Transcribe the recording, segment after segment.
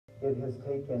it has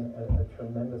taken a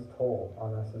tremendous toll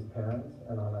on us as parents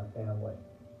and on our family.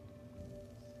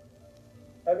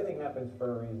 Everything happens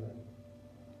for a reason.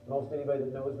 Most anybody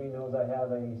that knows me knows I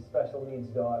have a special needs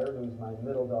daughter who's my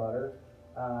middle daughter,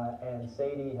 and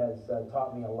Sadie has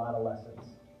taught me a lot of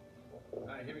lessons. All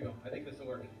right, here we go. I think this will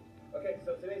work. Okay,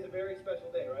 so today's a very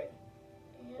special day, right?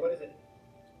 Yeah. What is it?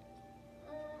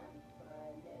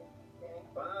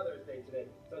 Father's Day today.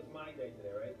 So it's my day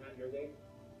today, right? Not your day?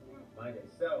 Yeah. My day.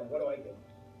 So, what do I do?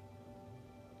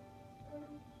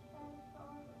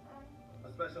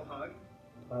 A special hug?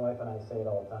 My wife and I say it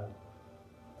all the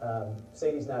time.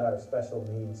 Sadie's not our special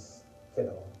needs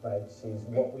kiddo, right? She's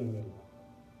what we need.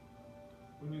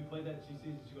 When we play that, she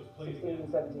sees it, she goes, play 16, it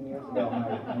again. 17 years ago, my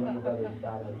younger brother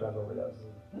died of a drug overdose.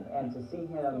 And to see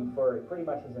him for pretty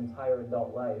much his entire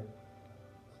adult life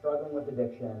struggling with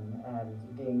addiction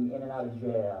and being in and out of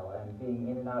jail and being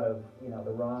in and out of,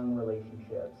 the wrong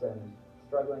relationships and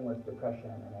struggling with depression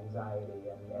and anxiety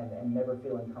and never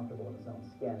feeling comfortable in his own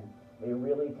skin, it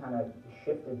really kind of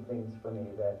shifted things for me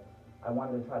that I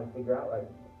wanted to try to figure out,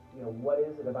 what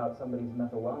is it about somebody's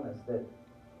mental wellness that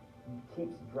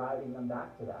keeps driving them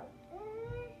back to that.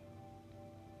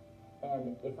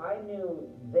 And if I knew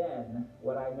then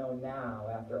what I know now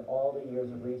after all the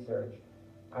years of research,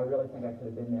 I really think I could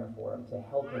have been there for him to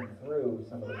help him through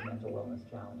some of those mental wellness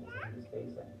challenges that he was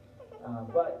facing.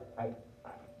 But I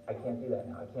can't do that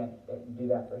now. I can't do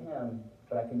that for him,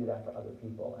 but I can do that for other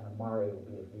people, and Amare will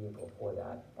be a vehicle for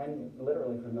that, and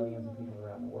literally for millions of people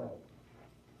around the world.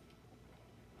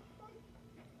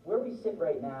 Where we sit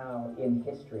right now in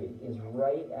history is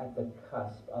right at the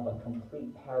cusp of a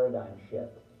complete paradigm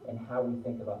shift in how we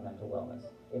think about mental wellness.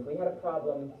 If we had a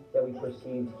problem that we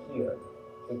perceived here,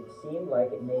 it seemed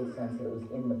like it made sense that it was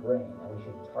in the brain, and we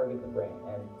should target the brain.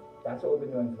 And that's what we've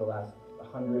been doing for the last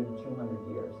 100,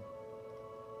 200 years.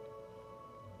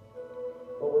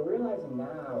 What we're realizing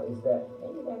now is that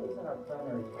maybe that isn't our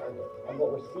primary target. And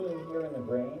what we're seeing here in the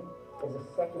brain is a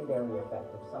secondary effect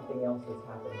of something else that's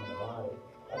happening in the body.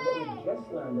 And what we've just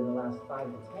learned in the last 5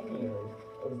 to 10 years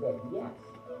is that, yes,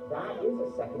 that is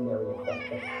a secondary effect.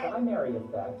 The primary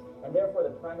effect, and therefore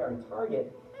the primary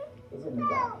target, is in the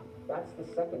gut. That's the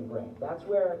second brain. That's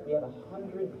where we have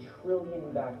 100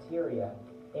 trillion bacteria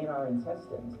in our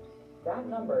intestines. That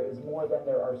number is more than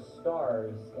there are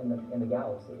stars in the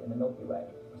galaxy, in the Milky Way.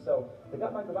 So the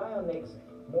gut microbiome makes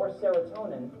more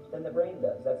serotonin than the brain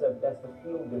does. That's the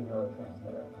feel-good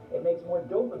neurotransmitter. It makes more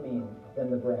dopamine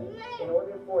than the brain. In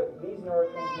order for these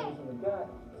neurotransmitters in the gut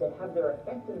to have their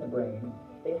effect in the brain,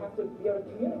 they have to be able to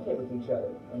communicate with each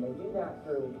other. And they do that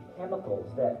through chemicals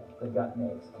that the gut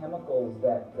makes, chemicals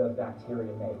that the bacteria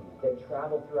make, that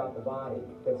travel throughout the body,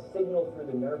 that signal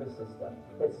through the nervous system,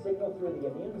 that signal through the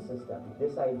immune system.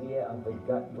 This idea of the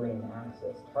gut-brain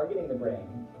axis, targeting the brain,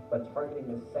 but targeting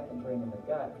the second brain in the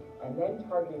gut, and then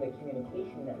targeting the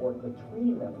communication network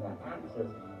between them, that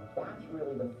axis. That's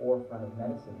really the forefront of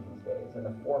medicine these days, and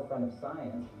the forefront of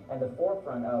science, and the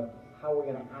forefront of how we're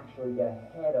going to actually get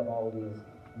ahead of all these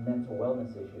mental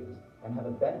wellness issues and have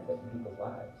a benefit in people's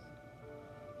lives.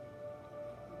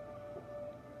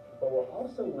 But we're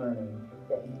also learning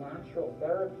that natural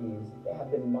therapies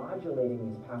have been modulating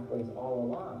these pathways all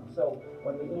along. So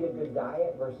when we eat a good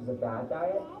diet versus a bad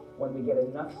diet, when we get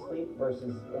enough sleep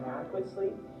versus inadequate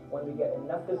sleep, when we get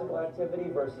enough physical activity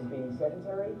versus being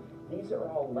sedentary, these are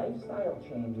all lifestyle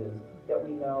changes that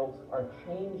we know are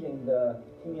changing the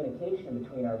communication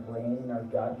between our brain and our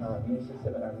gut and our immune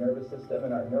system and our nervous system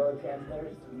and our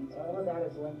neurotransmitters. All of that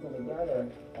is linked in together,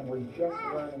 and we're just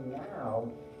learning now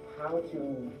how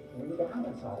to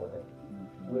rebalance all of it.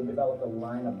 We've developed a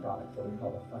line of products that we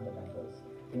call the fundamentals.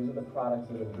 These are the products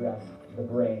that address the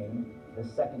brain, the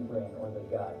second brain or the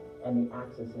gut, and the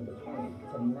axis in between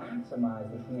to maximize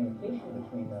the communication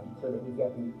between them so that we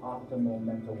get the optimal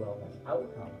mental wellness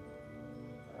outcome.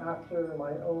 After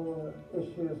my own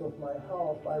issues with my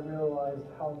health, I realized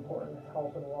how important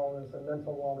health and wellness and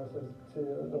mental wellness is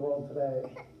to the world today.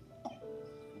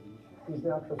 These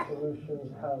natural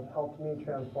solutions have helped me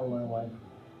transform my life.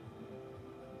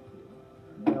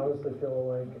 I honestly feel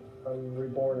like I'm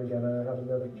reborn again and I have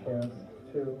another chance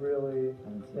to really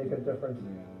make a difference.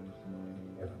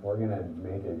 If we're going to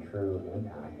make a true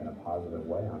impact in a positive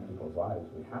way on people's lives,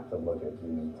 we have to look at the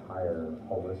entire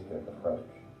holistic approach.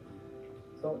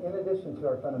 So in addition to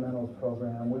our fundamentals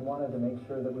program, we wanted to make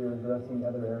sure that we were addressing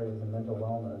other areas of mental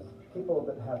wellness. People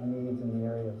that have needs in the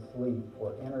area of sleep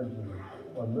or energy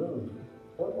or mood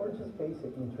or just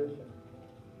basic nutrition.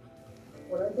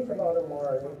 When I think about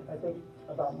Amare, I think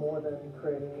about more than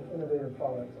creating innovative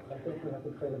products. I think we have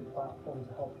to create a platform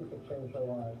to help people change their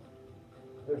lives.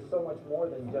 There's so much more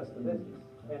than just the business.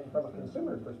 And from a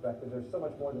consumer perspective, there's so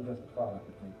much more than just a product.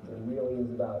 It really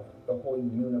is about the whole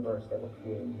universe that we're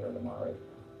creating here at Amare.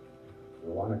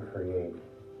 We want to create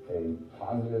a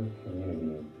positive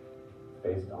community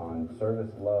based on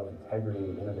service, love,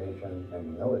 integrity, innovation, and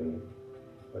humility,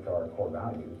 which are our core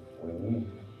values. We need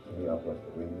to be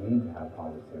uplifted. We need to have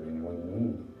positivity. We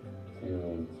need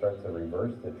to start to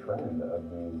reverse the trend of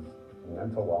these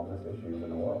mental wellness issues in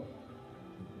the world.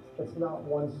 It's not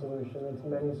one solution, it's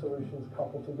many solutions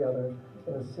coupled together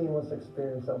in a seamless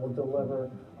experience that will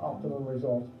deliver optimum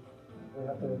results. We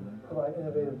have to provide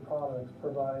innovative products,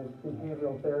 provide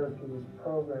behavioral therapies,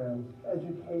 programs,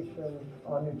 education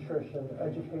on nutrition,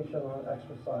 education on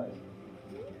exercise.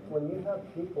 When you have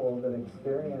people that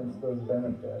experience those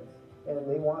benefits and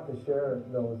they want to share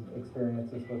those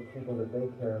experiences with people that they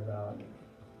care about,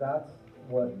 that's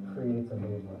what creates a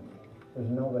movement. There's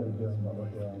nobody doing what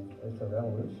we're doing. It's a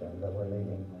revolution that we're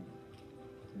leading.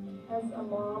 As a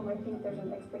mom, I think there's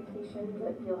an expectation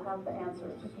that you'll have the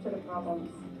answers to the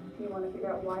problems. You want to figure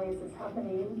out why is this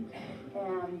happening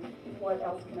and what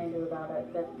else can I do about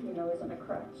it that, isn't a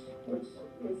crutch, which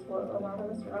is what a lot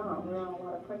of us are on. We're on a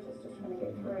lot of crutches just trying to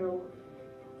get through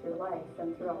life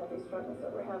and through all of these struggles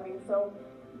that we're having. So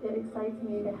it excites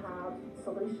me to have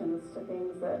solutions to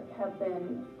things that have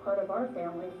been part of our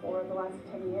family for the last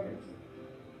 10 years.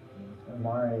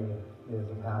 Amare is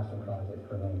a passion project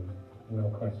for me, no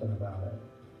question about it.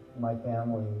 My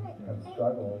family have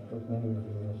struggled with many of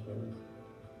these issues,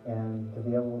 and to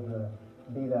be able to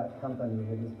be that company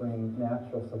that is bringing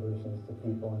natural solutions to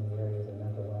people in the areas of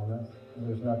mental wellness,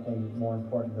 there's nothing more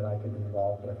important that I could be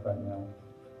involved with right now.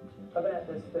 I've been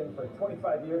at this thing for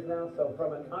 25 years now, so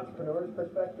from an entrepreneur's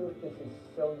perspective, this is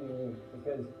so unique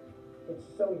because it's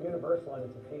so universal in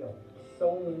its appeal.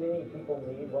 So many people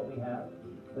need what we have.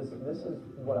 This is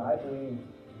what I believe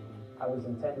I was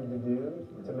intended to do,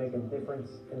 to make a difference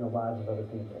in the lives of other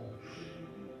people.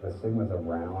 The stigmas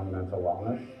around mental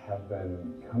wellness have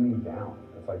been coming down.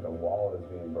 It's like the wall is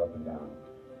being broken down.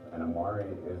 And Amare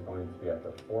is going to be at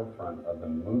the forefront of the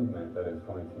movement that is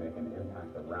going to make an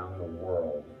impact around the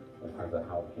world in terms of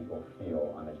how people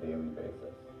feel on a daily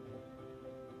basis.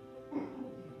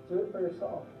 Do it for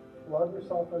yourself. Love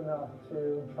yourself enough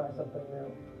to try something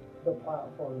new. The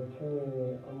platform, the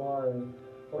community, Amare,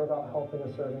 we're about helping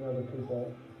and serving other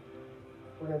people.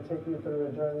 We're going to take you through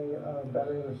a journey of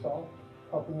bettering yourself,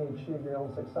 helping you achieve your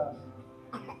own success.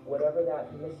 Whatever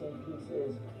that missing piece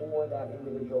is for that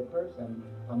individual person,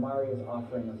 Amare is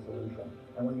offering a solution.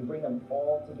 And when you bring them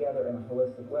all together in a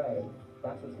holistic way,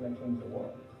 that's what's going to change the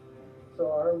world.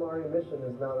 So our Amare mission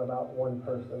is not about one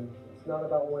person. It's not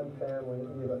about one family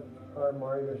either. Our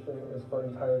Amare mission is for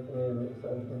entire communities,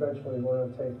 and eventually we're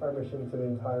going to take our mission to the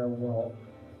entire world.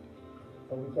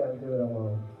 But we can't do it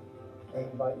alone. I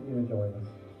invite you to join us.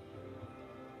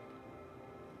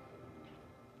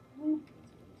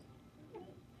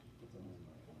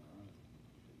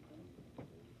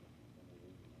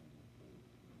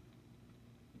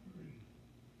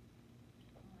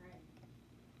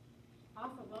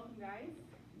 Awesome, welcome guys.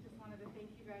 Just wanted to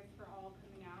thank you guys for all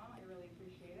coming out. I really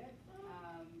appreciate it.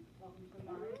 Welcome to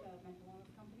Amare, the mental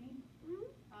wellness company.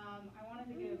 I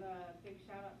wanted to give a big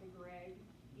shout out to Greg.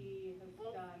 He has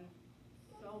done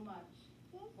so much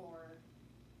for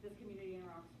this community in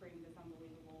Rock Spring that's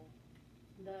unbelievable.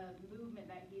 The movement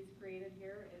that he's created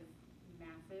here is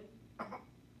massive.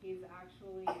 He's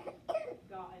actually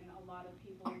gotten a lot of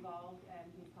people involved, and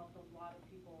he's helped a lot of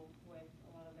people with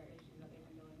a lot of their issues that they've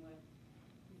been dealing with.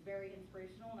 He's very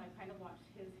inspirational, and I've kind of watched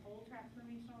his whole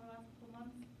transformation over the last couple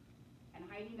months. And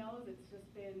Heidi knows it's just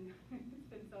been it's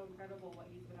been so incredible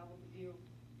what he's been able to do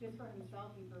just for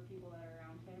himself and for people that are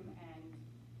around him. And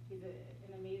he's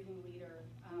an amazing leader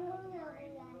with Amare,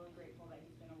 and we're really grateful that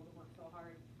he's been able to work so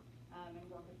hard and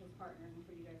work with his partners and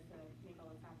for you guys to make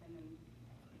all this happen and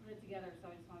put it together.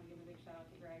 So I just wanted to give a big shout out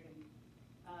to Greg, and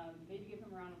maybe give him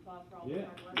a round of applause for all the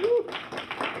hard work. He's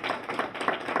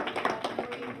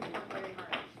worked very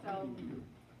hard. So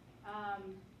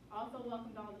also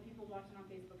welcome to all the people watching on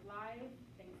Facebook Live.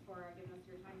 Thanks for giving us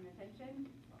your time and attention.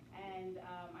 And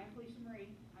I'm Felicia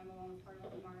Marie. I'm a wellness partner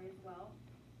with Amare as well.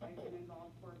 I've been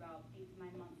involved for about 8 to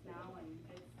 9 months now, and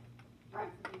it's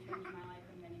drastically changed my life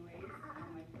in many ways.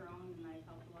 I've grown and I've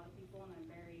helped a lot of people, and I'm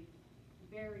very,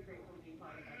 very grateful to be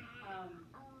part of it.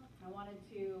 I wanted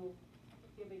to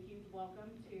give a huge welcome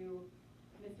to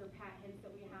Mr. Pat Hintz that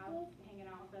we have hanging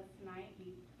out with us tonight.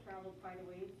 He traveled quite a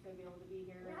ways to be able to be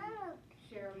here and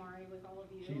share Amare with all of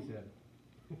you. She said.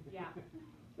 Yeah,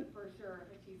 for sure.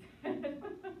 She said.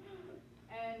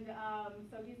 And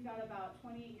so he's got about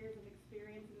 28 years of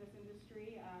experience in this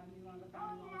industry. He's one of the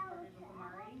founding wellness partners with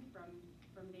Amare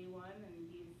from day one, and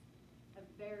he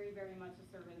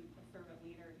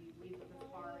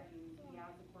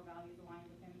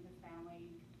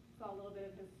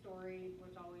story,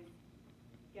 which always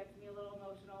gets me a little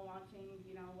emotional watching,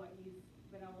 you know, what he's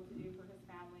been able to do for his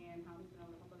family and how he's been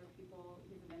able to help other people.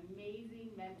 He's an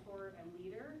amazing mentor and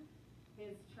leader.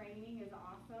 His training is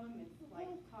awesome. It's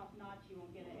like top notch. You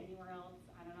won't get it anywhere else.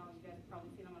 I don't know, you guys have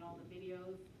probably seen him on all the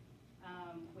videos.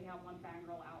 We have one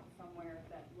fangirl out somewhere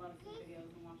that loves his videos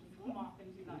and watches them often.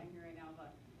 She's not in here right now,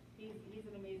 but he's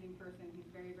an amazing person. He's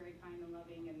very, very kind and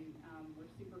loving, and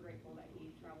we're super grateful that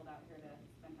he traveled out here to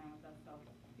spend time with us. So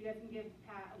if you guys can give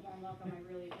Pat a warm welcome, I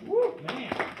really appreciate it.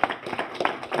 Man.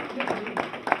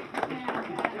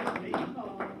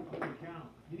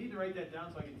 You need to write that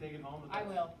down so I can take it home. I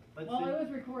will. Well, it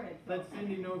was recorded. So. Let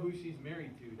Cindy know who she's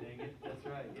married to. Dang it. That's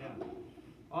right. Yeah.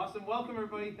 Awesome. Welcome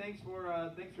everybody. Thanks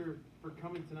for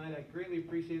coming tonight. I greatly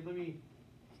appreciate it. Let me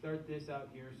start this out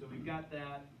here. So we've got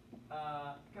that.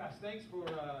 Gosh, thanks for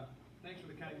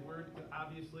the kind words.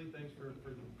 Obviously, thanks for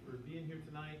being here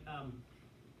tonight.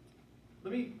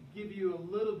 Let me give you a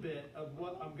little bit of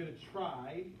what I'm going to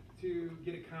try to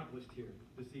get accomplished here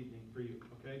this evening for you.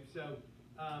 Okay, so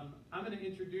I'm going to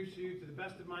introduce you to the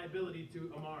best of my ability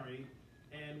to Amare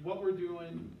and what we're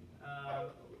doing,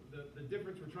 the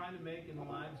difference we're trying to make in the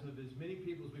lives of as many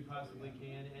people as we possibly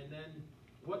can, and then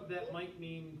what that might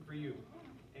mean for you.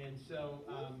 And so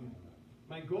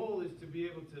my goal is to be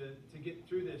able to get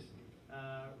through this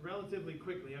relatively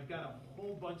quickly. I've got a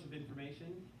whole bunch of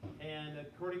information, and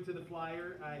according to the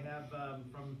flyer, I have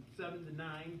from 7 to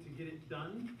 9 to get it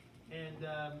done.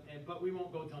 But we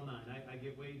won't go till 9.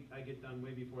 I get done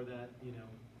way before that. You know,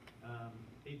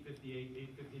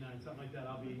 8:58, 8:59, something like that.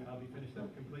 I'll be finished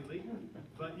up completely.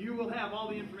 But you will have all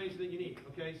the information that you need.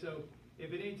 Okay, so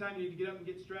if at any time you need to get up and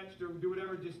get stretched or do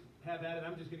whatever, just have at it.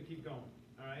 I'm just going to keep going.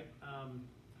 All right.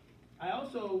 I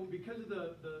also, because of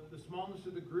the smallness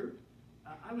of the group,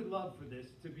 I would love for this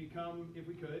to become, if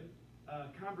we could, a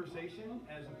conversation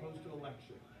as opposed to a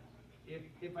lecture.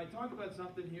 If I talk about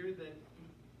something here that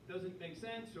doesn't make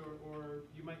sense, or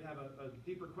you might have a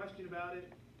deeper question about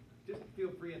it, just feel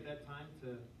free at that time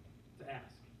to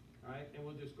ask, all right? And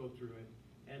we'll just go through it.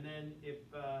 And then if,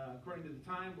 according to the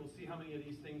time, we'll see how many of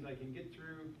these things I can get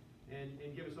through and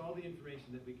give us all the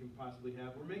information that we can possibly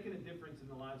have. We're making a difference in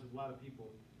the lives of a lot of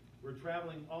people. We're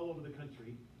traveling all over the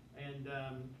country and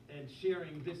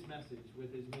sharing this message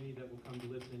with as many that will come to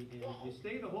listen. And if you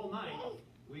stay the whole night,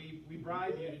 we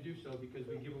bribe you to do so because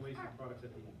we give away some products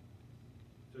at the end.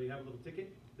 So you have a little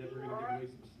ticket that we're going to give away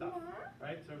some stuff,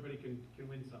 right? So everybody can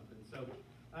win something. So,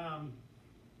 all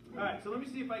right. So let me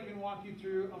see if I can walk you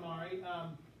through Amare.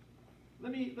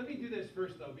 Let me do this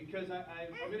first though, because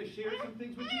I'm going to share some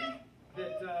things with you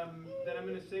that I'm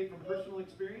going to say from personal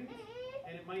experience,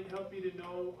 and it might help you to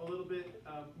know a little bit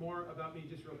more about me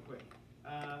just real quick.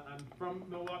 I'm from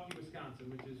Milwaukee,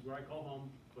 Wisconsin, which is where I call home.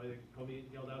 That's why they call me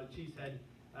yelled out at Cheesehead.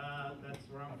 That's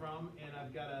where I'm from, and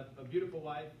I've got a beautiful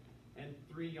wife and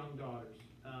 3 young daughters.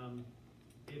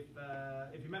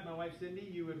 If you met my wife Cindy,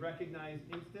 you would recognize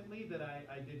instantly that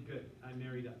I did good. I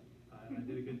married up. I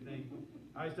did a good thing.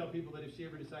 I always tell people that if she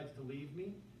ever decides to leave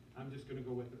me, I'm just going to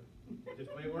go with her. Just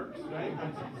the way it works, right?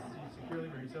 She's securely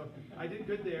married. So I did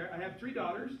good there. I have 3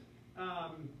 daughters.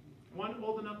 One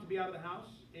old enough to be out of the house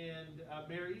and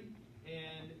married,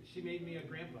 and she made me a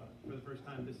grandpa for the first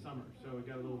time this summer. So I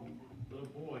got a little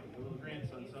boy, a little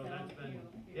grandson. So that's been,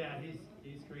 yeah,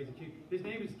 he's crazy cute. His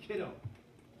name is Kiddo.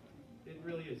 It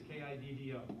really is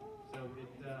Kiddo. So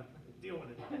deal with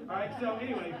it. All right. So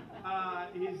anyway,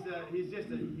 he's just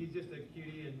a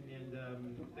cutie, and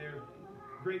they're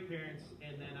great parents.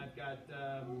 And then I've got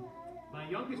my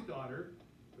youngest daughter,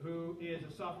 who is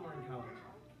a sophomore in college.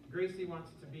 Gracie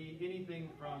wants to be anything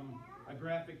from a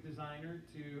graphic designer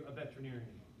to a veterinarian.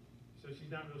 So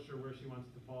she's not real sure where she wants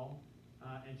to fall,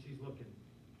 and she's looking.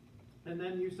 And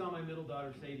then you saw my middle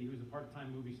daughter, Sadie, who's a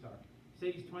part-time movie star.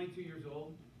 Sadie's 22 years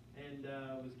old and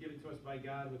was given to us by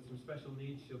God with some special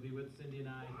needs. She'll be with Cindy and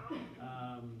I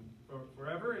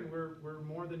forever, and we're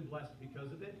more than blessed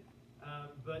because of it.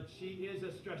 But she is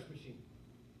a stress machine.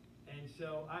 And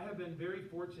so I have been very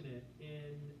fortunate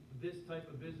in this type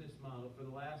of business model. For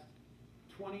the last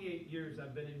 28 years,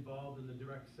 I've been involved in the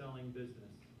direct selling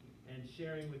business and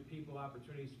sharing with people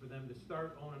opportunities for them to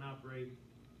start, own, and operate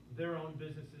their own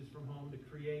businesses from home to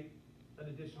create an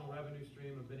additional revenue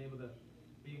stream. I've been able to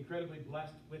be incredibly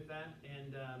blessed with that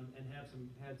and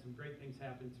had some great things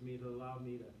happen to me that allowed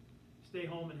me to stay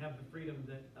home and have the freedom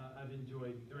that I've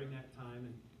enjoyed during that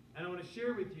time. And I want to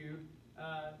share with you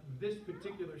this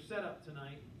particular setup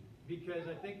tonight because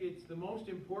I think it's the most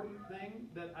important thing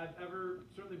that I've ever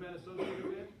certainly been associated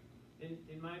with,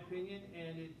 in my opinion,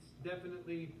 and it's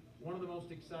definitely one of the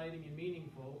most exciting and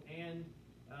meaningful, and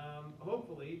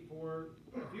hopefully for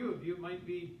a few of you it might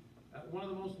be one of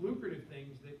the most lucrative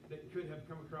things that could have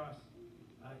come across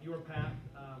your path.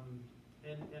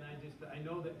 And I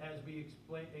know that as we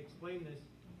explain this,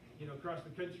 across the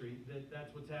country,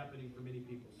 that's what's happening for many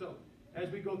people. So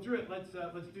as we go through it, let's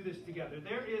do this together.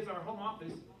 There is our home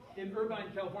office in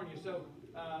Irvine, California. So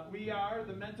we are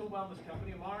the mental wellness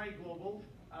company, Amare Global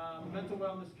mental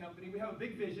wellness company. We have a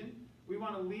big vision. We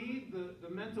want to lead the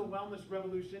mental wellness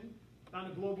revolution on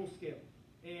a global scale.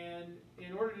 And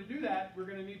in order to do that, we're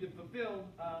going to need to fulfill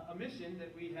a mission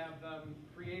that we have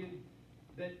created,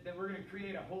 that we're going to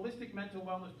create a holistic mental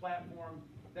wellness platform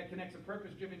that connects a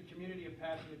purpose-driven community of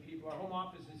passionate people. Our home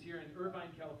office is here in Irvine,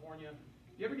 California.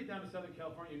 If you ever get down to Southern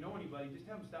California, know anybody, just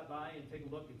have them stop by and take a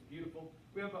look. It's beautiful.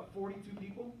 We have about 42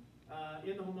 people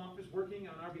in the home office working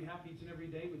on our behalf each and every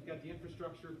day. We've got the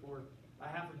infrastructure for a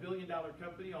 $500 million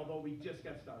company, although we just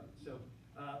got started. So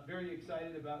very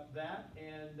excited about that.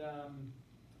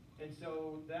 And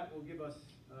so that will give us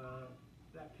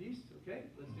that piece. Okay,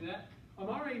 let's do that.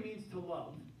 Amare means to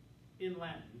love in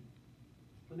Latin,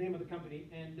 the name of the company.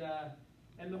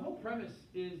 And the whole premise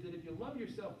is that if you love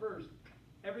yourself first,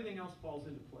 everything else falls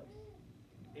into place.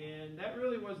 And that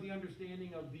really was the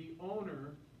understanding of the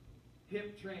owner,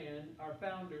 Hip Tran, our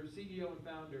founder, CEO and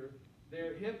founder.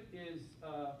 Hip is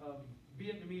of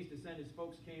Vietnamese descent. His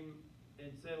folks came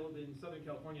and settled in Southern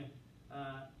California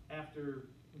after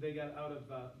they got out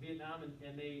of Vietnam,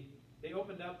 and they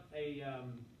opened up a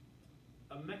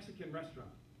Mexican restaurant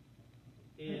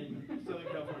in Southern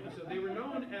California. So they were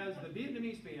known as the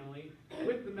Vietnamese family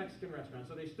with the Mexican restaurant.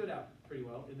 So they stood out pretty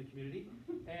well in the community.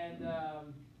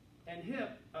 And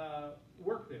Hip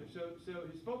worked there. So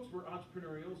his folks were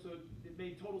entrepreneurial, so it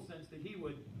made total sense that he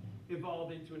would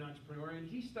evolve into an entrepreneur. And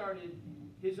he started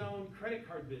his own credit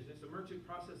card business, a merchant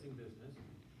processing business,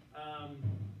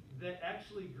 that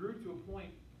actually grew to a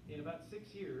point in about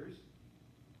 6 years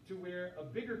to where a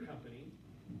bigger company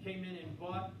came in and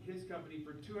bought his company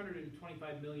for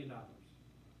 $225 million.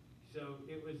 So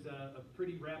it was a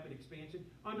pretty rapid expansion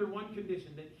under one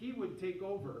condition, that he would take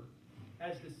over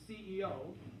as the CEO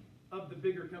of the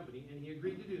bigger company, and he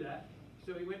agreed to do that.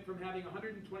 So he went from having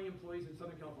 120 employees in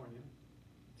Southern California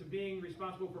to being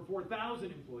responsible for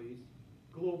 4,000 employees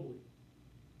globally.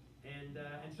 And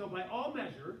so by all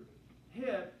measure,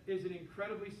 Hip is an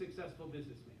incredibly successful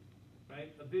businessman,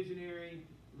 right? A visionary,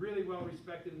 really well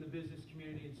respected in the business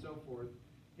community and so forth.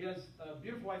 He has a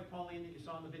beautiful wife, Pauline, that you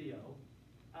saw in the video.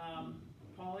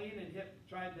 Pauline and Hip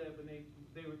tried to, when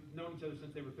they were known each other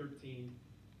since they were 13,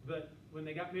 but when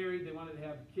they got married, they wanted to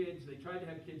have kids. They tried to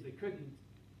have kids, they couldn't.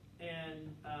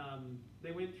 And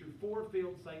they went through 4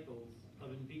 failed cycles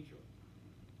of in vitro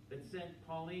that sent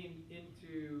Pauline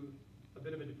into a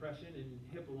bit of a depression, and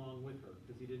Hip along with her,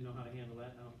 because he didn't know how to handle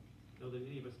that. I don't know that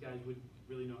any of us guys would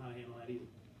really know how to handle that either.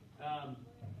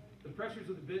 The pressures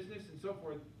of the business and so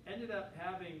forth ended up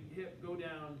having Hip go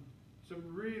down some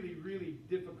really, really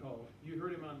difficult, you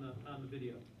heard him on the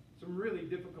video, some really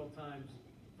difficult times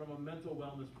from a mental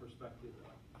wellness perspective.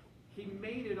 He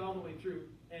made it all the way through,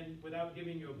 and without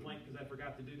giving you a blank, because I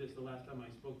forgot to do this the last time I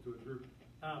spoke to a group,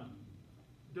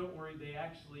 don't worry, they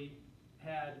actually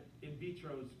had in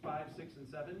vitros 5, 6, and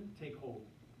 7 take hold.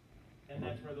 And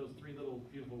that's where those 3 little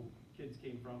beautiful kids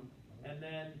came from. And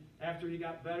then after he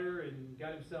got better and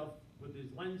got himself with his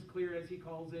lens clear, as he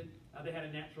calls it, they had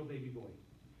a natural baby boy.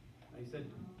 He said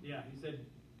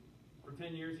for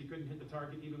 10 years he couldn't hit the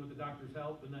target even with the doctor's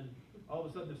help, and then all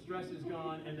of a sudden the stress is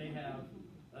gone and they have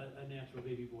a natural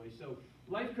baby boy. So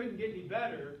life couldn't get any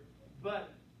better, but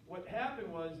what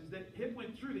happened was that Hip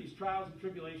went through these trials and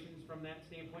tribulations from that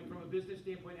standpoint, from a business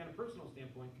standpoint and a personal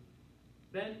standpoint,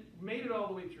 then made it all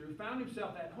the way through, found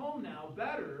himself at home now,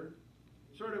 better,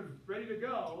 sort of ready to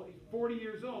go, 40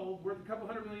 years old, worth a couple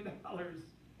 $100 million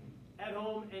at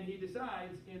home, and he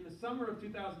decides in the summer of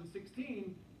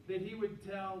 2016 that he would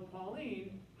tell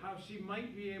Pauline how she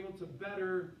might be able to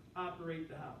better operate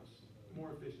the house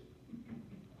more efficiently.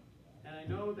 And I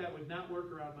know that would not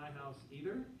work around my house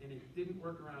either, and it didn't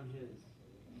work around his.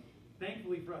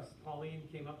 Thankfully for us, Pauline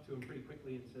came up to him pretty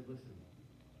quickly and said, listen,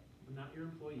 I'm not your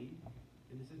employee,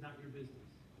 and this is not your business.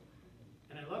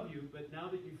 And I love you, but now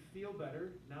that you feel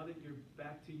better, now that you're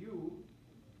back to you,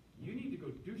 you need to go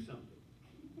do something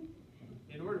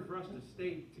in order for us to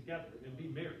stay together and be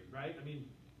married, right? I mean,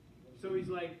 so he's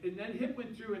like, and then Hip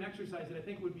went through an exercise that I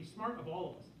think would be smart of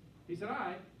all of us. He said, all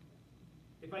right,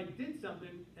 if I did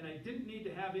something and I didn't need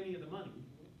to have any of the money,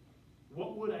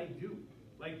 what would I do?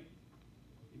 Like,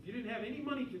 if you didn't have any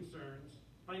money concerns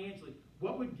financially,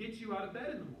 what would get you out of bed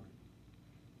in the morning?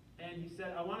 And he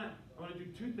said, I want to do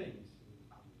 2 things.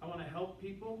 I want to help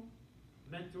people,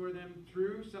 mentor them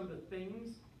through some of the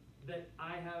things that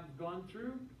I have gone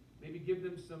through, maybe give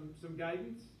them some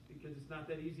guidance, because it's not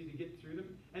that easy to get through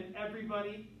them. And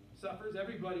everybody suffers,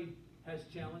 everybody has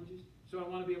challenges. So I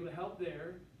want to be able to help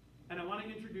there. And I want to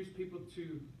introduce people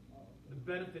to the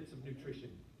benefits of nutrition,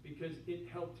 because it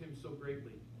helped him so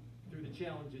greatly through the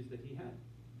challenges that he had.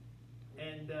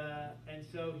 And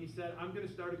so he said, I'm going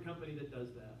to start a company that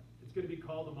does that. It's going to be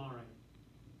called Amare.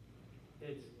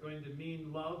 It's going to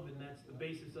mean love, and that's the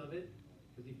basis of it,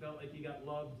 because he felt like he got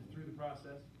loved through the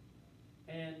process.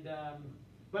 And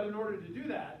but in order to do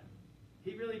that,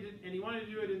 he really didn't, and he wanted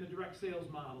to do it in the direct sales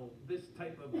model, this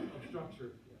type of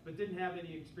structure, but didn't have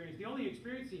any experience. The only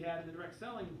experience he had in the direct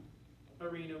selling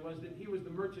arena was that he was the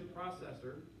merchant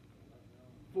processor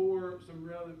for some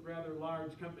rather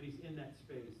large companies in that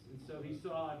space. And so he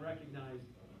saw and recognized,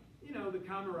 you know, the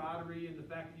camaraderie and the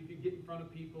fact that you could get in front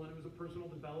of people, and it was a personal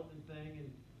development thing,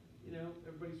 and, you know,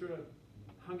 everybody sort of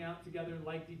hung out together and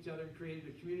liked each other and created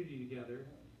a community together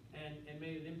and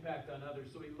made an impact on others.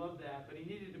 So he loved that, but he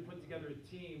needed to put together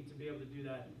a team to be able to do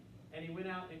that. And he went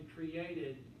out and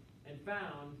created and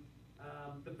found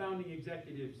the founding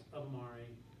executives of Amare,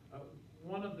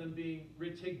 one of them being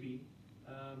Rich Higbee,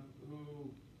 who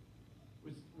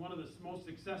was one of the most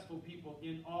successful people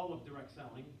in all of direct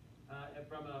selling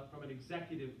from an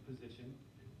executive position.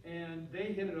 And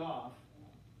they hit it off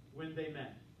when they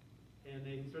met. And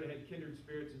they sort of had kindred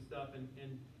spirits and stuff.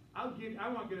 And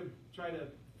I'm not going to try to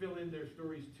fill in their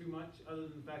stories too much, other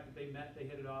than the fact that they met, they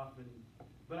hit it off.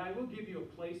 But I will give you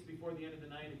a place before the end of the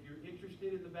night if you're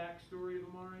interested in the backstory of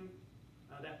Amare,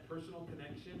 that personal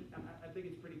connection. I think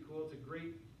it's pretty cool. It's a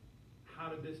great, how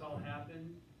did this all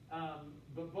happen?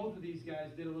 But both of these guys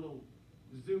did a little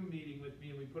Zoom meeting with me,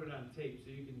 and we put it on tape,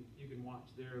 so you can watch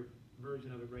their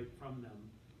version of it right from them.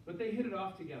 But they hit it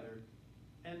off together,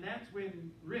 and that's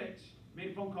when Rich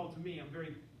made a phone call to me. I'm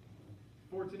very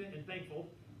fortunate and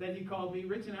thankful that he called me.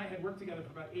 Rich and I had worked together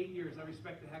for about 8 years. I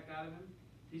respect the heck out of him.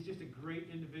 He's just a great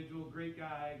individual, great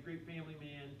guy, great family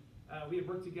man. We had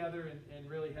worked together and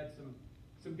really had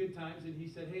some good times. And he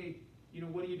said, hey, you know,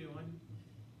 what are you doing?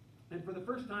 And for the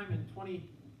first time in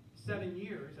 27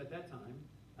 years at that time,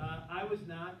 I was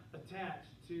not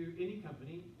attached to any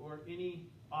company or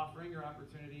any offering or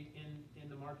opportunity in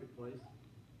the marketplace.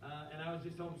 And I was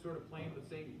just home sort of playing with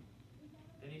Sadie.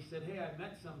 And he said, hey, I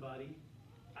met somebody.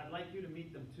 I'd like you to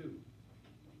meet them too.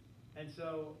 And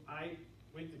so I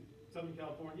went to Southern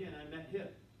California and I met him.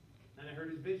 And I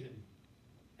heard his vision.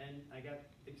 And I got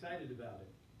excited about it.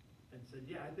 And said,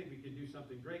 yeah, I think we could do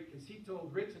something great. Because he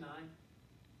told Rich and I,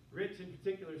 Rich in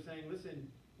particular, saying, listen,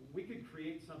 we could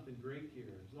create something great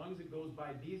here. As long as it goes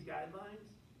by these guidelines,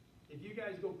 if you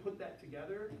guys go put that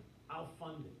together, I'll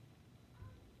fund it.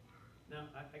 Now,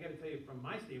 I got to tell you, from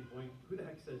my standpoint, who the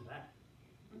heck says that?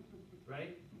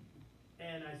 Right?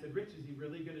 And I said, Rich, is he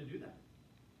really going to do that?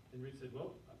 And Rich said,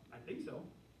 well, I think so.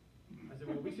 I said,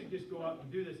 well, we should just go out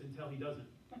and do this until he doesn't.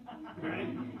 Right?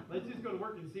 Let's just go to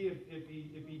work and see if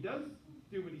he does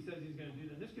do what he says he's going to do,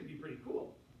 then this could be pretty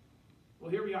cool. Well,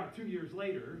 here we are 2 years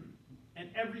later, and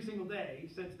every single day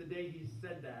since the day he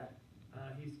said that,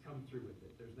 he's come through with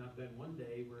it. There's not been one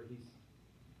day where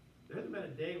there hasn't been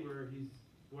a day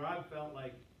where I've felt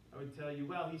like I would tell you,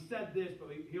 well, he said this, but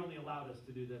he only allowed us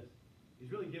to do this.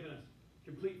 He's really given us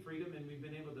complete freedom, and we've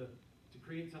been able to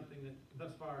create something that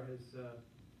thus far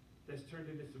has turned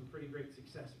into some pretty great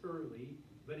success early,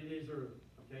 but it is early,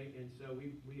 okay? And so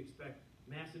we expect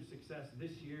massive success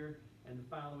this year and the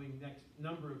following next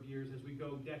number of years as we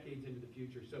go decades into the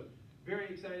future. So very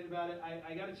excited about it.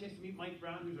 I got a chance to meet Mike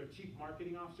Brown, who's our Chief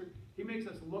Marketing Officer. He makes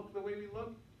us look the way we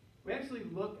look. We actually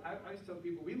look, I always tell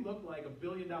people, we look like $1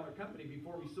 billion company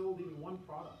before we sold even one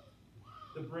product.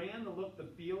 The brand, the look, the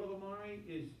feel of Amare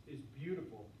is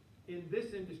beautiful. In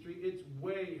this industry, it's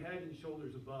way head and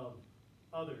shoulders above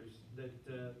others that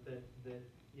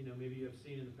you know, maybe you have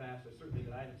seen in the past, or certainly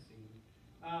that I have seen.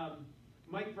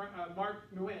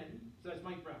 Mark Nguyen, so that's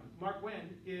Mike Brown. Mark Nguyen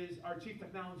is our Chief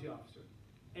Technology Officer.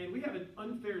 And we have an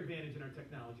unfair advantage in our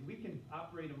technology. We can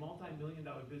operate a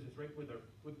multi-million-dollar business right with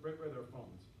our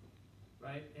phones,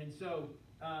 right? And so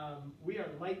we are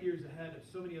light years ahead of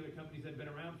so many other companies that have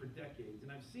been around for decades,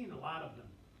 and I've seen a lot of them,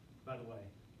 by the way,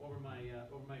 over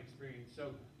my experience.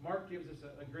 So Mark gives us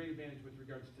a great advantage with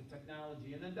regards to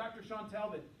technology. And then Dr. Sean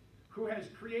Talbot, who has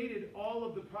created all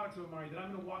of the products of Amare, that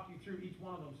I'm going to walk you through each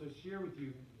one of them, so share with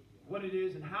you what it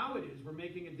is and how it is we're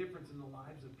making a difference in the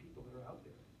lives of people that are out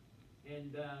there.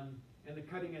 And the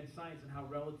cutting edge science and how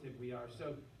relative we are,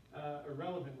 or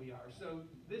relevant we are. So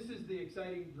this is the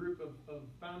exciting group of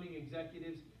founding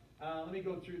executives. Let me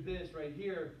go through this right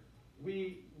here.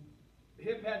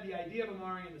 Hip had the idea of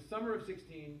Amare in the summer of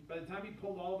 16. By the time he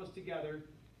pulled all of us together,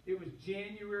 It was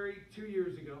January 2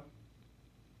 years ago.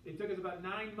 It took us about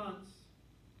 9 months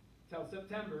till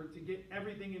September to get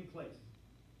everything in place.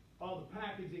 All the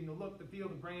packaging, the look, the feel,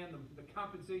 the brand, the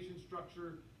compensation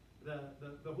structure,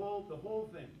 the whole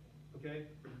thing. Okay?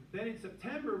 Then in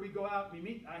September we go out, we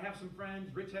meet, I have some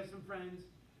friends, Rich has some friends.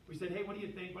 We said, hey, what do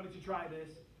you think? Why don't you try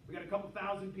this? We got a couple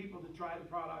thousand people to try the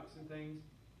products and things,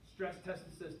 stress test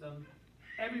the system.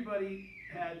 Everybody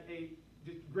had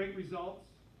just great results.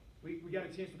 We got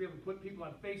a chance to be able to put people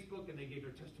on Facebook, and they gave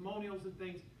their testimonials and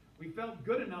things. We felt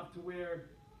good enough to where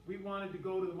we wanted to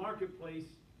go to the marketplace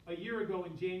a year ago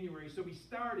in January. So we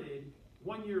started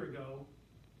 1 year ago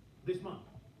this month.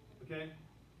 Okay?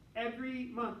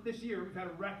 Every month this year, we've had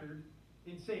a record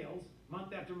in sales,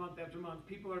 month after month after month.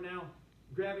 People are now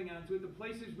grabbing onto it. The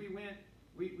places we went,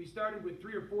 we started with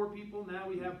 3 or 4 people. Now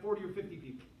we have 40 or 50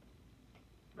 people.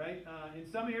 Right? In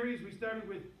some areas, we started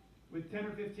with 10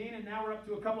 or 15, and now we're up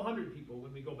to a couple hundred people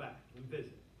when we go back and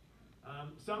visit.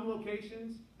 Some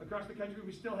locations across the country,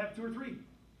 we still have 2 or 3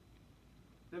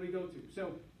 that we go to.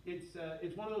 So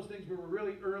it's one of those things where we're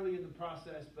really early in the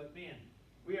process, but man,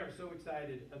 we are so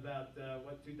excited about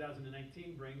what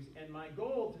 2019 brings. And my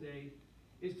goal today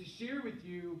is to share with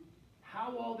you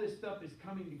how all this stuff is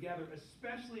coming together,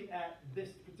 especially at this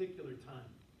particular time.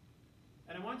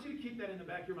 And I want you to keep that in the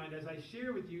back of your mind as I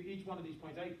share with you each one of these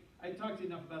points. I talked to you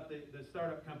enough about the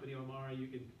startup company, Amare. You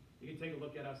can take a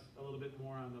look at us a little bit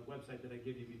more on the website that I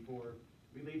give you before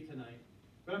we leave tonight.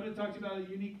 But I'm going to talk to you about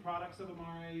the unique products of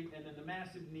Amare, and then the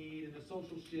massive need, and the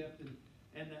social shift,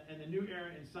 and the new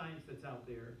era in science that's out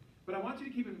there. But I want you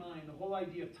to keep in mind the whole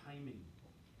idea of timing,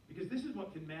 because this is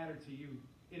what can matter to you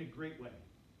in a great way.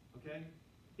 Okay?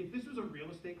 If this was a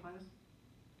real estate class,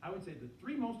 I would say the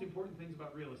 3 most important things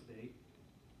about real estate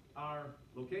are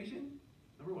location,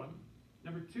 number 1.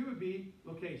 Number 2 would be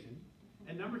location.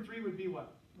 And number 3 would be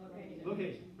what? Location.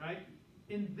 Location, right?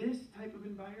 In this type of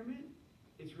environment,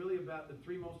 it's really about the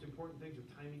 3 most important things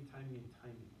are timing, timing, and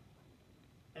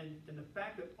timing. And the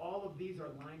fact that all of these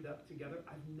are lined up together,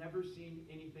 I've never seen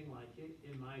anything like it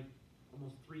in my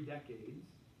almost 3 decades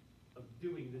of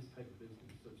doing this type of business.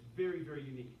 So it's very, very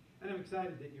unique. And I'm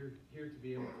excited that you're here to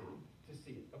be able to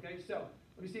see it. Okay, so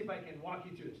let me see if I can walk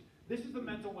you through this. This is the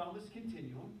mental wellness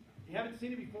continuum. If you haven't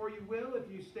seen it before, you will if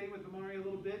you stay with Amare a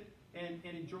little bit and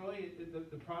enjoy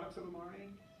the products of Amare.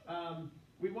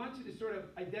 We want you to sort of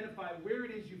identify where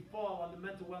it is you fall on the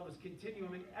mental wellness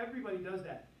continuum, and everybody does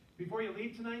that. Before you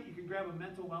leave tonight, you can grab a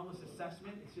mental wellness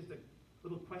assessment. It's just a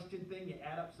little question thing. You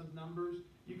add up some numbers.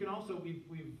 You can also, we've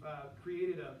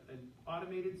created an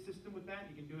automated system with that.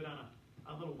 You can do it on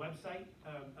a little website,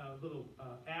 a little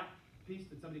app piece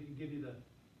that somebody can give you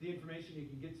the information. You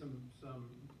can get some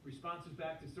responses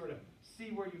back to sort of see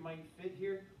where you might fit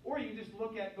here. Or you can just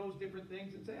look at those different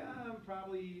things and say, I'm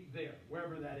probably there,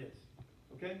 wherever that is.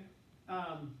 Okay?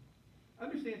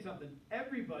 Understand something.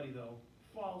 Everybody, though,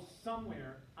 falls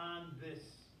somewhere on this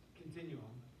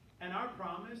continuum. And our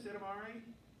promise at Amare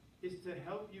is to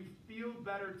help you feel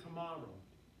better tomorrow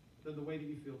than the way that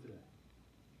you feel today.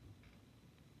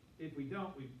 If we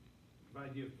don't, we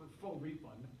provide you a full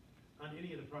refund on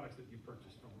any of the products that you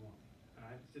purchased from Amare. All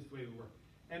right? It's just the way we work.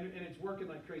 And it's working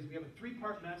like crazy. We have a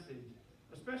 3-part message,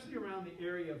 especially around the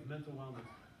area of mental wellness.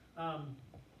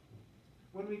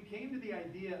 When we came to the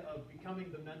idea of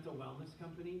becoming the mental wellness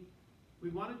company, we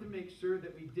wanted to make sure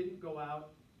that we didn't go out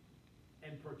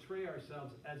and portray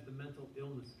ourselves as the mental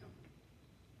illness company,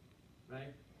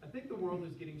 right? I think the world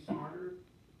is getting smarter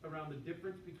around the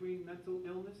difference between mental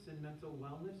illness and mental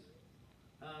wellness.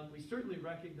 We certainly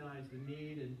recognize the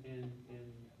need and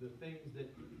the things that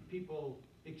people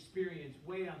experience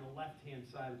way on the left-hand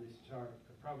side of this chart,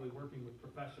 probably working with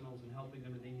professionals and helping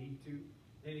them, and they need to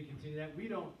continue that. We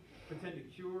don't pretend to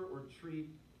cure or treat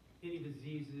any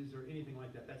diseases or anything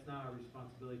like that. That's not our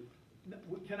responsibility.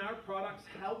 Can our products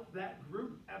help that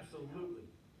group? Absolutely.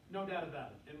 No doubt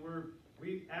about it. And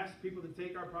we ask people to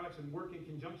take our products and work in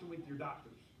conjunction with your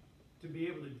doctors to be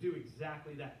able to do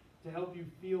exactly that, to help you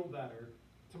feel better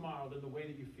tomorrow than the way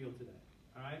that you feel today.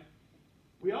 All right?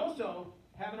 We also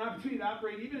have an opportunity to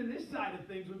operate even in this side of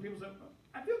things when people say,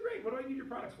 I feel great. What do I need your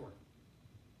products for?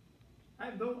 I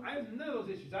have none of those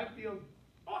issues. I feel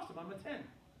awesome. I'm a 10.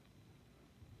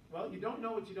 Well, you don't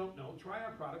know what you don't know. Try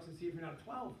our products and see if you're not a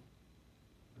 12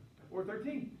 or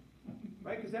 13,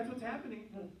 right? Because that's what's happening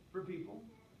for people,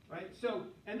 right? So,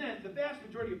 and then the vast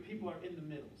majority of people are in the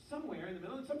middle, somewhere in the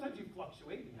middle, and sometimes you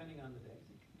fluctuate depending on the day,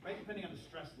 right? Depending on the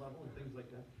stress level and things like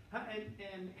that.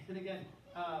 And again,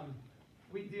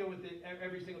 we deal with it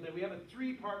every single day. We have a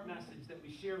 3-part message that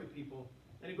we share with people,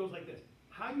 and it goes like this.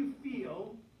 How you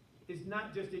feel is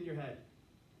not just in your head.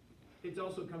 It's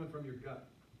also coming from your gut.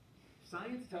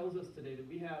 Science tells us today that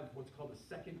we have what's called a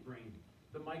second brain,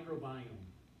 the microbiome.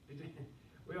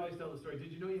 We always tell the story.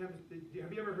 Did you know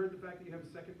have you ever heard the fact that you have a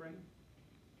second brain?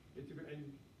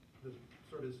 And the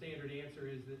sort of standard answer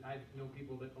is that I know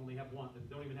people that only have one, that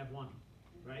don't even have one,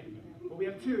 right? But we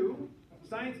have two.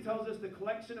 Science tells us the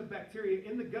collection of bacteria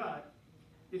in the gut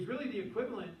is really the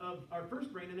equivalent of our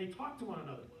first brain, and they talk to one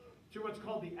another through what's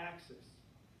called the axis.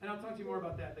 And I'll talk to you more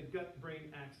about that, the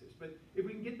gut-brain axis. But if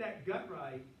we can get that gut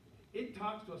right, it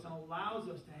talks to us and allows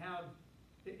us to have,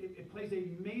 it plays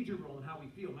a major role in how we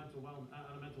feel on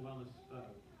a mental wellness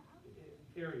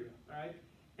area, all right?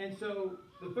 And so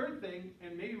the third thing,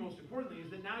 and maybe most importantly,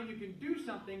 is that now you can do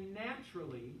something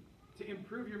naturally to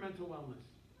improve your mental wellness.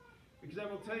 Because I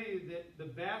will tell you that the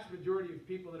vast majority of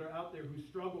people that are out there who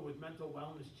struggle with mental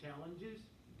wellness challenges,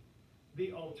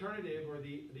 the alternative or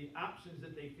the options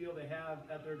that they feel they have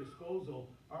at their disposal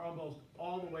are almost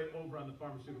all the way over on the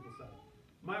pharmaceutical side.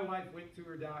 My wife went to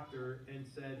her doctor and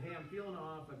said, hey, I'm feeling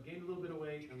off, I've gained a little bit of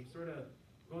weight, I'm sort of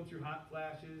going through hot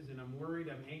flashes, and I'm worried,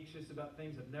 I'm anxious about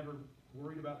things I've never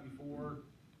worried about before,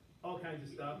 all kinds of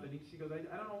stuff. And she goes,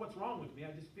 I don't know what's wrong with me, I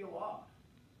just feel off.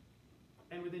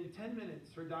 And within 10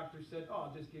 minutes, her doctor said, oh,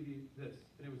 I'll just give you this.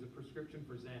 And it was a prescription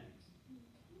for Xanax.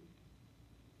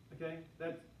 Okay,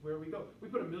 that's where we go. We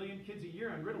put 1 million kids a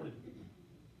year on Ritalin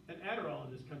and Adderall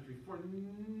in this country for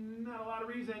not a lot of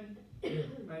reason.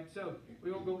 Right, so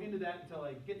we won't go into that until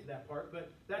I get to that part,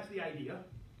 but that's the idea.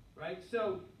 Right,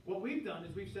 so what we've done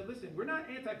is we've said, listen, we're not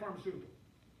anti-pharmaceutical.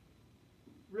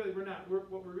 Really, we're not.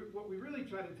 What we really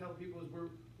try to tell people is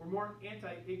we're more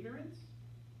anti-ignorance,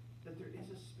 that there is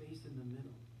a space in the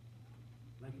middle.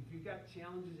 Like if you've got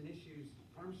challenges and issues,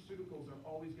 pharmaceuticals are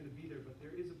always going to be there, but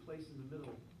there is a place in the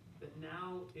middle that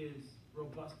now is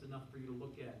robust enough for you to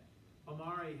look at.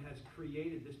 Amare has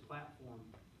created this platform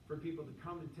for people to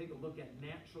come and take a look at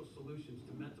natural solutions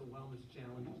to mental wellness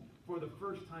challenges for the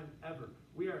first time ever.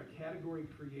 We are a category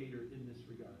creator in this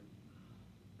regard.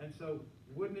 And so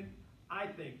I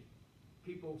think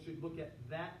people should look at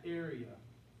that area,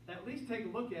 at least take a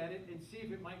look at it and see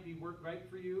if it might be right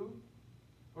for you,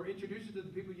 or introduce it to the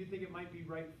people you think it might be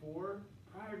right for,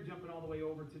 prior to jumping all the way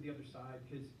over to the other side.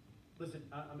 Because, listen,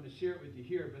 I'm going to share it with you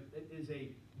here, but it is a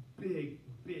big,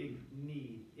 big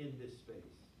need in this space.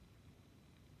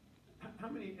 How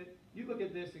many, you look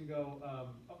at this and go,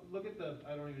 look at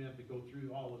I don't even have to go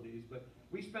through all of these, but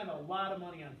we spend a lot of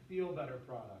money on Feel Better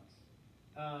products.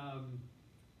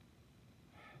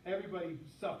 Everybody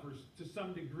suffers to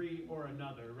some degree or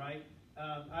another, right?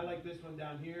 I like this one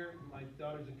down here. My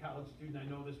daughter's a college student. I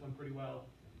know this one pretty well.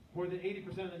 More than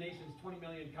 80% of the nation's 20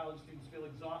 million college students feel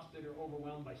exhausted or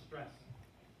overwhelmed by stress.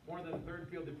 More than a third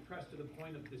feel depressed to the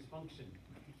point of dysfunction,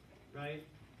 right?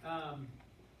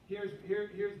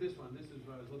 Here's this one. This is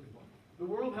what I was looking for. The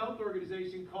World Health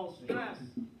Organization calls stress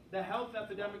the health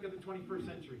epidemic of the 21st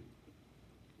century,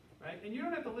 right? And you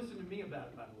don't have to listen to me about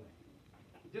it, by the way.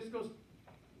 Just go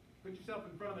put yourself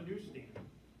in front of a newsstand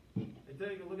and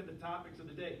take a look at the topics of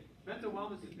the day. Mental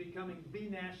wellness is becoming the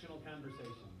national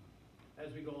conversation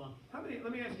as we go along.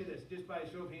 Let me ask you this, just by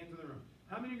a show of hands in the room.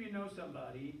 How many of you know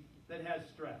somebody that has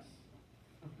stress?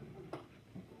 All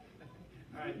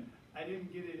right, I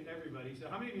didn't get it everybody, so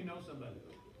how many of you know somebody?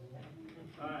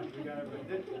 All right, we got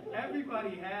everybody.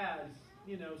 Everybody has,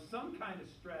 some kind of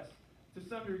stress to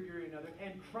some degree or another,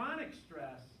 and chronic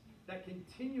stress that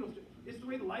continues. It's the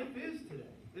way life is today.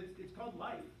 It's called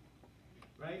life,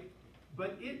 right?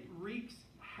 But it wreaks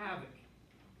havoc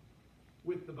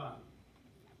with the body.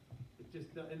 It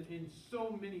just in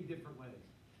so many different ways.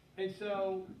 And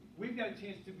so we've got a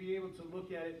chance to be able to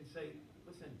look at it and say,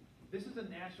 listen, this is a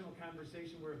national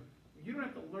conversation where you don't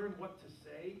have to learn what to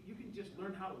say. You can just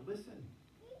learn how to listen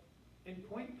and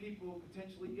point people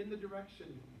potentially in the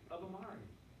direction of Amare.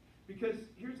 Because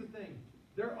here's the thing.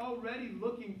 They're already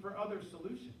looking for other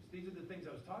solutions. These are the things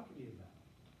I was talking to you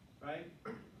about,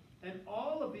 right? And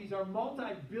all of these are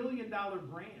multi-billion-dollar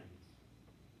brands.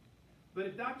 But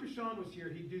if Dr. Sean was here,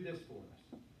 he'd do this for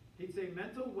us. He'd say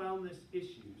mental wellness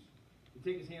issues. He'd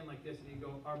take his hand like this and he'd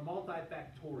go, are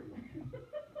multifactorial.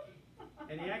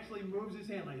 And he actually moves his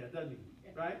hand like that, doesn't he?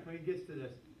 Right? When he gets to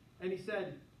this. And he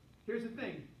said, here's the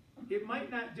thing. It might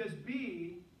not just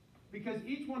be because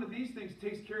each one of these things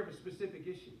takes care of a specific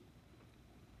issue.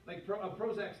 Like a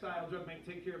Prozac-style drug might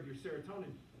take care of your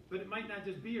serotonin, but it might not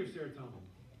just be your serotonin.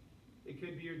 It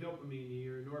could be your dopamine,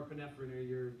 your norepinephrine, or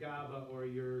your GABA, or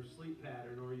your sleep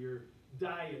pattern, or your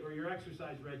diet, or your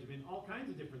exercise regimen, all kinds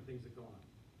of different things that go on.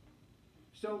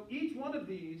 So each one of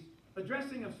these,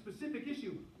 addressing a specific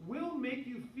issue, will make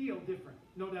you feel different,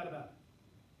 no doubt about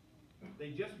it.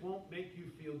 They just won't make you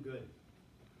feel good.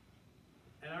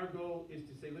 And our goal is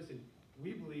to say, listen,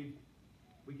 we believe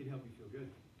we can help you feel good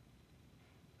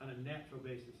on a natural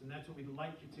basis, and that's what we'd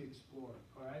like you to explore,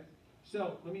 all right?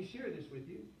 So let me share this with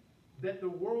you, that the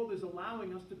world is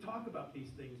allowing us to talk about these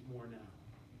things more now.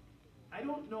 I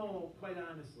don't know, quite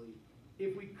honestly,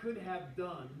 if we could have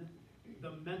done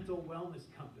the mental wellness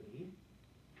company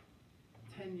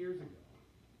 10 years ago,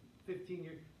 15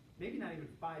 years, maybe not even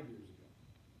 5 years ago.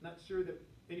 Not sure that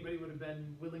anybody would have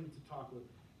been willing to talk with.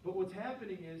 But what's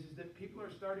happening is that people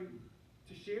are starting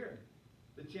to share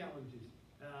the challenges.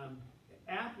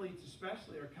 Athletes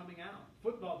especially are coming out.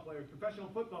 Football players, professional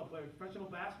football players, professional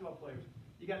basketball players.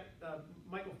 You got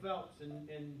Michael Phelps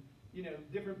and you know,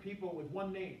 different people with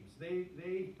one names.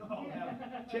 They all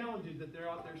have challenges that they're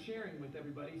out there sharing with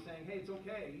everybody, saying, hey, it's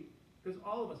okay, because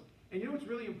all of us. And you know what's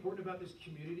really important about this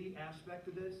community aspect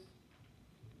of this?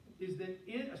 Is that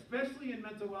especially in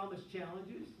mental wellness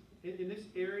challenges, in this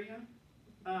area,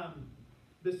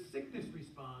 the sickness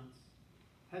response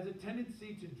has a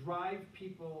tendency to drive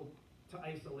people to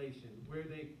isolation, where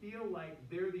they feel like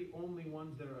they're the only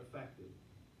ones that are affected.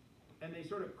 And they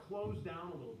sort of close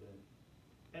down a little bit.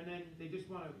 And then they just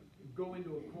want to go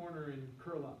into a corner and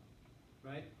curl up,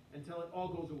 right? Until it all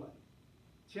goes away.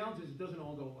 Challenge is it doesn't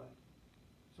all go away.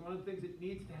 So one of the things that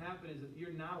needs to happen is that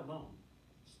you're not alone.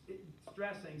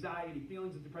 Stress, anxiety,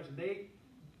 feelings of depression,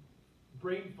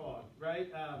 brain fog, right?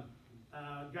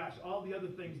 Gosh, all the other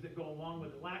things that go along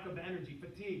with it, lack of energy,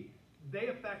 fatigue, they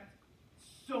affect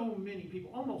so many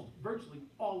people, almost virtually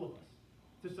all of us,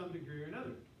 to some degree or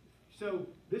another. So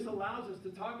this allows us to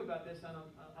talk about this on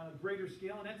a greater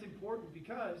scale, and that's important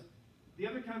because the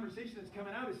other conversation that's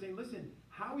coming out is saying, listen,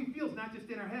 how we feel is not just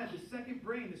in our head, the second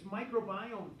brain, this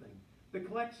microbiome thing, the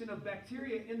collection of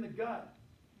bacteria in the gut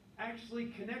actually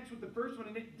connects with the first one,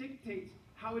 and it dictates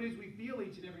how it is we feel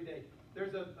each and every day.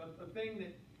 There's a thing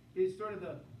that is sort of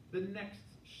the next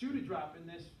shoe to drop in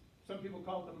this. Some people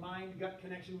call it the mind-gut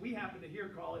connection. We happen to here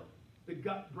call it the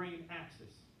gut-brain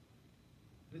axis.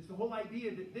 It's the whole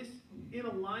idea that this in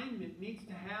alignment needs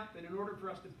to happen in order for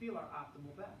us to feel our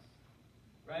optimal best,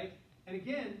 right? And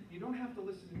again, you don't have to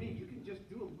listen to me. You can just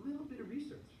do a little bit of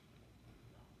research.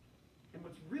 And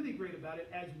what's really great about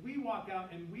it, as we walk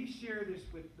out and we share this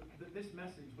with this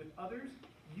message with others,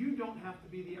 you don't have to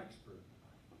be the expert.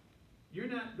 You're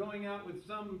not going out with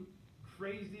some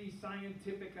crazy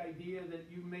scientific idea that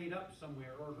you made up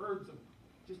somewhere or heard some.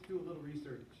 Just do a little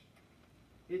research.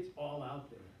 It's all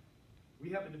out there. We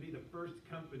happen to be the first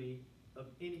company of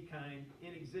any kind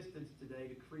in existence today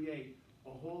to create a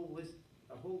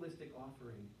holistic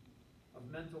offering of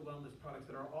mental wellness products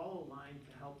that are all aligned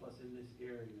to help us in this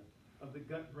area of the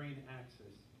gut-brain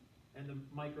axis and the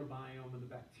microbiome and the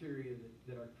bacteria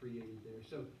that are created there.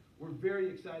 So we're very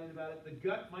excited about it. The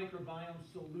gut microbiome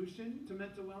solution to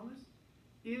mental wellness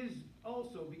is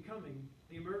also becoming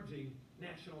the emerging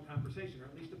national conversation, or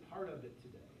at least a part of it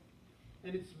today.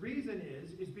 And its reason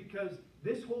is because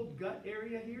this whole gut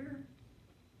area here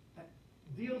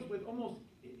deals with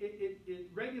it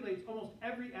regulates almost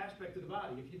every aspect of the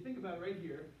body. If you think about it right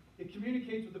here, it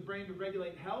communicates with the brain to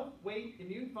regulate health, weight,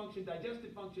 immune function,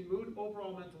 digestive function, mood,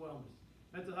 overall mental wellness.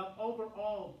 Mental health,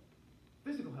 overall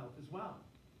physical health as well,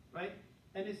 right?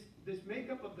 And this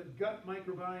makeup of the gut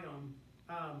microbiome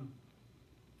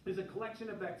is a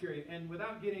collection of bacteria. And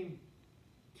without getting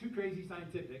too crazy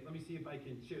scientific, let me see if I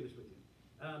can share this with you.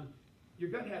 Your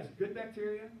gut has good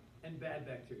bacteria and bad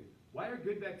bacteria. Why are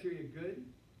good bacteria good?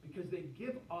 Because they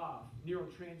give off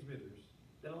neurotransmitters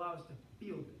that allow us to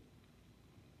feel good.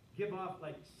 Give off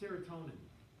like serotonin.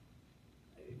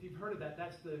 If you've heard of that,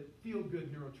 that's the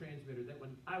feel-good neurotransmitter that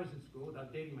when I was in school,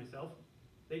 without dating myself,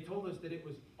 they told us that it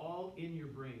was all in your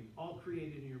brain, all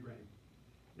created in your brain.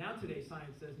 Now today,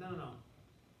 science says, no.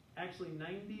 Actually,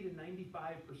 90 to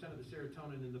 95% of the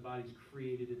serotonin in the body is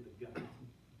created in the gut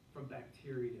from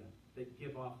bacteria that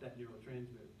give off that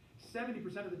neurotransmitter.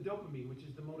 70% of the dopamine, which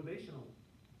is the motivational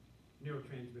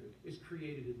neurotransmitter, is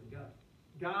created in the gut.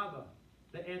 GABA,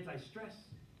 the anti-stress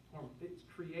hormone, it's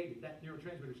created. That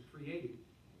neurotransmitter is created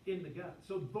in the gut.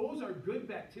 So those are good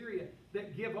bacteria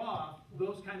that give off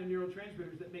those kind of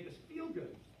neurotransmitters that make us feel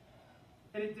good.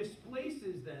 And it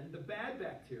displaces then the bad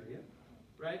bacteria,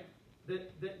 right,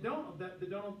 that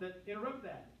interrupt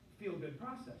that feel-good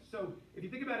process. So if you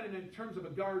think about it in terms of a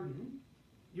garden,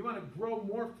 you want to grow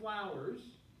more flowers,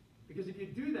 because if you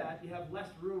do that, you have less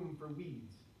room for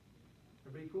weeds.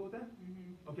 Everybody cool with that?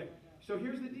 Mm-hmm. Okay, so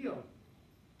here's the deal.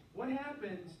 What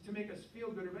happens to make us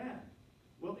feel good or bad?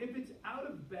 Well, if it's out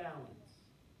of balance,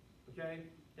 okay,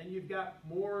 and you've got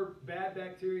more bad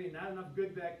bacteria, not enough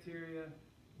good bacteria,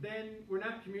 then we're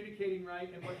not communicating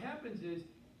right, and what happens is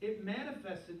it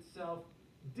manifests itself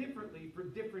differently for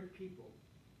different people.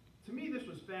 to me this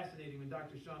was fascinating when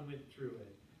Dr. Sean went through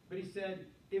it. But he said,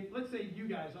 if let's say you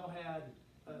guys all had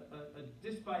a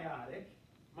dysbiotic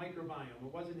microbiome,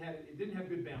 it didn't have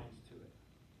good balance to it.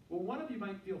 Well, one of you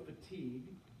might feel fatigue,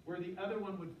 where the other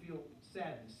one would feel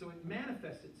sadness. So it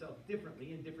manifests itself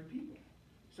differently in different people.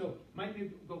 So might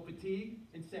be go fatigue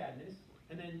and sadness,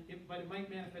 and then but it might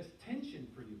manifest tension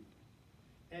for you.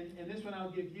 And this one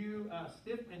I'll give you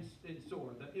stiff and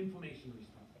sore, the inflammation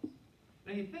response.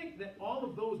 Now you think that all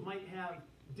of those might have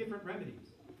different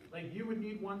remedies. Like you would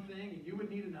need one thing, and you would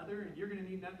need another, and you're going to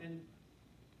need that.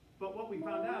 But what we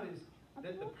found out is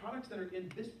that the products that are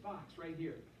in this box right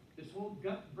here, this whole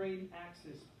gut-brain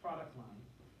axis product line,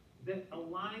 that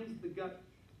aligns the gut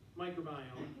microbiome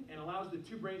and allows the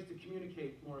two brains to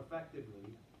communicate more effectively,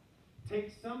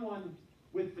 takes someone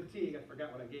with fatigue, I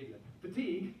forgot what I gave you,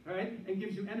 fatigue, right, and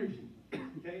gives you energy,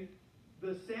 okay?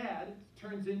 The sad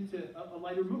turns into a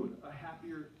lighter mood, a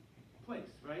happier place,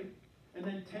 right? And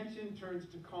then tension turns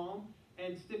to calm,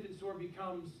 and stiff and sore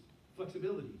becomes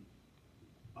flexibility.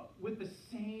 With the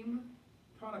same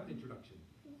product introduction.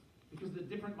 Because the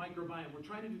different microbiome, we're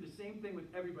trying to do the same thing with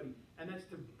everybody, and that's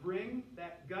to bring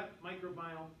that gut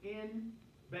microbiome in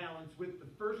balance with the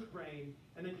first brain,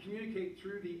 and then communicate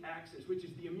through the axis, which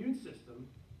is the immune system,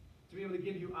 to be able to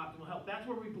give you optimal health. That's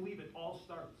where we believe it all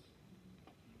starts.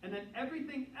 And then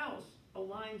everything else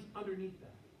aligns underneath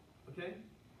that, okay?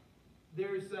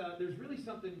 There's really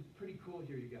something pretty cool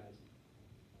here, you guys.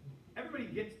 Everybody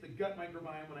gets the gut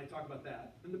microbiome when I talk about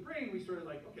that. In the brain, we sort of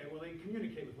like, okay, well, they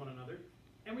communicate with one another.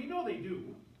 And we know they do.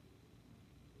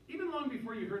 Even long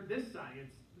before you heard this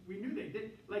science, we knew they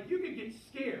did. Like, you could get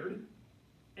scared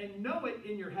and know it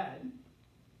in your head,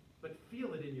 but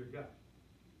feel it in your gut.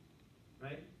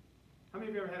 Right? How many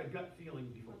of you ever had a gut feeling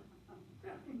before?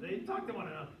 Yeah, they talk to one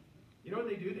another. You know what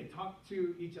they do? They talk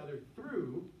to each other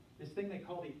through this thing they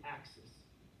call the axis,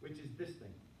 which is this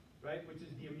thing, right? Which is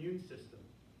the immune system.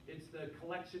 It's the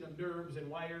collection of nerves and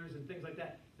wires and things like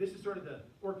that. This is sort of the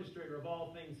orchestrator of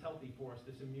all things healthy for us,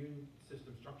 this immune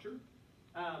system structure.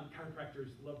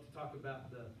 Chiropractors love to talk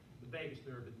about the vagus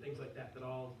nerve and things like that, that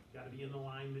all got to be in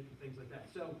alignment and things like that.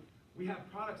 So we have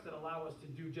products that allow us to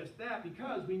do just that,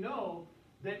 because we know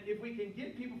that if we can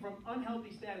get people from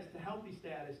unhealthy status to healthy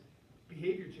status,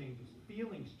 behavior changes,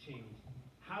 feelings change,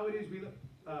 how it is we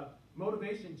live,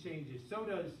 motivation changes, so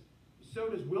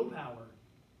does willpower.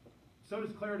 So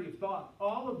does clarity of thought.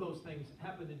 All of those things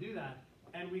happen to do that.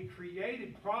 And we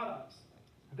created products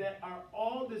that are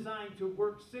all designed to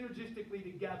work synergistically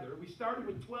together. We started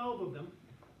with 12 of them.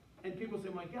 And people say,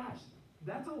 my gosh,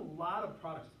 that's a lot of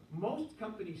products. Most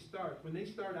companies when they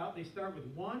start out, they start with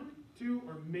 1, 2,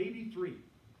 or maybe 3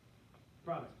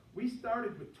 products. We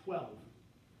started with 12.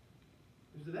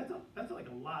 So that's like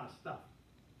a lot of stuff.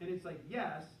 And it's like,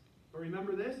 yes, but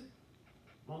remember this,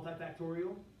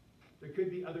 multifactorial. There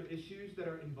could be other issues that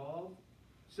are involved.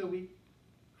 So we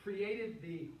created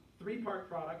the 3-part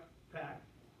product pack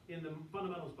in the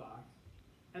fundamentals box,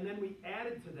 and then we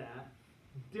added to that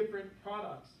different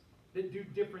products that do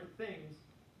different things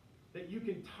that you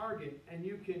can target, and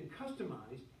you can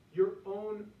customize your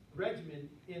own regimen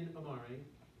in Amare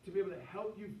to be able to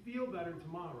help you feel better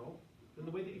tomorrow than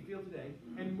the way that you feel today,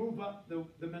 and move up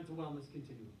the mental wellness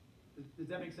continuum. Does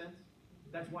that make sense?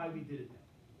 That's why we did it.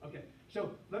 Okay,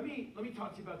 so let me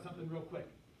talk to you about something real quick,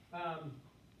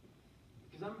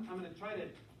 because I'm going to try to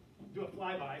do a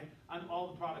flyby on all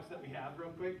the products that we have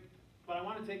real quick, but I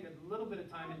want to take a little bit of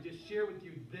time and just share with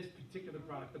you this particular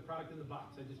product, the product in the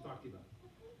box I just talked to you about.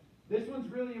 This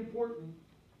one's really important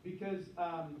because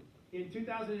in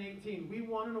 2018 we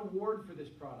won an award for this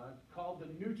product called the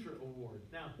Nutra Award.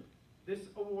 Now, this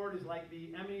award is like the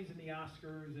Emmys and the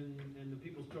Oscars and the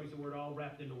People's Choice Award all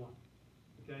wrapped into one.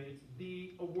 Okay, it's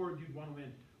the award you'd want to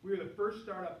win. We were the first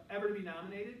startup ever to be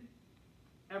nominated,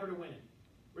 ever to win it.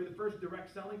 We're the first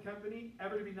direct selling company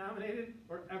ever to be nominated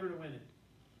or ever to win it.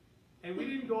 And we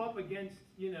didn't go up against,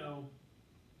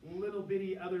 little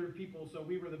bitty other people. So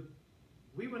we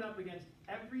went up against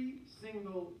every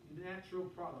single natural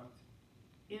product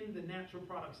in the natural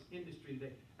products industry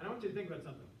today. And I want you to think about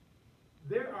something.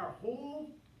 There are whole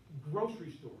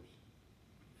grocery stores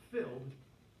filled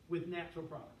with natural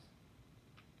products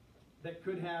that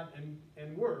could have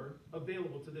and were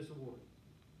available to this award.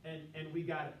 And we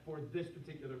got it for this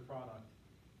particular product.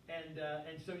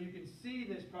 And so you can see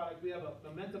this product. We have a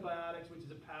Mentobiotics, which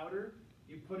is a powder.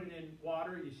 You put it in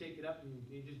water, you shake it up, and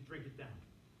you just drink it down.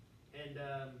 And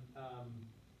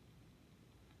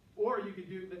or you could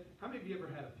do, how many of you ever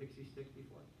had a pixie stick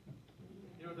before?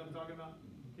 You know what I'm talking about?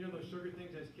 You know those sugar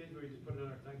things as kids where you just put it on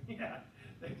our tongue? Yeah,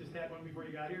 they just had one before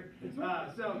you got here.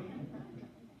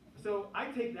 So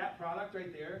I take that product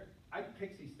right there, I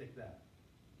pixie stick that.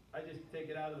 I just take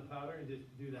it out of the powder and just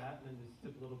do that, and then just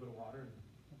sip a little bit of water.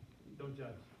 And don't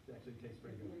judge. It actually tastes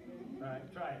pretty good. All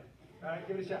right, try it. All right,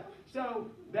 give it a shot. So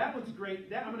that one's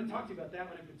great. I'm going to talk to you about that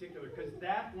one in particular because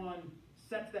that one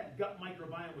sets that gut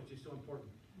microbiome, which is so important.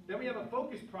 Then we have a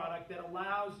focus product that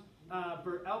allows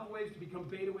for alpha waves to become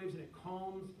beta waves, and it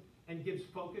calms and gives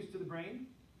focus to the brain.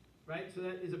 Right? So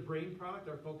that is a brain product,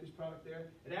 our focus product there.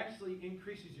 It actually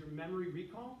increases your memory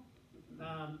recall.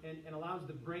 And allows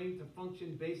the brain to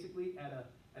function basically at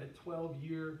a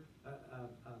 12-year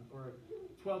or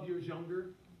 12 years younger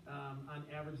on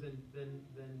average than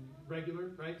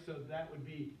regular, right? So that would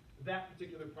be that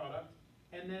particular product.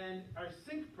 And then our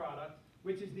sync product,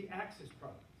 which is the Axis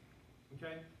product.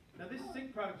 Okay. Now this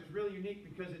sync product is really unique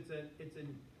because it's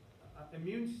an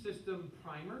immune system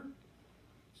primer.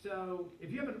 So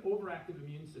if you have an overactive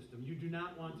immune system, you do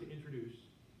not want to introduce,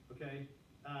 okay,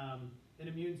 an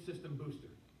immune system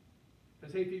booster,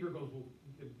 because hay fever goes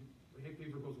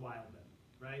wild then,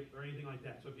 right, or anything like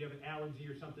that. So if you have an allergy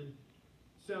or something,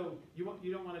 so you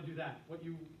don't want to do that. What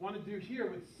you want to do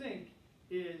here with Sync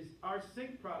is our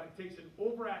Sync product takes an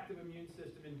overactive immune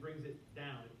system and brings it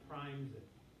down. It primes it,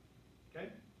 okay?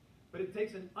 But it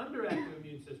takes an underactive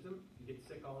immune system. You get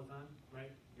sick all the time, right?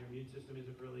 Your immune system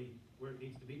isn't really where it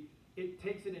needs to be. It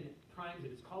takes it and it primes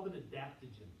it. It's called an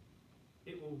adaptogen.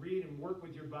 It will read and work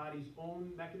with your body's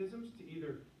own mechanisms to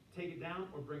either take it down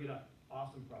or bring it up.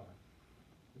 Awesome product.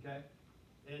 Okay?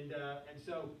 And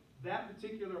so that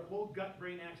particular whole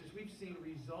gut-brain axis, we've seen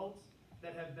results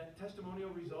that have been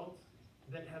testimonial results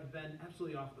that have been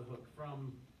absolutely off the hook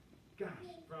from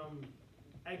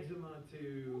eczema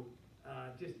to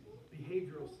just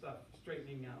behavioral stuff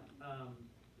straightening out,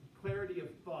 clarity of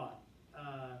thought,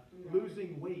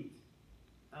 losing weight,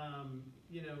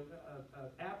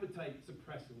 appetite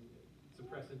suppressants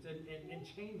and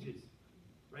changes,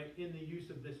 right, in the use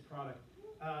of this product.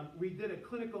 We did a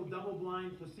clinical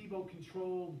double-blind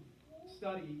placebo-controlled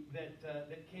study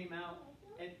that came out,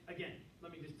 and again,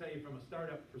 let me just tell you from a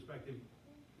startup perspective,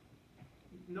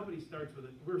 nobody starts with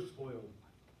we're spoiled.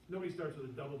 Nobody starts with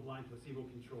a double-blind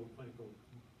placebo-controlled clinical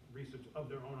research of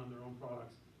their own on their own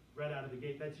products right out of the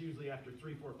gate. That's usually after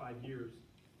 3, 4, 5 years.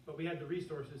 But we had the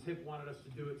resources. HIP wanted us to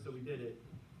do it, so we did it.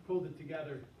 Pulled it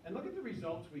together. And look at the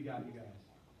results we got, you guys.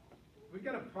 We've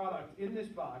got a product in this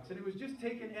box, and it was just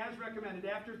taken as recommended.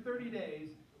 After 30 days,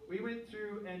 we went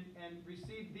through and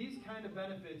received these kind of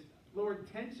benefits, lowered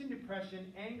tension,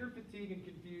 depression, anger, fatigue, and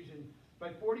confusion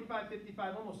by 45,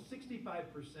 55, almost 65%.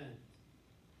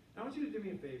 Now, I want you to do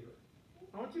me a favor.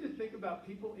 I want you to think about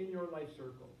people in your life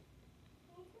circle.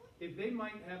 If they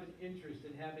might have an interest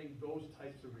in having those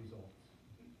types of results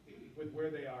with where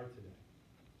they are today,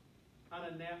 on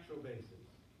a natural basis,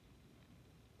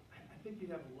 I think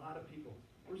you'd have a lot of people.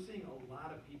 We're seeing a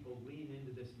lot of people lean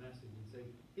into this message and say,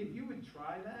 if you would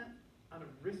try that on a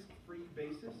risk-free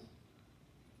basis,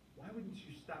 why wouldn't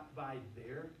you stop by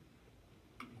there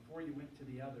before you went to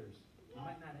the others? You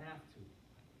might not have to,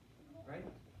 right?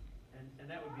 And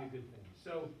that would be a good thing.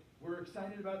 So we're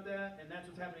excited about that, and that's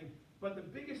what's happening. But the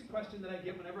biggest question that I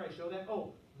get whenever I show that,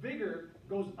 vigor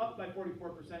goes up by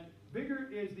 44%. Vigor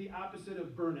is the opposite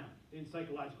of burnout in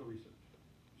psychological research.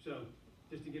 So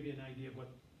just to give you an idea of what,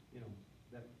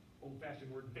 that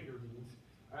old-fashioned word vigor means.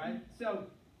 All right? So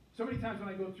many times when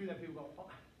I go through that, people go,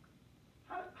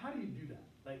 how do you do that?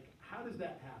 Like, how does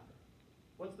that happen?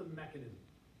 What's the mechanism?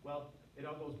 Well, it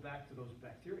all goes back to those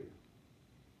bacteria.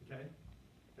 Okay?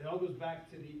 It all goes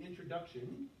back to the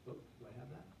introduction. Do I have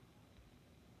that?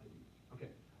 Okay.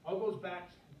 All goes back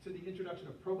to the introduction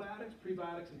of probiotics,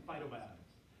 prebiotics, and phytobiotics.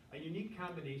 A unique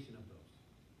combination of those.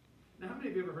 Now, how many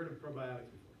of you have ever heard of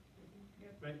probiotics before?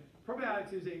 Yep. Right?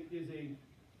 Probiotics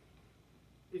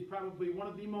is probably one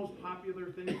of the most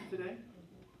popular things today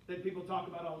that people talk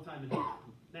about all the time in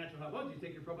natural health. Did you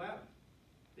take your probiotics?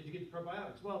 Did you get your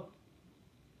probiotics? Well,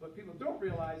 what people don't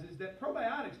realize is that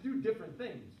probiotics do different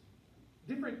things.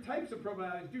 Different types of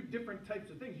probiotics do different types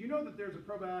of things. You know that there's a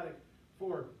probiotic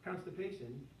for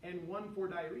constipation and one for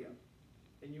diarrhea.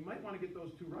 And you might want to get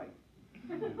those two right.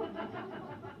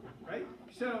 Right?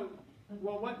 So,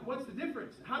 well, what's the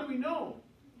difference? How do we know?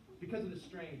 Because of the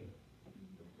strain.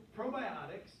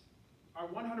 Probiotics are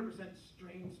 100%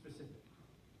 strain specific.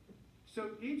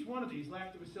 So each one of these,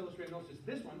 Lactobacillus rhamnosus,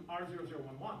 this one,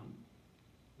 R0011,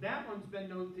 that one's been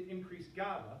known to increase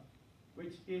GABA,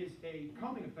 which is a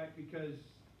calming effect because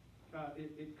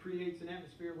it creates an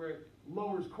atmosphere where it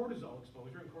lowers cortisol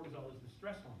exposure, and cortisol is the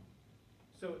stress hormone.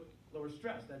 So it lowers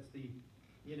stress. That's the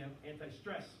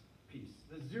anti-stress piece.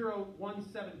 The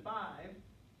 0175,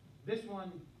 this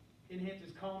one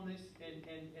enhances calmness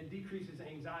and decreases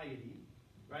anxiety,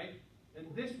 right?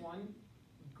 And this one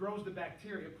grows the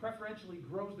bacteria, preferentially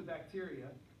grows the bacteria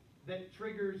that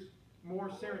triggers more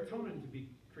serotonin to be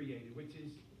created, which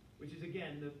is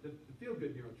again the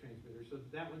feel-good neurotransmitter. So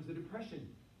that one's the depression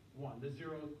one, the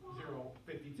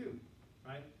 0052,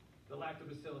 right? The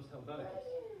lactobacillus helveticus,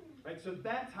 right? So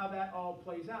that's how that all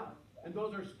plays out. And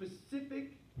those are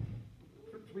specific.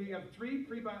 We have three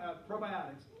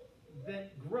probiotics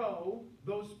that grow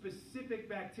those specific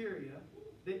bacteria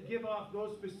that give off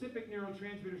those specific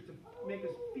neurotransmitters to make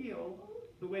us feel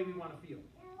the way we want to feel.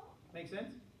 Make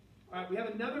sense? All right, we have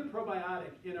another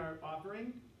probiotic in our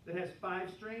offering that has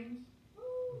 5 strains,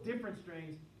 different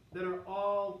strains, that are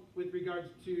all with regards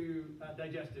to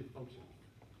digestive function.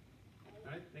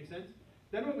 All right, make sense?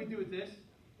 Then what we do with this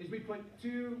is we put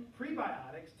 2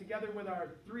 prebiotics together with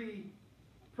our 3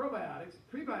 probiotics.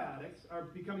 Prebiotics are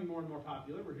becoming more and more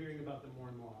popular. We're hearing about them more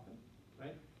and more often,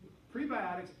 right?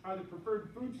 Prebiotics are the preferred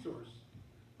food source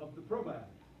of the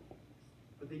probiotics,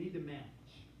 but they need to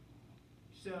match.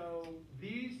 So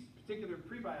these particular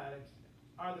prebiotics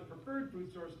are the preferred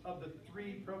food source of the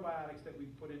 3 probiotics that we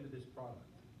put into this product.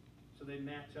 So they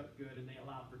match up good and they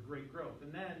allow for great growth.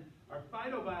 And then our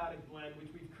phytobiotic blend, which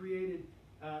we've created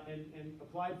and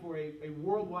applied for a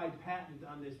worldwide patent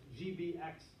on this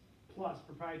GBX Plus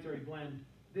proprietary blend.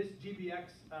 This GBX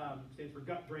stands for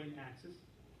gut-brain axis.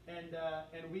 And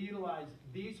we utilize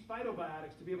these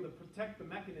phytobiotics to be able to protect the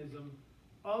mechanism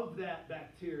of that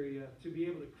bacteria to be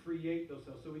able to create those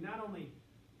cells. So we not only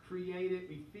create it,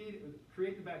 we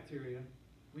create the bacteria,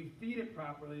 we feed it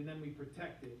properly, and then we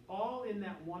protect it. All in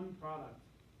that one product,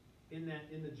 in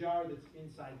the jar that's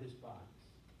inside this box.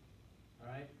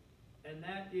 All right? And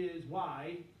that is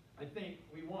why I think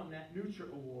we won that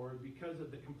Nutra Award, because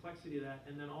of the complexity of that,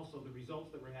 and then also the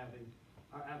results that we're having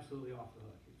are absolutely off the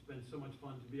hook. It's been so much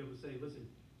fun to be able to say, listen,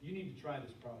 you need to try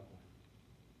this product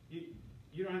line.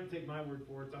 You don't have to take my word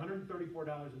for it. It's $134.95.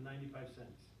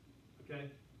 Okay?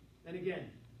 And again,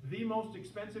 the most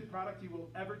expensive product you will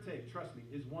ever take, trust me,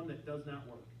 is one that does not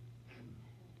work.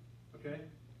 Okay?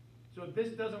 So if this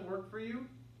doesn't work for you,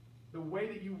 the way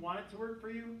that you want it to work for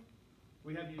you,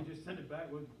 we have you just send it back.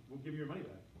 We'll give you your money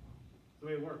back. That's the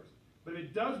way it works. But if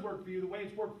it does work for you, the way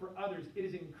it's worked for others, it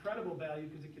is incredible value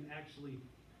because it can actually,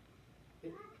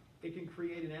 it can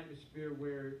create an atmosphere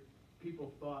where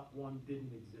people thought one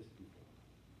didn't exist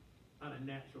before on a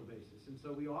natural basis. And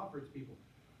so we offer it to people.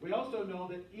 We also know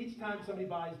that each time somebody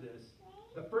buys this,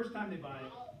 the first time they buy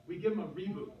it, we give them a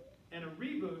reboot. And a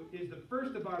reboot is the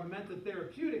first of our Menta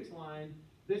Therapeutics line.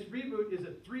 This reboot is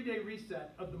a 3-day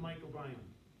reset of the microbiome.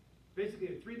 Basically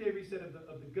a 3-day reset of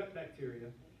the gut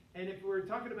bacteria. And if we're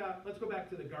talking about, let's go back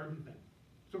to the garden thing.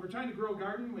 So if we're trying to grow a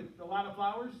garden with a lot of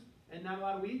flowers and not a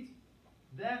lot of weeds,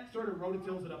 that sort of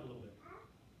rototills it up a little bit.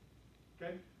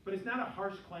 Okay? But it's not a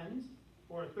harsh cleanse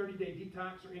or a 30-day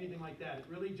detox or anything like that. It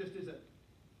really just is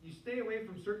you stay away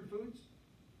from certain foods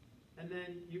and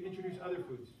then you introduce other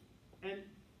foods. And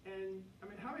I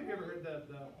mean, how many of you ever heard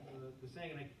the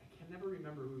saying, and I can never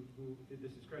remember who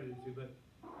this is credited to, but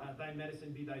thy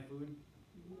medicine be thy food,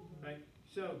 right?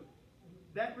 So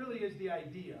that really is the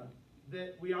idea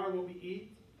that we are what we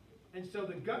eat. And so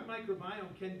the gut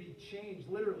microbiome can be changed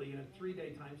literally in a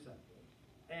 3-day time cycle.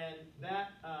 And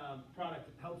that product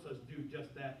helps us do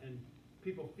just that. And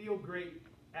people feel great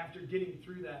after getting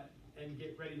through that and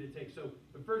get ready to take. So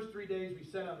the first 3 days we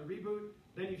set on the reboot,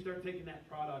 then you start taking that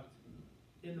product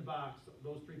in the box,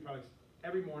 those 3 products,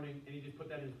 every morning, and you just put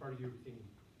that in as part of your routine.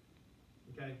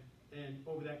 Okay? And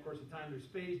over that course of time, there's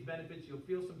phased benefits. You'll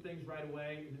feel some things right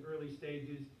away in the early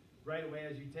stages, right away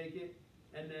as you take it.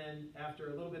 And then after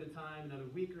a little bit of time, another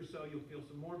week or so, you'll feel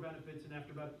some more benefits. And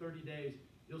after about 30 days,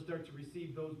 you'll start to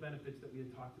receive those benefits that we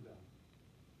had talked about.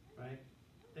 Right?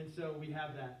 And so we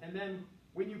have that. And then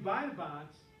when you buy the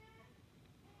box,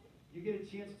 you get a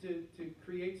chance to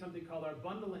create something called our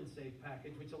Bundle and Save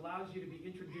package, which allows you to be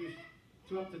introduced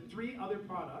to up to 3 other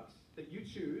products that you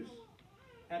choose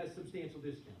at a substantial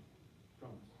discount from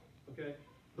us. Okay?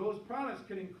 Those products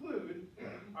can include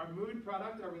our mood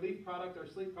product, our relief product, our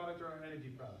sleep product, or our energy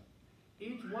product.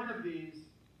 Each one of these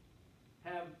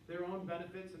have their own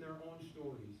benefits and their own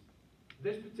stories.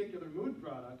 This particular mood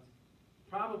product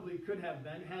probably could have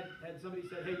been, had somebody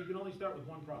said, hey, you can only start with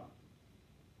 1 product.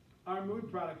 Our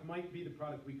mood product might be the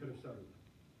product we could have started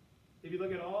with. If you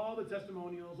look at all the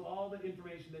testimonials, all the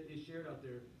information that is shared out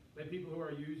there by people who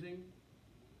are using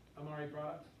Amare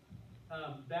products,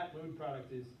 that mood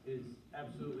product is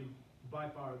absolutely by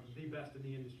far the best in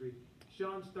the industry.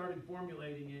 Sean started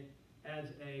formulating it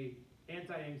as a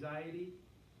anti-anxiety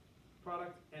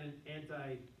product and an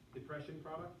anti-depression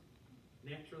product.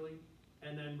 naturally,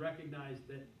 and then recognized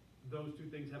that those two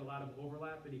things had a lot of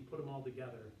overlap, and he put them all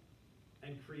together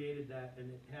and created that,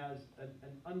 and it has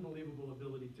an unbelievable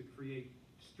ability to create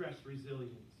stress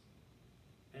resilience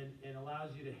and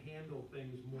allows you to handle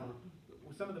things more.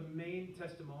 Some of the main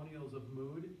testimonials of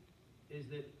mood is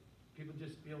that people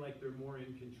just feel like they're more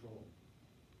in control.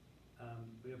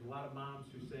 We have a lot of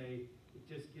moms who say, it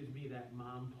just gives me that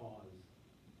mom pause.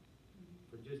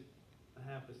 For just a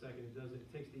half a second,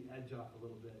 it takes the edge off a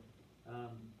little bit.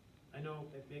 I know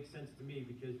it makes sense to me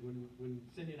because when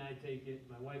Cindy and I take it,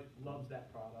 my wife loves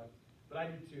that product, but I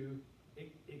do too.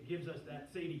 It gives us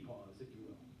that Sadie pause, if you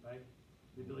will, right?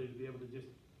 The ability to be able to just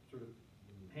sort of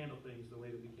handle things the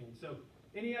way that we can. So,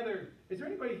 is there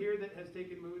anybody here that has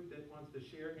taken mood that wants to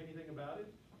share anything about it?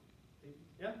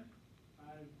 Yeah?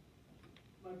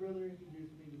 My brother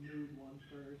introduced me to mood one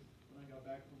first when I got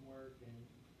back from work, and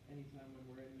anytime when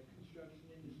we're in the construction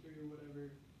industry or whatever,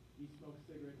 you smoke a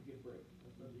cigarette to get a break.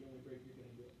 That's about the only break you're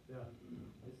going to get. Yeah.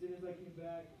 As soon as I came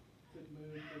back, took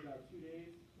mood for about 2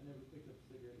 days, I never picked up a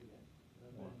cigarette again.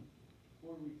 And I've been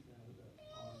 4 weeks now without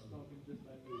smoking just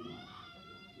by mood.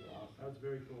 Yeah. That's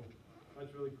very cool.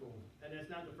 That's really cool. And that's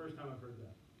not the first time I've heard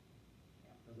that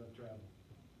as I've traveled.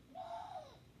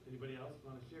 Anybody else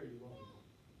want to share? You're welcome.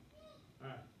 All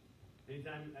right.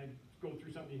 Anytime I go through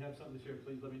something, you have something to share,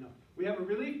 please let me know. We have a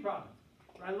relief product.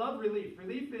 I love Relief.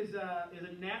 Relief is a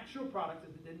natural product.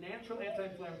 It's a natural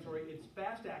anti-inflammatory. It's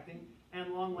fast-acting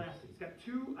and long-lasting. It's got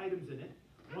 2 items in it.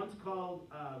 One's called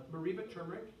Mariva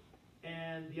turmeric,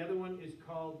 and the other one is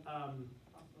called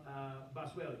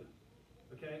Boswellia.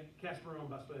 Okay? Casperone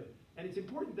Boswellia. And it's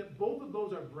important that both of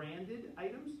those are branded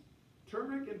items.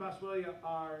 Turmeric and Boswellia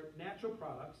are natural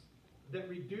products that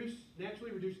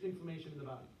naturally reduce inflammation in the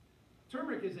body.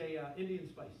 Turmeric is a Indian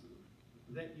spice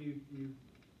that you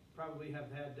probably have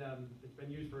had, it's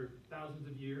been used for thousands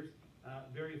of years,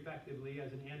 very effectively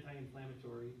as an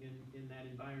anti-inflammatory in that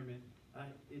environment.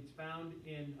 It's found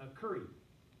in curry.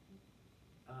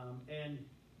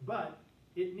 But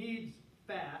it needs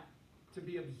fat to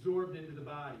be absorbed into the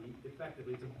body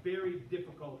effectively. It's a very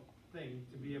difficult thing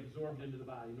to be absorbed into the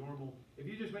body. If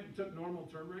you just went and took normal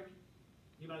turmeric,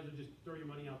 you might as well just throw your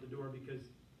money out the door because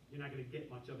you're not going to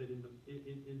get much of it in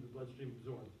the bloodstream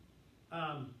absorbed.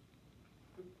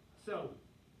 So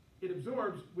it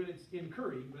absorbs when it's in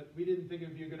curry, but we didn't think it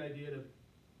would be a good idea to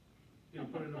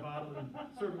put it in a bottle and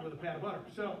serve it with a pat of butter.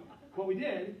 So what we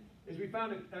did is we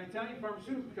found an Italian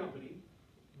pharmaceutical company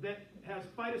that has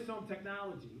phytosome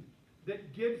technology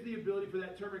that gives the ability for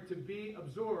that turmeric to be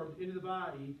absorbed into the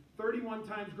body 31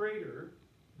 times greater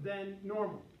than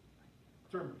normal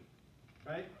turmeric,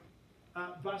 right?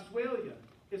 Boswellia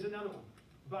is another one.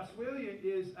 Boswellia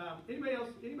is,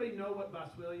 anybody know what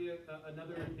Boswellia,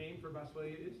 another name for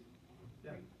Boswellia is?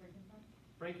 Yeah.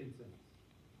 Frankincense.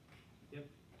 Yep.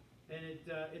 And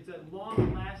it's a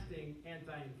long-lasting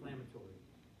anti-inflammatory.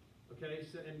 Okay,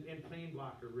 so, and pain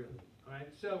blocker, really. All right,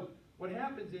 so what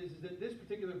happens is that this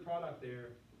particular product there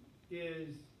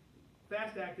is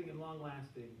fast-acting and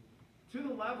long-lasting to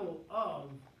the level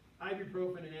of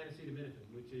ibuprofen and acetaminophen,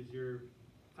 which is your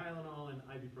Tylenol and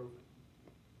ibuprofen.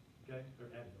 Okay, or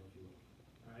Advil, if you will.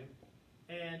 All right,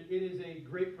 and it is a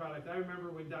great product. I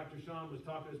remember when Dr. Sean was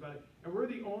talking to us about it, and we're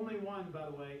the only one, by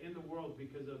the way, in the world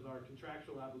because of our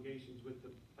contractual obligations with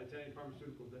the Italian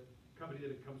pharmaceutical company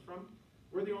that it comes from.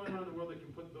 We're the only one in the world that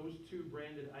can put those 2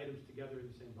 branded items together in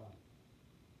the same bottle.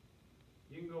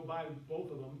 You can go buy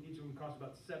both of them. Each of them costs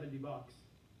about $70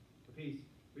 a piece.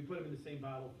 We put them in the same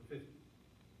bottle for $50,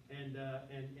 and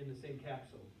in the same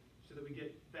capsule, so that we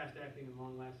get fast-acting and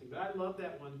long-lasting. But I love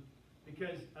that one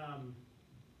because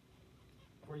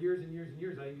for years and years and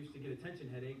years, I used to get a tension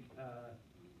headache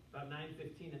about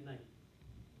 9:15 at night,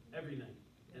 every night.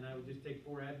 And I would just take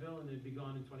 4 Advil and it'd be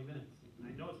gone in 20 minutes.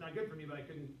 I know it's not good for me, but I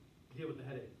couldn't deal with the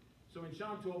headache. So when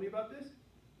Sean told me about this,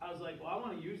 I was like, well, I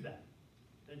want to use that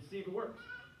and see if it works.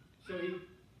 So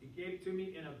he gave it to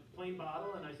me in a plain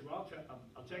bottle, and I said, well,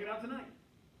 I'll check it out tonight.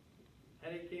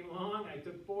 Headache came along, I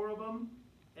took 4 of them,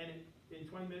 and in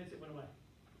 20 minutes it went away.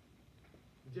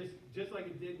 Just like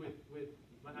it did with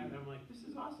I'm like, this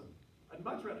is awesome. I'd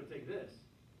much rather take this.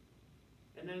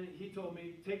 And then he told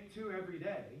me, take 2 every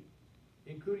day,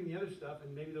 including the other stuff,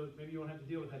 and maybe you won't have to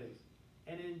deal with headaches.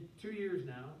 And in 2 years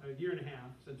now, a year and a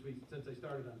half since I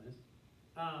started on this,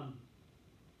 I've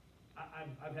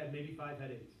had maybe 5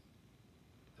 headaches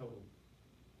total.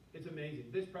 It's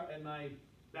amazing. And my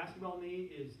basketball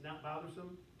knee is not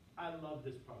bothersome. I love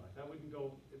this product. I wouldn't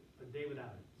go a day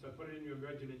without it. So I put it in your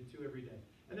regimen 2 every day.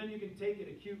 And then you can take it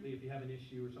acutely if you have an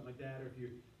issue or something like that, or if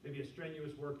you're maybe a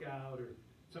strenuous workout or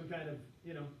some kind of,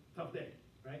 tough day,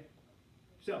 right?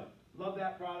 So Love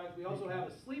that product. We also have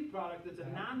a sleep product that's a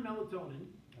non-melatonin.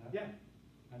 Yeah.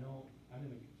 I know I'm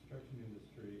in the construction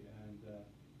industry, and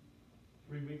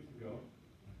 3 weeks ago,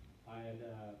 I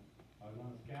was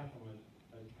on a scaffold.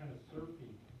 I was kind of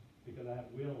surfing because I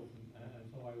have wheels, and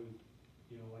so I was,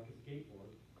 like a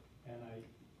skateboard, and I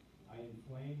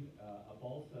inflamed a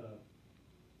balsa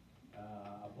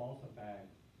bag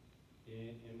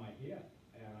in my hip,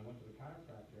 and I went to the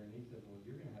chiropractor, and he said, well,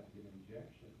 you're going to have to get an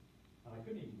injection. And I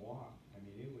couldn't even walk. I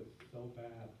mean, it was so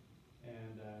bad.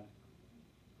 And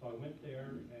so I went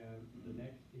there, and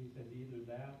he said either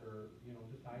that or,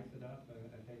 just ice it up and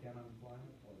take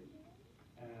anti-inflammatory.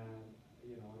 And,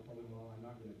 I told him, well, I'm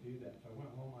not going to do that. So I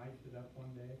went home, iced it up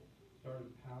one day,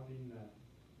 started pounding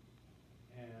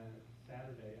and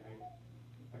Saturday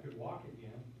I could walk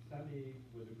again. Sunday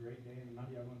was a great day, and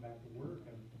Monday I went back to work,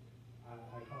 and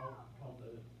I called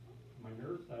my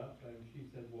nurse up, and she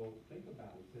said, well, think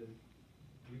about it. Says,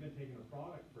 you've been taking a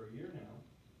product for a year now,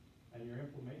 and your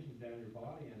inflammation's down your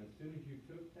body, and as soon as you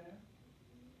took that,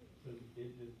 says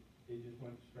it just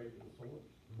went straight to the source.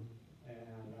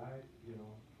 And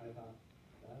I thought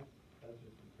that's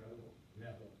just incredible.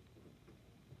 Yeah. So,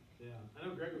 Yeah. I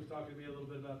know Greg was talking to me a little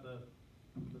bit about the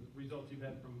results you've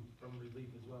had from relief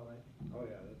as well, right? Oh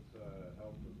yeah, that's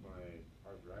helped with my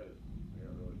arthritis. I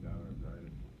got really bad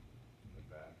arthritis in the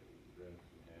back and wrists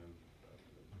and hands and stuff.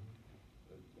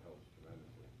 It helps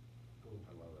tremendously. Cool.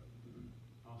 I love it.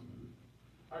 Awesome.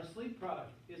 Our sleep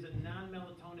product is a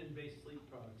non-melatonin based sleep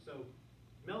product. So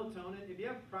melatonin, if you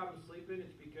have problems sleeping,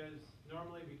 it's because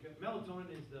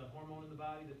melatonin is the hormone in the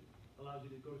body that allows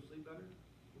you to go to sleep better.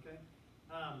 Okay?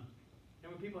 And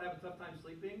when people have a tough time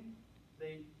sleeping,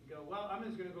 they go, well, I'm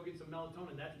just going to go get some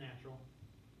melatonin. That's natural.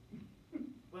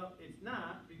 Well, it's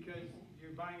not, because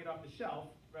you're buying it off the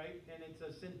shelf, right? And it's a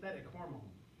synthetic hormone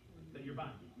that you're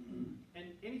buying.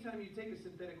 And anytime you take a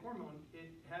synthetic hormone,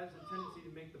 it has a tendency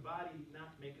to make the body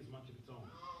not make as much of its own.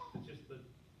 It's just the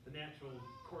natural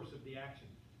course of the action.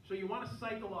 So you want to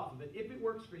cycle off of it. If it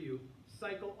works for you,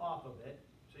 cycle off of it.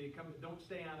 So don't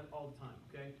stay on it all the time,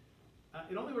 okay?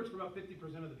 It only works for about 50%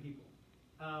 of the people.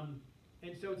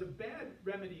 And so it's a bad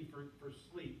remedy for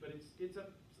sleep, but listen,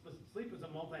 sleep is a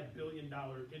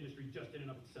multi-billion-dollar industry just in and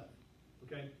of itself,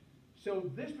 okay? So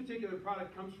this particular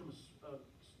product comes from a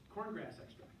corngrass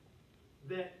extract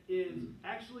that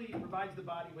actually provides the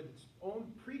body with its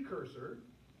own precursor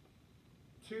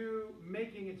to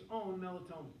making its own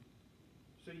melatonin.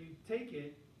 So you take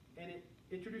it and it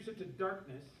introduces it to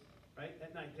darkness, right,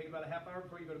 at night. Take about a half hour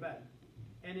before you go to bed.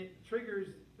 And it triggers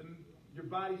your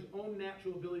body's own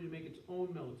natural ability to make its own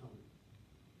melatonin,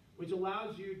 which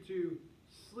allows you to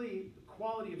sleep. The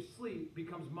quality of sleep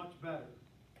becomes much better,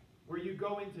 where you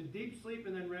go into deep sleep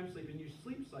and then REM sleep, and you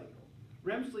sleep cycle.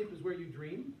 REM sleep is where you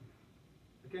dream,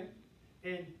 okay?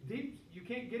 And you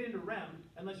can't get into REM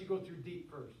unless you go through deep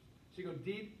first. So you go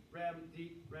deep, REM,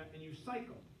 and you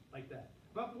cycle like that.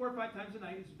 About 4 or 5 times a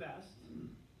night is best,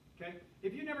 okay?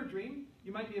 If you never dream,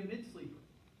 you might be a mid-sleeper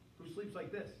who sleeps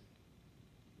like this.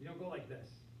 You don't go like this.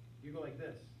 You go like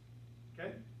this,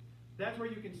 okay? That's where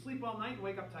you can sleep all night and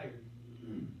wake up tired.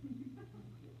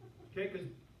 Okay, because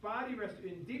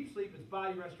in deep sleep, it's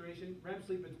body restoration. REM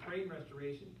sleep, it's brain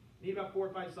restoration. You need about 4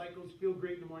 or 5 cycles. Feel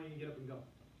great in the morning and get up and go.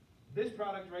 This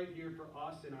product right here for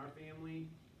us and our family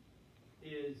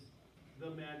is the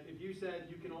man. If you said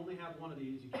you can only have one of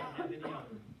these, you can't have any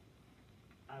other,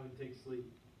 I would take sleep.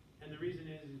 And the reason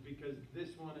is because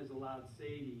this one has allowed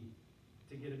Sadie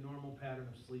to get a normal pattern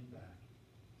of sleep back.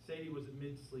 Sadie was a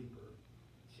mid-sleeper.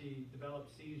 She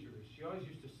developed seizures. She always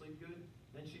used to sleep good.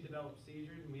 Then she developed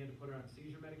seizures, and we had to put her on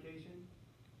seizure medication.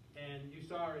 And you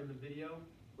saw her in the video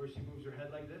where she moves her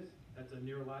head like this. That's a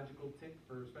neurological tic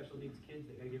for special needs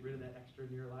kids. They got to get rid of that extra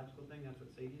neurological thing. That's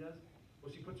what Sadie does.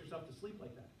 Well, she puts herself to sleep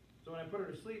like that. So when I put her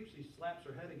to sleep, she slaps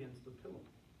her head against the pillow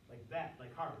like that,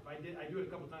 like hard. If I do it a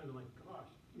couple times, I'm like,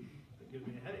 gosh, it gives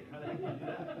me a headache. How the heck do you do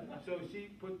that? So she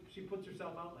puts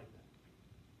herself out like that.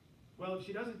 Well, if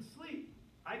she doesn't sleep,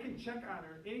 I can check on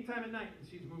her anytime at night and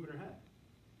she's moving her head.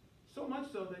 So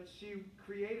much so that she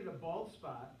created a bald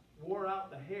spot, wore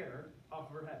out the hair off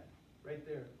of her head, right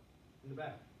there in the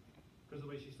back, because of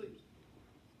the way she sleeps.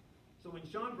 So when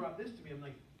Sean brought this to me, I'm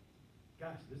like,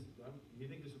 gosh, you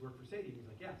think this would work for Sadie? He's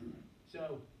like, yeah.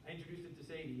 So I introduced it to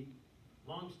Sadie.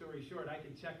 Long story short, I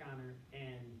can check on her,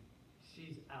 and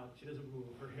she's out. She doesn't move.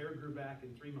 Her hair grew back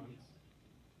in 3 months,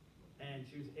 and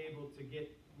she was able to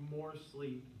get more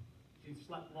sleep. She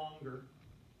slept longer,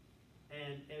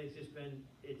 and it's just been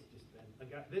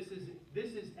this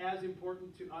is as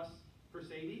important to us for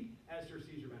Sadie as her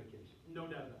seizure medication, no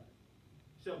doubt about it.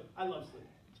 So I love sleep.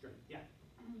 It's great. Yeah.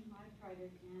 I tried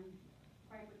it again.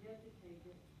 I forget to take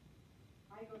it,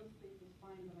 I go to sleep just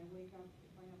fine, but I wake up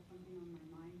if I have something on my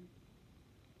mind.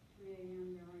 3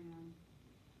 a.m. there I am.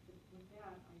 But with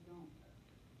that, I don't.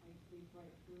 I sleep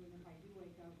right through, and if I do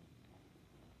wake up,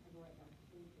 I go right back to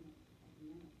sleep in a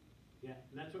minute. Yeah,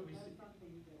 and that's what we see. That's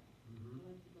something that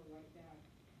lets you go right back.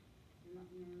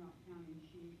 You're not counting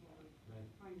sheep or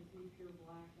trying to see pure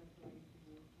black. That's what I used to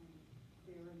do. Trying to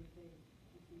stare in the face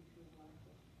to see pure black.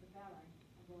 But with that,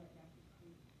 I go right back to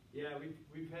sleep. Yeah,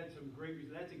 we've had some great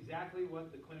research. That's exactly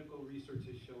what the clinical research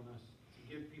has shown us, to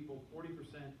give people 40%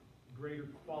 greater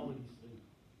quality sleep.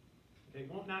 Okay, it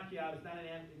won't knock you out. It's not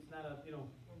a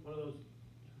one of those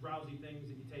drowsy things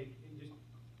that you take. You just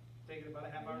take it about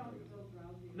a half hour.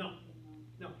 No.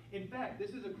 In fact,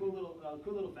 this is a cool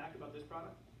little fact about this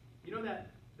product. You know that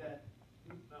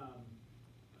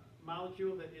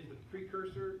molecule that is the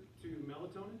precursor to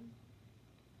melatonin?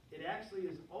 It actually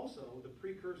is also the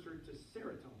precursor to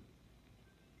serotonin.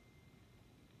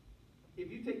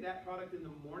 If you take that product in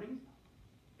the morning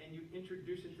and you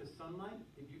introduce it to sunlight,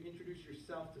 if you introduce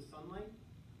yourself to sunlight,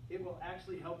 it will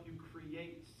actually help you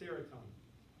create serotonin.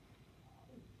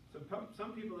 So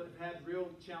some people that have had real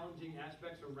challenging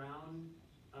aspects around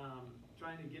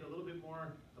trying to get a little bit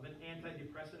more of an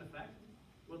antidepressant effect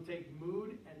will take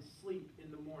mood and sleep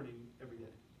in the morning every day.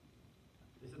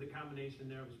 They said the combination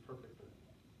there was perfect for them.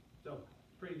 So,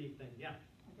 pretty neat thing, yeah.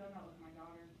 I've done that with my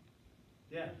daughter.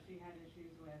 Yeah. She had issues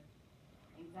with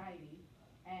anxiety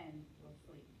and with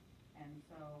sleep. And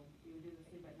so we would do the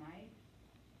sleep at night,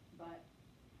 but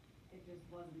it just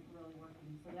wasn't really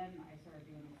working. So then I started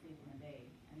doing the sleep in the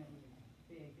day, and it was a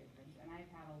big difference. And I've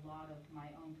had a lot of my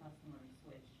own customers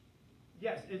switch.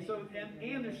 Yes, and so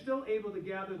and they're still able to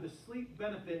gather the sleep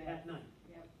benefit at night.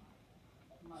 Yep.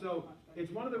 So it's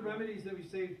one of the remedies that we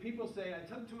say. People say, I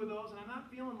took 2 of those, and I'm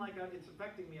not feeling like it's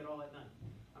affecting me at all at night.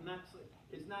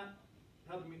 It's not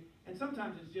helping me. And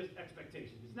sometimes it's just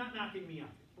expectation. It's not knocking me out.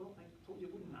 Well, I told you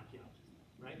it wouldn't knock you out,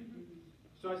 right?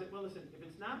 So I said, well, listen, if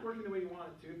it's not working the way you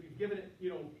want it to, if you've given it,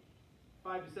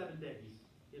 5 to 7 days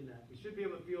in that, we should be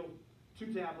able to feel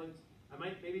 2 tablets. I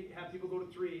might maybe have people go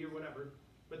to 3 or whatever.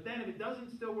 But then if it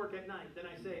doesn't still work at night, then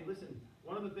I say, listen,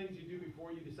 one of the things you do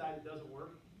before you decide it doesn't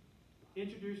work,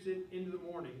 introduce it into the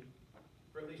morning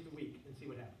for at least a week and see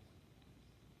what happens.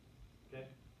 Okay?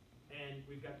 And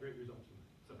we've got great results from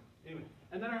that. So anyway,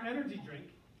 and then our energy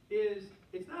drink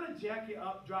it's not a jack you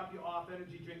up, drop you off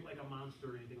energy drink like a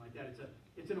Monster or anything like that.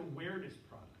 It's an awareness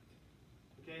product.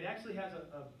 Okay? It actually has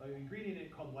an ingredient in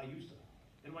it called Wyusa.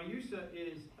 And Wyusa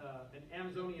is an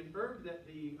Amazonian herb that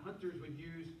the hunters would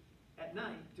use at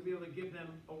night to be able to give them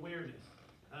awareness.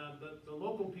 The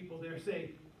local people there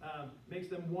say makes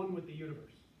them one with the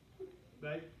universe,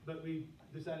 right? But we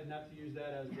decided not to use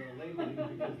that as the labeling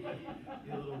because it'd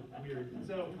be a little weird.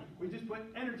 So we just put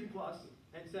Energy Plus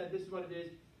and said this is what it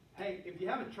is. Hey, if you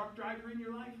have a truck driver in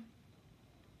your life,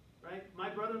 right? My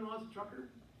brother-in-law's a trucker,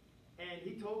 and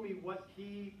he told me what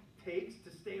he takes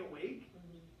to stay awake,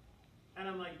 and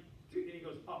I'm like, dude, and he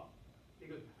goes, oh. He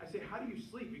goes, I say, how do you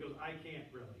sleep? He goes, I can't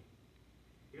really.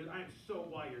 He goes, I am so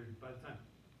wired by the time.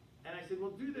 And I said,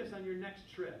 well, do this on your next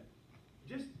trip.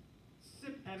 Just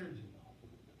sip energy.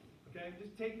 Okay?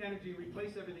 Just take energy,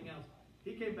 replace everything else.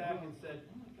 He came back and said,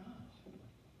 oh my gosh,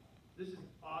 this is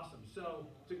awesome. So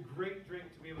it's a great drink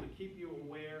to be able to keep you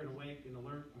aware and awake and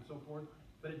alert and so forth,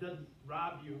 but it doesn't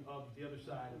rob you of the other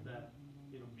side of that,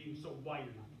 being so wired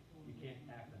you can't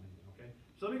act on anything, okay?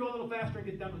 So let me go a little faster and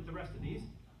get done with the rest of these,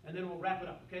 and then we'll wrap it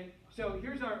up, okay? So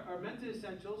here's our Menta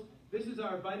Essentials. This is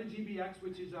our Vita GBX,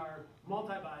 which is our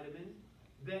multivitamin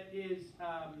that is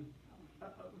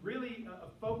really a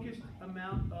focused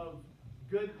amount of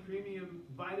good premium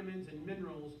vitamins and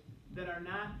minerals that are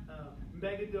not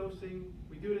mega dosing.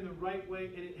 We do it in the right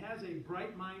way, and it has a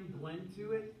Bright Mind blend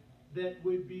to it that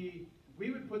would be, we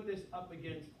would put this up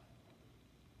against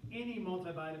any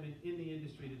multivitamin in the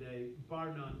industry today, bar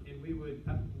none, and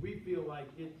we feel like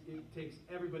it takes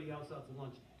everybody else out to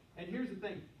lunch. And here's the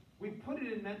thing. We put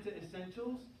it in Menta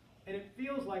Essentials, and it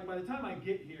feels like by the time I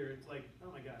get here, it's like,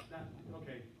 oh my gosh,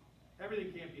 okay,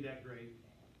 everything can't be that great.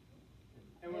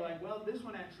 And we're like, well, this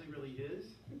one actually really is.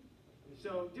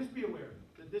 So just be aware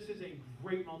that this is a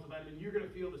great multivitamin. You're going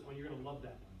to feel this one. You're going to love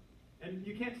that one. And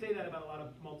you can't say that about a lot of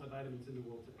multivitamins in the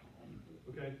world today.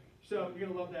 Okay? So you're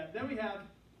going to love that. Then we have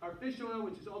our fish oil,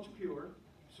 which is ultra pure,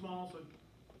 small, so it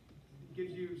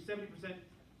gives you 70%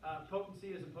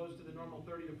 potency as opposed to the normal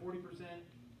 30 to 40%.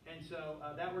 And so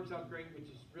that works out great, which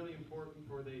is really important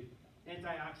for the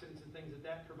antioxidants and things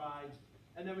that provides.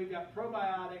 And then we've got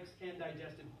probiotics and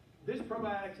digestive. This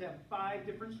probiotics have 5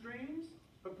 different strains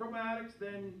of probiotics.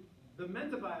 Then the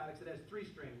mentabiotics, it has 3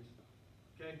 strains.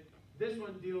 Okay, This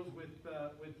one deals with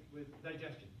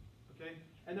digestion, okay?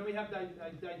 And then we have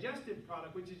a digestive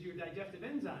product, which is your digestive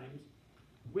enzymes,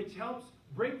 which helps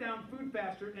break down food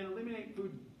faster and eliminate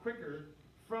food quicker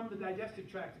from the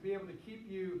digestive tract to be able to keep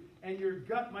you and your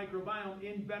gut microbiome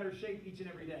in better shape each and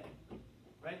every day,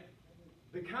 right?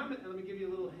 Let me give you a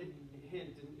little hint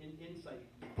and insight.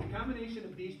 The combination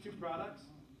of these two products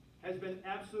has been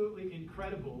absolutely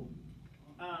incredible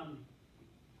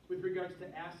with regards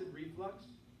to acid reflux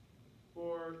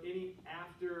or any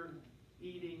after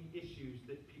eating issues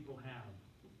that people have.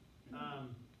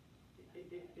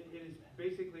 It is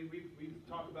basically, we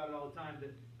talk about it all the time,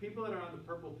 that people that are on the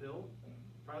purple pill,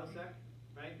 Prilosec,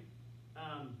 right?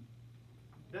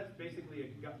 That's basically a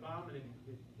gut bomb, and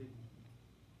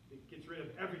it gets rid of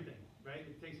everything, right?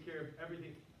 It takes care of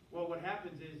everything. Well, what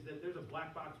happens is that there's a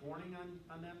black box warning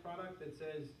on that product that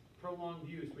says prolonged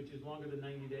use, which is longer than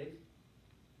 90 days.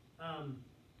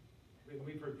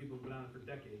 We've heard people have been on it for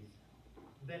decades.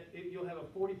 That you'll have a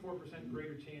 44%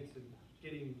 greater chance of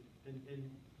getting and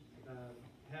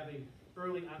having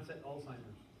early onset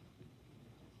Alzheimer's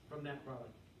from that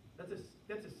product.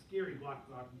 That's a scary black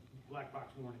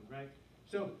box warning, right?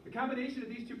 So the combination of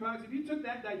these two products, if you took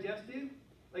that digestive,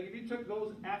 like if you took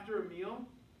those after a meal,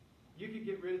 you could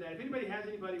get rid of that. If anybody has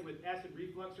anybody with acid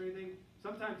reflux or anything,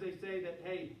 sometimes they say that,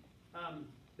 hey,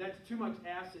 that's too much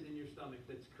acid in your stomach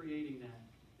that's creating that.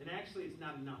 And actually, it's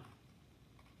not enough.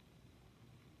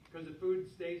 Because the food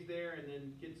stays there and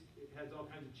then it has all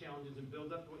kinds of challenges and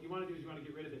builds up. What you want to do is you want to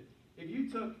get rid of it. If you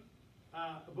took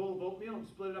a bowl of oatmeal and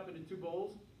split it up into 2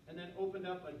 bowls, and then opened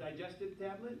up a digestive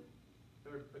tablet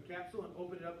or a capsule and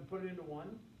opened it up and put it into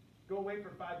one, go away for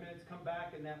 5 minutes, come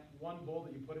back, and that one bowl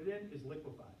that you put it in is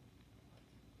liquefied.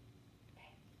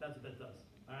 That's what that does.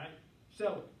 All right.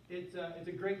 So it's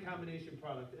a great combination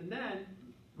product. And then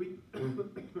we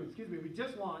we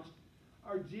just launched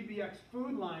our GBX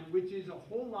food line, which is a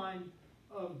whole line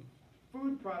of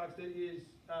food products that is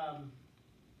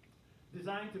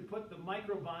designed to put the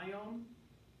microbiome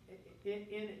in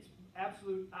its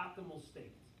absolute optimal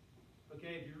state.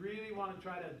 Okay, if you really want to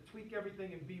try to tweak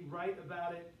everything and be right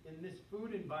about it in this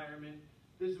food environment,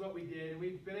 this is what we did. And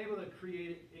we've been able to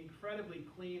create it incredibly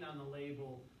clean on the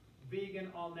label.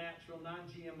 Vegan, all natural,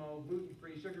 non-GMO,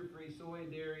 gluten-free, sugar-free, soy,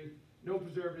 dairy, no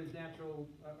preservatives, natural,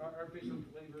 artificial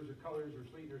flavors or colors or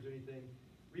sweeteners or anything.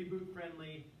 Reboot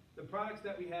friendly. The products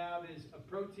that we have is a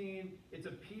protein. It's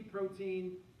a pea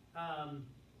protein, a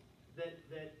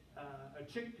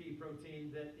chickpea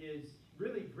protein that is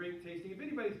really great tasting.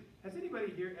 Has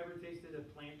anybody here ever tasted a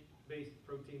plant-based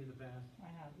protein in the past? I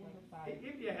have.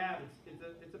 If you have,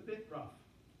 it's a bit rough.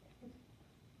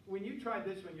 When you try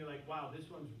this one, you're like, wow, this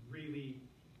one's really,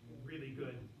 really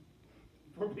good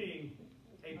for being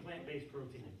a plant-based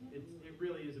protein. It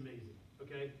really is amazing.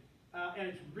 Okay, and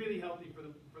it's really healthy for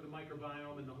the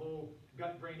microbiome and the whole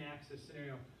gut-brain axis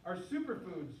scenario. Our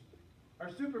superfoods.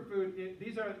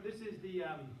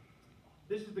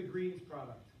 This is the greens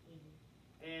product,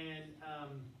 and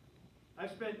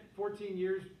I've spent 14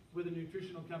 years with a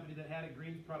nutritional company that had a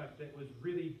greens product that was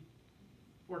really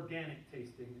organic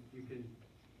tasting.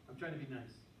 I'm trying to be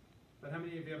nice, but how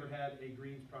many of you ever had a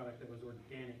greens product that was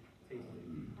organic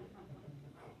tasting?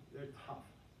 They're tough,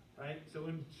 right? So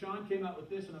when Sean came out with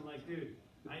this, and I'm like, dude,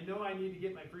 I know I need to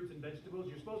get my fruits and vegetables.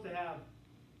 You're supposed to have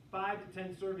 5 to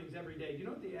 10 servings every day. Do you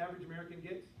know what the average American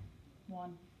gets?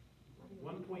 1.2.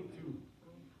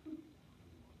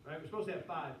 Right? We're supposed to have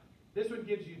 5. This one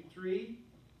gives you 3.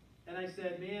 And I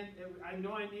said, man, I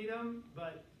know I need them,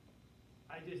 but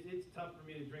it's tough for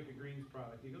me to drink a greens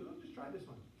product. He goes, oh, just try this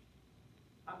one.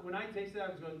 When I tasted it, I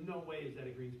was going, no way is that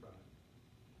a greens product.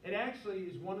 It actually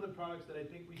is one of the products that I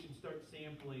think we should start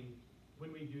sampling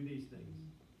when we do these things,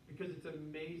 because it's an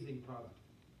amazing product,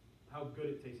 how good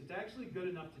it tastes. It's actually good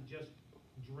enough to just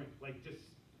drink, like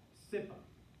just sip of.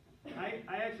 I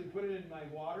actually put it in my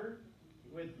water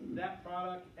with that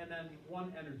product and then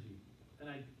one energy, and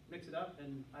I mix it up,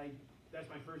 and that's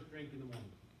my first drink in the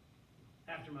morning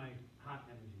after my hot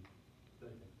energy.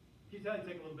 Can you tell I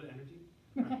take a little bit of energy?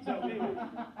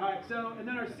 All right, so and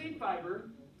then our seed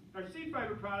fiber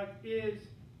product is,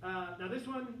 now this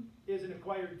one is an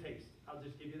acquired taste. I'll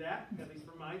just give you that, at least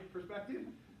from my perspective.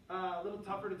 A little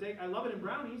tougher to take. I love it in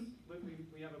brownies.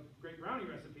 We have a great brownie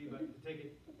recipe, but to take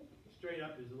it straight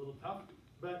up is a little tough.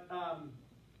 But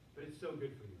it's so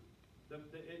good for you.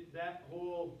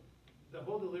 The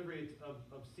whole delivery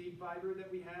of seed fiber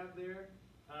that we have there,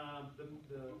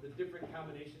 the different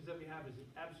combinations that we have is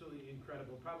absolutely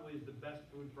incredible. Probably is the best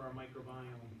food for our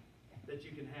microbiome that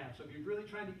you can have. So if you're really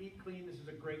trying to eat clean, this is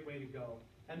a great way to go.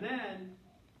 And then,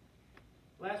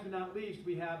 last but not least,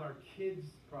 we have our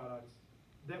kids products.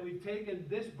 that we've taken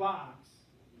this box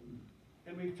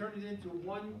and we've turned it into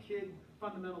one kid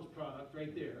fundamentals product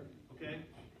right there, okay?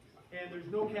 And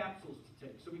there's no capsules to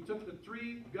take. So we took the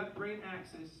 3 gut-brain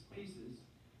axis pieces,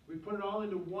 we put it all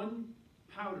into one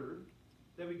powder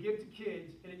that we give to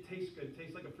kids, and it tastes good. It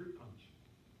tastes like a fruit punch.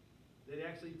 It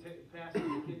actually passes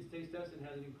the kids' taste test and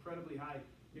has an incredibly high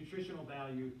nutritional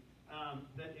value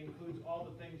that includes all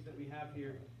the things that we have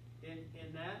here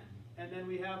in that. And then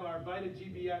we have our Vita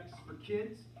GBX for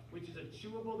kids, which is a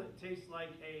chewable that tastes like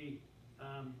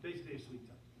basically a sweet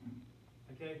tart.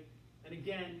 Okay? And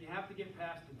again, you have to get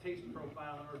past the taste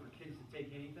profile in order for kids to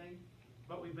take anything.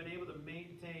 But we've been able to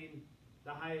maintain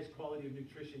the highest quality of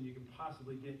nutrition you can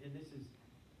possibly get. And this is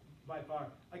by far,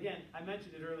 again, I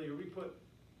mentioned it earlier, we put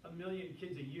 1 million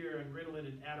kids a year on Ritalin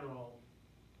and Adderall,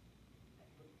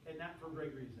 and not for a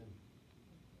great reason.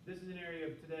 This is an area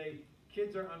of today,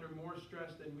 kids are under more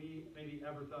stress than we maybe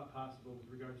ever thought possible with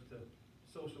regards to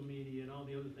social media and all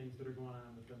the other things that are going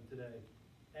on with them today.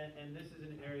 And this is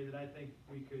an area that I think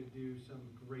we could do some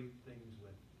great things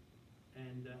with.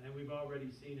 And we've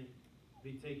already seen it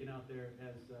be taken out there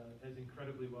as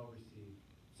incredibly well received.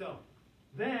 So,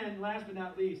 then, last but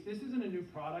not least, this isn't a new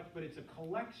product, but it's a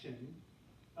collection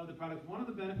of the products. One of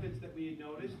the benefits that we had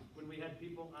noticed when we had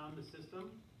people on the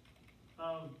system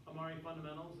of Amare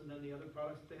Fundamentals and then the other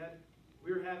products that they had,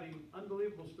 we were having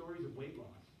unbelievable stories of weight loss.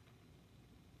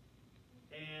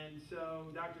 And so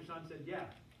Dr. Sean said, yeah,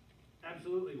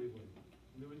 absolutely we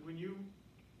would. When you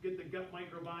get the gut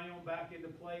microbiome back into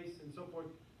place and so forth.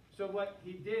 So what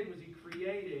he did was he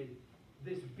created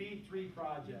this B3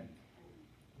 project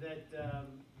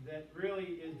that really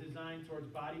is designed towards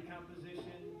body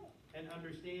composition and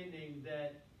understanding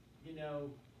that, you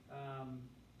know,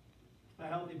 a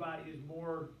healthy body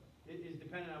is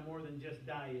dependent on more than just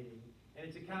dieting. And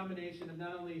it's a combination of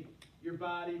not only your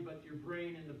body, but your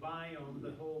brain and the biome,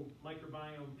 the whole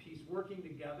microbiome piece working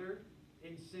together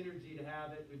in synergy to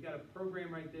have it. We've got a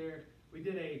program right there. We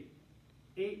did a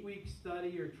 8-week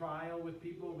study or trial with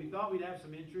people. We thought we'd have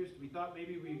some interest. We thought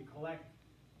maybe we'd collect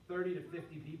 30 to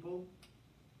 50 people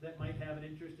that might have an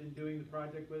interest in doing the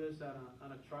project with us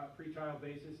on a pre-trial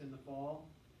basis in the fall.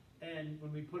 And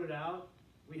when we put it out,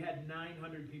 we had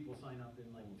 900 people sign up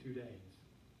in like 2 days.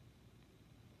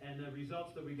 And the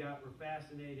results that we got were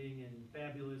fascinating and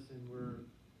fabulous, and we're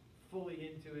fully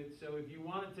into it. So if you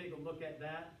want to take a look at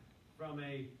that from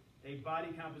a body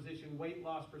composition, weight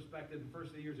loss perspective, the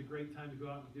first of the year is a great time to go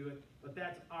out and do it. But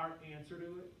that's our answer to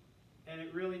it. And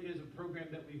it really is a program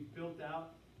that we've built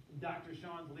out. Dr.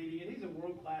 Sean's leading it. He's a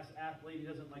world-class athlete. He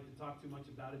doesn't like to talk too much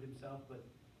about it himself, but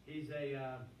he's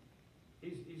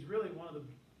really one of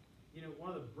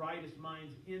the brightest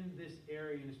minds in this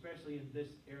area, and especially in this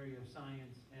area of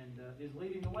science, and is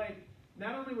leading the way,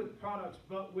 not only with products,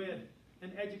 but with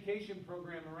an education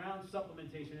program around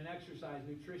supplementation and exercise,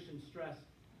 nutrition, stress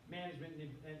management,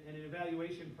 and an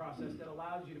evaluation process that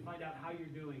allows you to find out how you're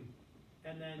doing,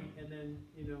 and then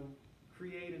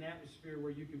create an atmosphere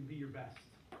where you can be your best.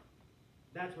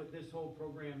 That's what this whole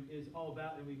program is all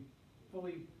about, and we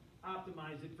fully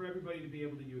optimize it for everybody to be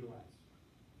able to utilize.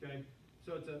 Okay,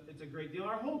 so it's a great deal.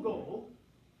 Our whole goal,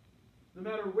 no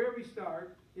matter where we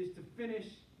start, is to finish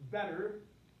better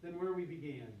than where we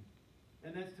began.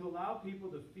 And that's to allow people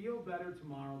to feel better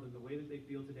tomorrow than the way that they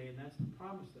feel today, and that's the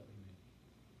promise that we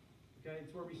make. Okay,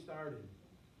 it's where we started.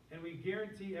 And we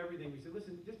guarantee everything. We say,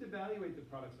 listen, just evaluate the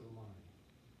products of Amare.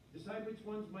 Decide which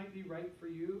ones might be right for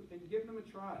you, and give them a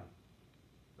try.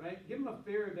 Right? Give them a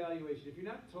fair evaluation. If you're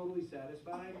not totally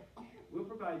satisfied, we'll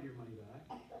provide your money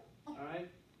back. All right?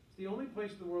 It's the only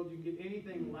place in the world you can get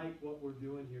anything like what we're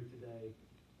doing here today.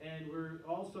 And we're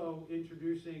also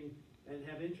introducing and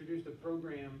have introduced a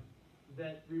program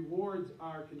that rewards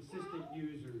our consistent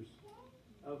users,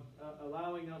 of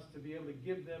allowing us to be able to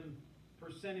give them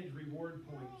percentage reward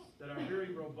points that are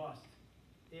very robust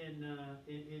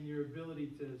in your ability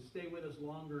to stay with us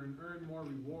longer and earn more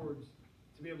rewards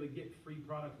to be able to get free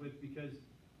product with, because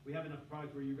we have enough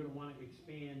product where you're going to want to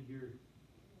expand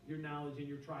your knowledge and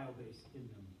your trial base in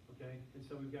them, okay? And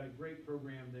so we've got a great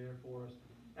program there for us.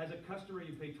 As a customer,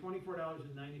 you pay $24.95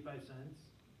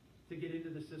 to get into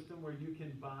the system, where you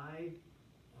can buy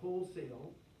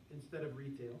wholesale instead of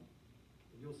retail.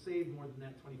 You'll save more than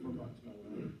that $24, by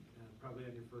the way, probably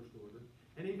on your first order.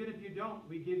 And even if you don't,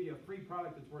 we give you a free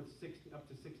product that's worth up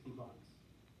to $60.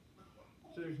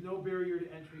 So there's no barrier to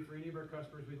entry for any of our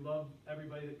customers. We love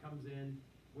everybody that comes in.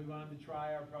 We want them to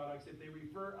try our products. If they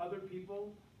refer other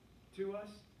people to us,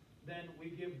 then we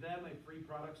give them a free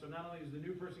product. So not only does the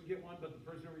new person get one, but the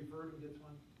person who referred them gets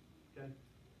one. Okay?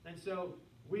 And so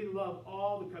We love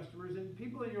all the customers and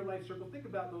people in your life circle. Think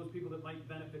about those people that might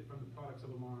benefit from the products of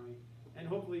Amare, and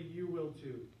hopefully you will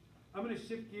too. I'm going to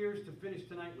shift gears to finish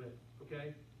tonight with,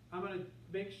 okay? I'm going to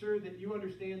make sure that you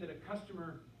understand that a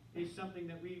customer is something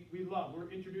that we love.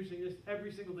 We're introducing this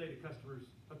every single day to customers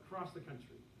across the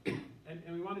country.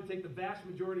 And we want to take the vast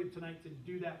majority of tonight to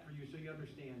do that for you so you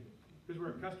understand. Because we're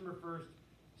a customer-first,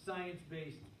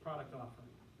 science-based product offering.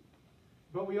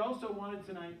 But we also wanted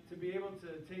tonight to be able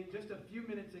to take just a few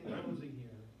minutes in closing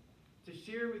here to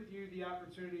share with you the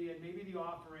opportunity and maybe the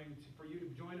offering for you to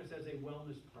join us as a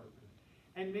wellness partner.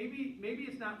 And maybe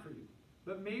it's not for you,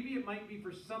 but maybe it might be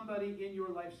for somebody in your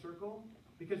life circle,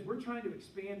 because we're trying to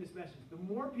expand this message. The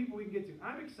more people we can get to,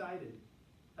 I'm excited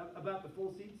about the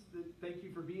full seats. Thank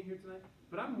you for being here tonight.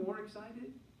 But I'm more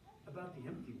excited about the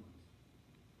empty ones,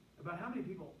 about how many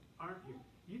people aren't here.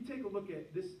 You take a look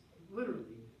at this, literally,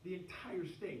 the entire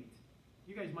state.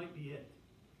 You guys might be it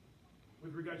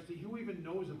with regards to who even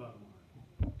knows about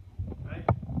Amare, right?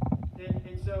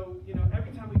 And so, you know,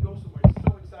 every time we go somewhere, it's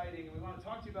so exciting, and we want to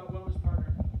talk to you about Wellness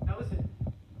Partner. Now listen,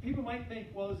 people might think,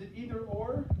 well, is it either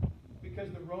or?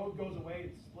 Because the road goes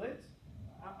away, it splits.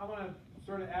 I want to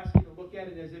sort of ask you to look at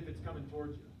it as if it's coming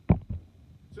towards you.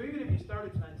 So even if you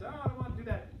started tonight and said, oh, I don't want to do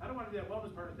that. I don't want to do that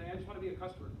Wellness Partner thing. I just want to be a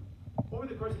customer. Over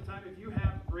the course of time, if you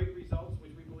have great results,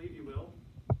 which we believe you will,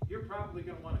 you're probably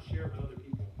going to want to share it with other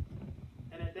people.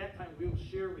 And at that time, we'll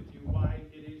share with you why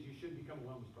it is you should become a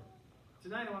wellness partner.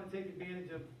 Tonight, I want to take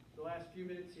advantage of the last few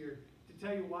minutes here to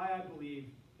tell you why I believe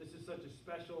this is such a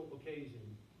special occasion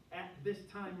at this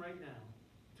time right now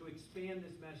to expand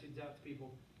this message out to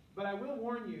people. But I will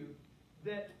warn you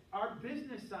that our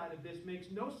business side of this makes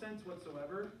no sense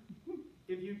whatsoever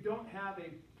if you don't have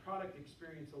a product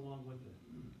experience along with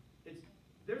it.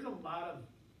 There's a lot of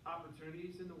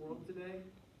opportunities in the world today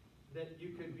that you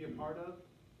could be a part of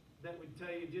that would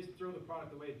tell you just throw the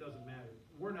product away, it doesn't matter.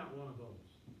 We're not one of those.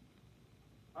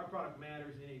 Our product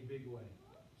matters in a big way.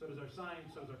 So does our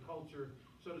science, so does our culture,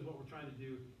 so does what we're trying to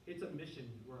do. It's a mission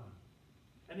we're on.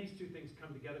 And these two things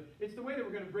come together. It's the way that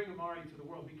we're going to bring Amare to the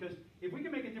world, because if we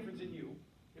can make a difference in you,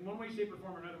 in one way, shape, or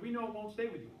form or another, we know it won't stay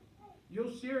with you.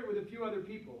 You'll share it with a few other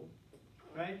people,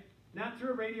 right? Not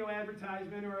through a radio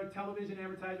advertisement or a television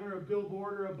advertisement or a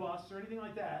billboard or a bus or anything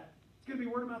like that. It's going to be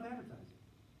word of mouth advertising.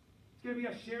 It's going to be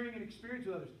us sharing an experience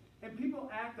with others. And people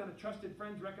act on a trusted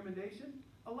friend's recommendation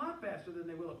a lot faster than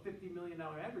they will a $50 million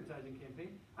advertising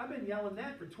campaign. I've been yelling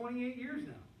that for 28 years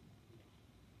now.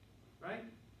 Right?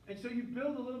 And so you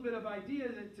build a little bit of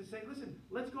ideas to say, listen,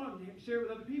 let's go out and share it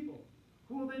with other people.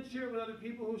 Who will then share it with other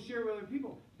people who will share it with other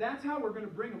people. That's how we're going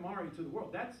to bring Amare to the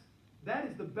world. That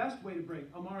is the best way to bring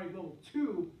Amare Global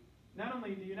to not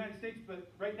only the United States,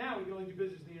 but right now we can only do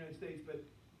business in the United States, but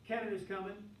Canada's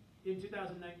coming in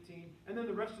 2019, and then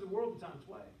the rest of the world is on its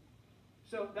way.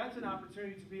 So that's an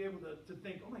opportunity to be able to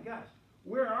think, oh my gosh,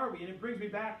 where are we? And it brings me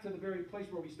back to the very place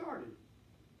where we started.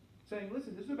 Saying,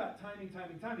 listen, this is about timing,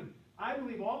 timing, timing. I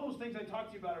believe all those things I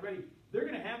talked to you about already, they're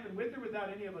going to happen with or without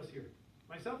any of us here.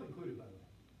 Myself included, by the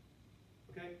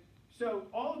way. Okay? So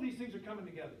all of these things are coming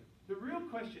together. The real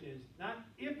question is not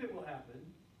if it will happen,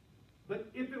 but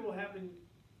if it will happen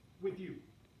with you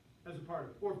as a part of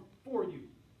it, or for you.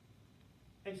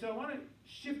 And so I want to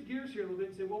shift gears here a little bit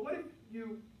and say, well, what if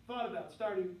you thought about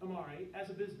starting Amare as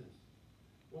a business?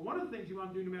 Well, one of the things you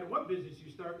want to do no matter what business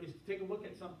you start is to take a look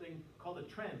at something called a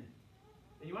trend.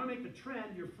 And you want to make the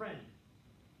trend your friend.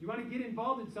 You want to get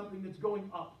involved in something that's going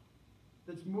up,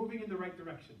 that's moving in the right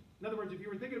direction. In other words, if you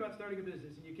were thinking about starting a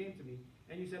business and you came to me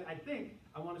and you said, I think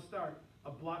I want to start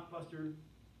a blockbuster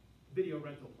video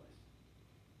rental place,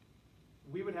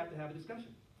 we would have to have a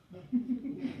discussion.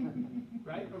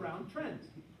 Right? Around trends.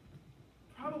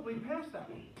 Probably past that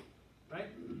one. Right?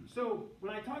 So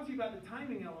when I talk to you about the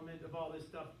timing element of all this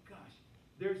stuff, gosh,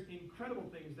 there's incredible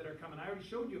things that are coming. I already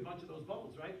showed you a bunch of those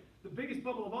bubbles, right? The biggest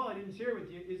bubble of all I didn't share with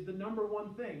you is the number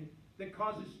one thing that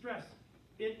causes stress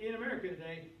in America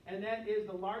today, and that is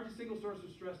the largest single source of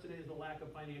stress today is the lack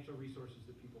of financial resources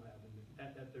that people have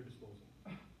at their disposal.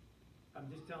 I'm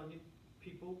just telling you,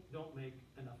 people don't make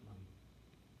enough money.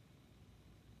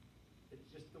 It's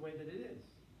just the way that it is.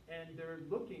 And they're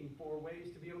looking for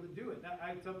ways to be able to do it. Now,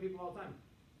 I tell people all the time,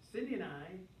 Cindy and I,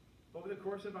 over the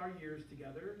course of our years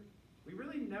together, we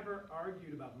really never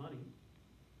argued about money.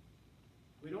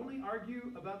 We'd only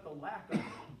argue about the lack of it.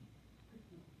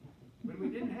 When we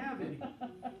didn't have any.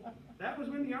 That was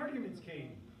when the arguments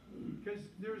came. Because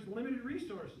there's limited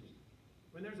resources.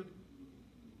 When there's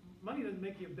money doesn't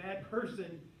make you a bad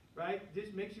person, right? It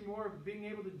just makes you more of being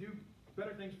able to do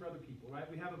better things for other people, right?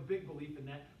 We have a big belief in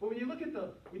that. But when you look at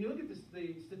the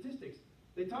statistics,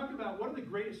 They talk about what are the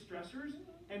greatest stressors,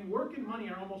 and work and money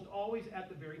are almost always at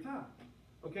the very top.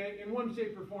 Okay, in one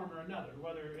shape or form or another,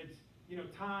 whether it's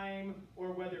time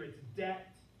or whether it's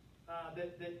debt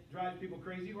that drives people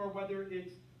crazy, or whether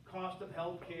it's cost of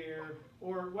health care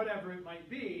or whatever it might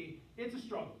be, it's a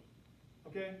struggle.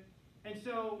 Okay, and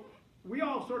so we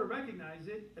all sort of recognize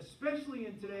it, especially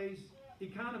in today's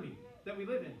economy that we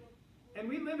live in. And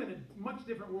we live in a much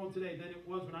different world today than it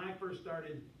was when I first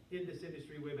started in this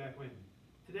industry way back when.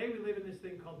 Today we live in this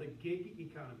thing called the gig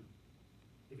economy.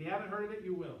 If you haven't heard of it,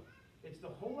 you will. It's the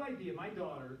whole idea. My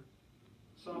daughter,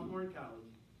 sophomore in college,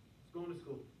 is going to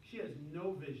school. She has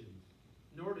no visions,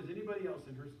 nor does anybody else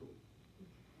in her school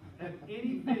have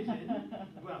any vision.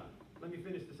 Well, let me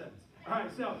finish the sentence. All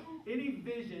right, so any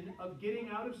vision of getting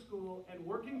out of school and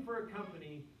working for a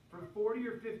company for 40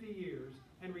 or 50 years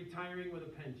and retiring with a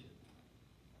pension.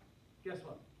 Guess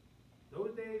what?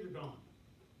 Those days are gone,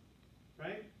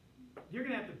 right? You're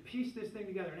going to have to piece this thing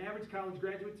together. An average college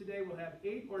graduate today will have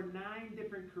 8 or 9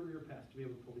 different career paths to be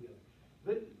able to pull together.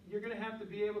 But you're going to have to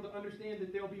be able to understand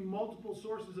that there will be multiple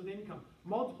sources of income,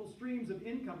 multiple streams of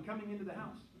income coming into the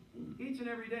house each and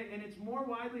every day. And it's more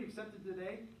widely accepted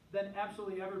today than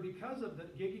absolutely ever because of the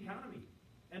gig economy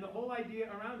and the whole idea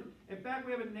around it. In fact,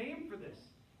 we have a name for this.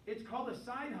 It's called a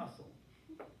side hustle.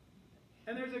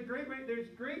 And there's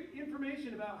great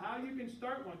information about how you can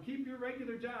start one, keep your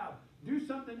regular job, do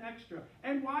something extra,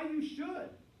 and why you should.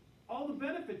 All the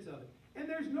benefits of it. And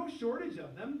there's no shortage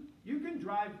of them. You can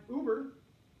drive Uber,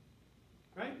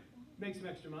 right? Make some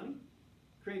extra money,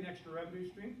 create an extra revenue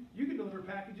stream. You can deliver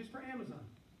packages for Amazon.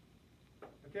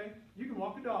 Okay? You can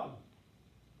walk a dog.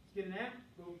 Just get an app,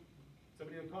 boom.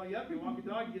 Somebody will call you up, you walk a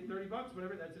dog, you get $30,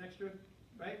 whatever, that's an extra,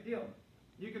 right, deal.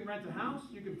 You can rent a house,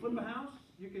 you can flip a house,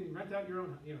 you can rent out your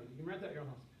own, you can rent out your own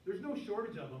house. There's no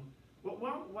shortage of them.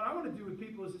 What I want to do with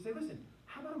people is to say, listen,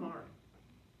 how about amare?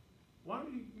 Why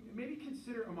don't you maybe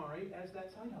consider amare as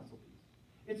that side hustle piece?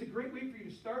 It's a great way for you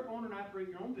to start, own, and operate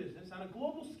your own business on a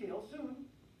global scale soon.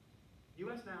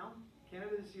 U.S. now,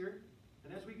 Canada this year,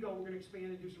 and as we go, we're going to expand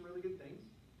and do some really good things.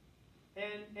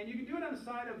 And you can do it on the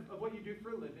side of what you do for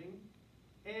a living,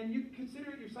 and you can consider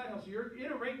it your side hustle. You're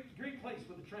in a great place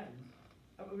with the trends.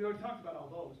 We already talked about all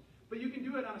those. But you can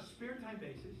do it on a spare time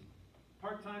basis,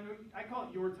 part-time. I call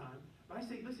it your time. But I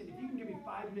say, listen, if you can give me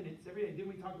 5 minutes every day, didn't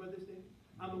we talk about this, Dave?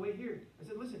 On the way here. I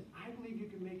said, listen, I believe you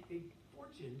can make a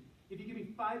fortune if you give me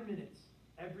 5 minutes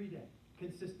every day,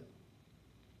 consistently.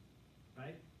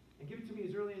 Right? And give it to me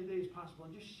as early in the day as possible,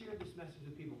 and just share this message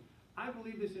with people. I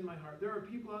believe this in my heart. There are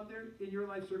people out there in your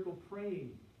life circle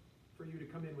praying for you to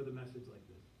come in with a message like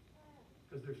this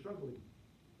because they're struggling.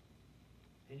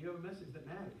 And you have a message that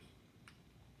matters.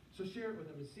 So share it with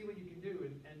them and see what you can do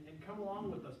and come along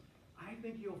with us. I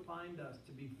think you'll find us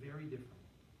to be very different.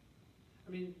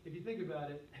 I mean, if you think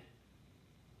about it,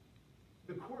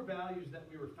 the core values that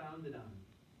we were founded on,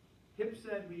 HIP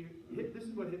said, this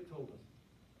is what HIP told us.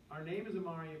 Our name is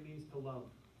amare, it means to love.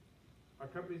 Our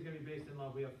company is going to be based in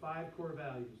love. We have 5 core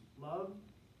values: love,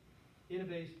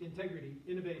 innovation, integrity,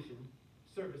 innovation,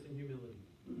 service, and humility.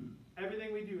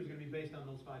 Everything we do is going to be based on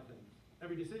those 5 things.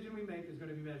 Every decision we make is going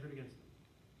to be measured against them.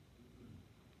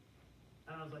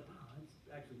 And I was like, wow, that's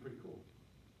actually pretty cool.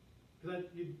 Because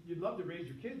you'd love to raise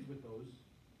your kids with those,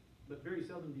 but very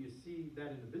seldom do you see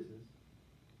that in a business.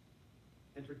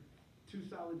 And for 2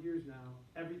 solid years now,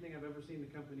 everything I've ever seen the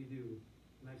company do,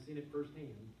 and I've seen it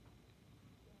firsthand,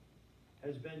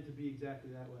 has been to be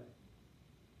exactly that way.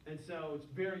 And so it's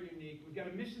very unique. We've got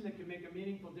a mission that can make a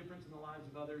meaningful difference in the lives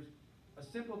of others. A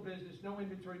simple business, no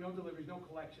inventory, no deliveries, no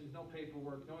collections, no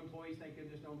paperwork, no employees, thank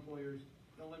goodness, no employers,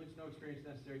 no limits, no experience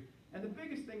necessary. And the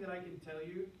biggest thing that I can tell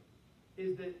you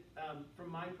is that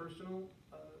from my personal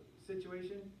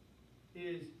situation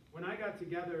is when I got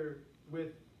together with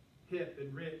Hip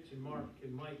and Rich and Mark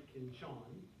and Mike and Sean,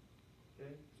 okay,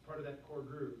 as part of that core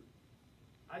group,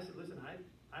 I said, listen,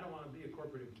 I don't want to be a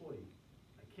corporate employee.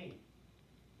 I can't.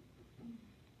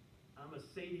 I'm a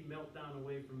Sadie meltdown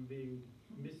away from being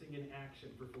missing in action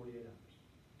for 48 hours.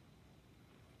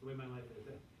 The way my life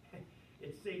is.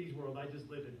 It's Sadie's world. I just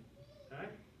live in it. All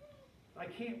right? I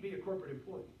can't be a corporate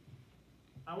employee.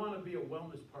 I want to be a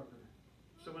wellness partner.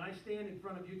 So when I stand in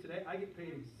front of you today, I get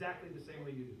paid exactly the same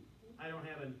way you do. I don't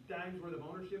have a dime's worth of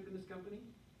ownership in this company,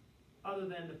 other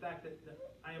than the fact that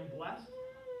I am blessed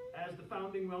as the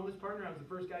founding wellness partner. I was the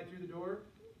first guy through the door,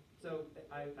 so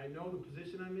I know the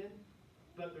position I'm in.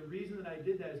 But the reason that I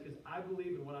did that is because I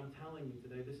believe in what I'm telling you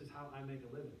today. This is how I make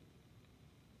a living.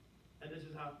 And this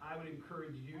is how I would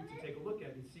encourage you to take a look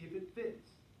at it and see if it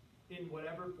fits in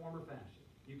whatever form or fashion.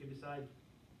 You can decide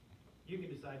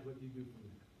what you do from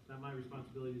there. not my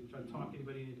responsibility to try to talk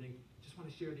anybody into anything. Just want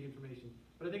to share the information.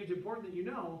 But I think it's important that you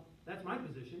know that's my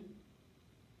position.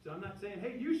 So I'm not saying,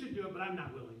 hey, you should do it, but I'm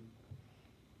not willing.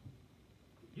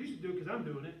 You should do it because I'm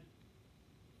doing it.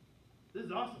 This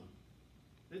is awesome.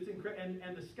 It's incredible,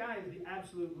 and the sky is the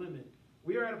absolute limit.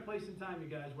 We are at a place in time, you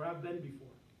guys, where I've been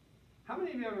before. How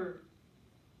many of you ever,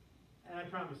 and I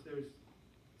promise there's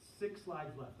 6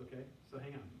 slides left, okay? So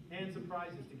hang on. And some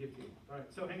prizes to give to you. All right,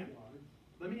 so hang on.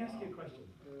 Let me ask you a question.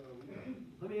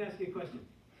 Let me ask you a question.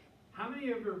 How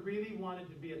many of you really wanted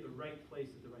to be at the right place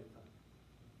at the right time?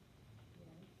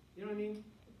 You know what I mean?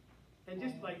 And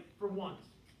just like for once,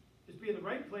 just be in the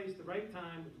right place, the right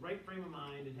time, with the right frame of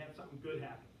mind, and have something good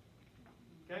happen.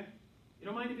 Okay? You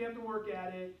don't mind if you have to work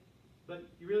at it, but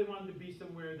you really wanted to be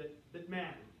somewhere that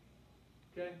mattered.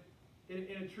 Okay?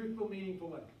 In a truthful, meaningful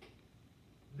way.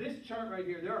 This chart right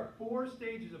here, there are 4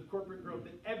 stages of corporate growth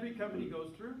that every company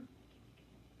goes through.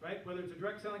 Right? Whether it's a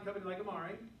direct selling company like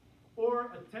Amare,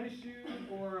 or a tennis shoe,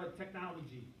 or a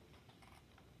technology.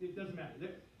 It doesn't matter.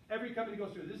 Every company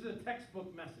goes through. This is a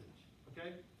textbook message.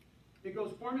 Okay? It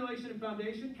goes formulation and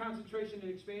foundation, concentration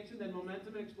and expansion, then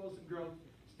momentum and explosive growth,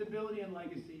 stability and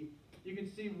legacy. You can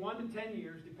see 1 to 10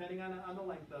 years, depending on the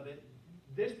length of it.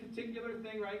 This particular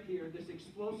thing right here, this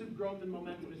explosive growth and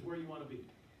momentum is where you want to be.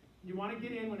 You want to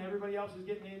get in when everybody else is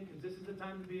getting in, because this is the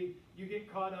time to be. You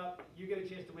get caught up. You get a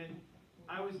chance to win.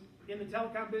 I was in the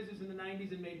telecom business in the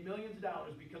 90s and made millions of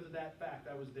dollars because of that fact.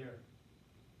 I was there.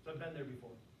 So I've been there before.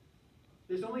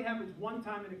 This only happens one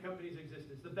time in a company's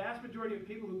existence. The vast majority of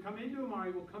people who come into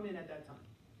Amare will come in at that time.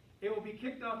 It will be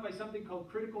kicked off by something called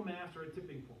critical mass or a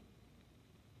tipping point,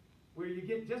 where you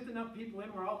get just enough people in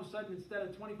where all of a sudden instead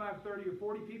of 25, 30, or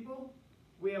 40 people,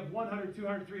 we have 100,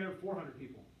 200, 300, 400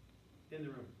 people in the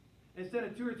room. Instead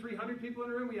of 200 or 300 people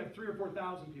in a room, we have 3,000 or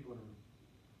 4,000 people in a room.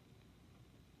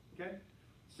 Okay?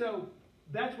 So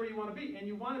that's where you want to be, and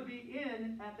you want to be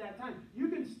in at that time. You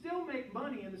can still make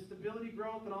money in the stability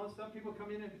growth and all this stuff. People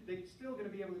come in and they're still going to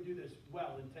be able to do this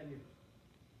well in 10 years.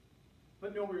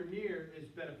 But nowhere near as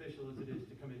beneficial as it is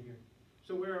to come in here.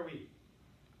 So where are we?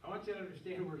 I want you to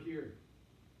understand we're here,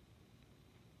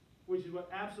 which is what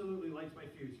absolutely lights my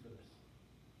fuse for this.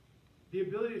 The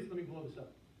ability to, let me blow this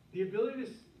up. The ability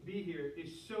to be here is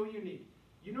so unique.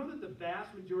 You know that the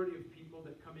vast majority of people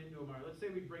that come into Amare, let's say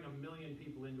we bring 1 million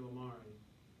people into Amare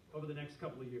over the next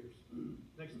couple of years,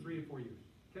 next 3 to 4 years,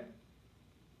 okay?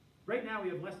 Right now we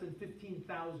have less than 15,000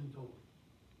 total.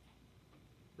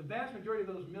 The vast majority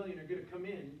of those million are going to come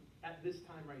in at this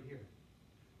time right here.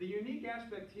 The unique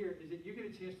aspect here is that you get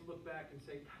a chance to look back and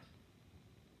say,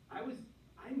 gosh,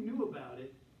 I knew about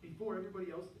it before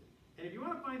everybody else did. And if you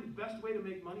want to find the best way to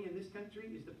make money in this country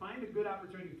is to find a good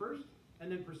opportunity first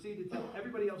and then proceed to tell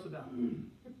everybody else about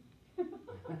it.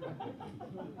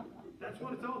 That's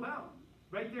what it's all about.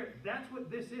 Right there. That's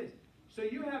what this is. So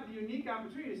you have the unique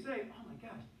opportunity to say, oh my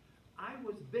gosh, I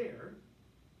was there,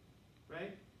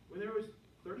 right, when there was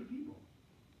 30 people.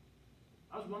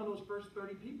 I was one of those first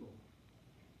 30 people.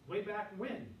 Way back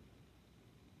when.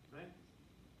 Right?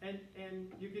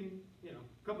 And you can,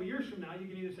 a couple years from now, you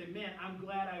can either say, man, I'm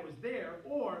glad I was there,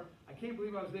 or I can't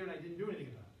believe I was there and I didn't do anything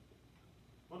about it.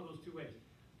 One of those 2 ways.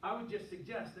 I would just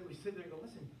suggest that we sit there and go,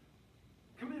 listen,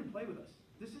 come in and play with us.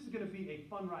 This is going to be a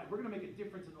fun ride. We're going to make a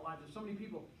difference in the lives of so many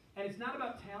people. And it's not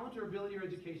about talent or ability or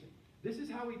education. This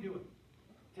is how we do it.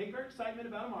 Take our excitement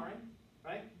about Amare,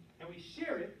 right? And we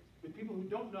share it with people who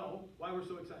don't know why we're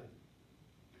so excited.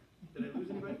 Did I lose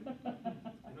anybody?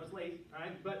 I know it's late, all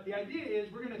right? But the idea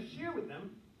is we're going to share with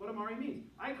them what Amare means.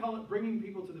 I call it bringing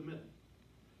people to the middle.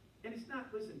 And it's not,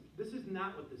 listen, this is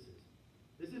not what this is.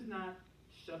 This is not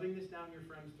shoving this down your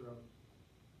friend's throat.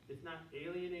 It's not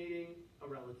alienating a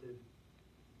relative.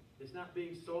 It's not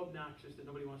being so obnoxious that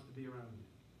nobody wants to be around you.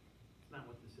 It's not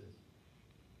what this is.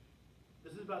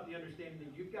 This is about the understanding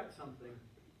that you've got something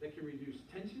that can reduce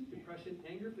tension, depression,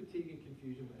 anger, fatigue, and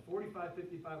confusion by 45,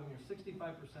 55, almost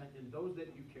 65% in those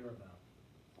that you care about.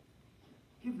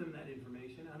 Give them that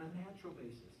information on a natural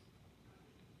basis.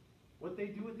 What they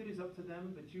do with it is up to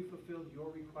them, but you fulfilled your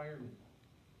requirement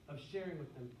of sharing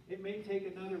with them. It may take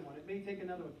another one. It may take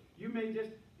another one. You may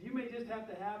just have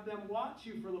to have them watch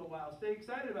you for a little while, stay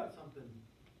excited about something,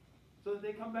 so that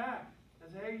they come back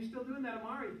and say, hey, are you still doing that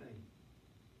Amare thing?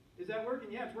 Is that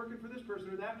working? Yeah, it's working for this person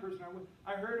or that person.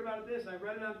 I heard about this. I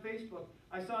read it on Facebook.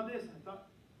 I saw this. I thought.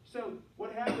 So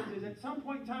what happens is at some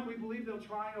point in time, we believe they'll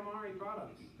try Amare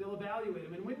products. They'll evaluate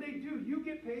them. And when they do, you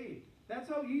get paid. That's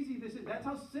how easy this is. That's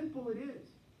how simple it is.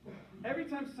 Every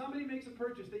time somebody makes a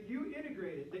purchase that you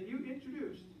integrated, that you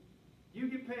introduced, you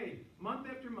get paid month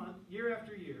after month, year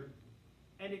after year,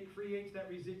 and it creates that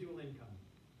residual income.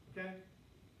 Okay?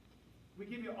 we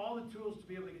give you all the tools to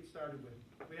be able to get started with.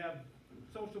 We have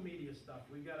social media stuff.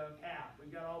 We've got an app.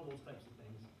 We've got all those types of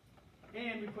things.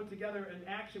 And we put together an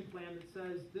action plan that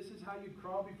says this is how you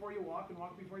crawl before you walk and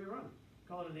walk before you run.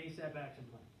 Call it an ASAP action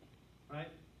plan,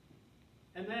 right?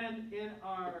 And then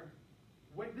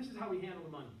this is how we handle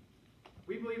the money.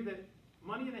 We believe that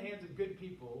money in the hands of good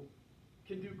people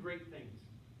can do great things.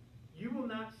 You will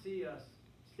not see us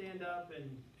stand up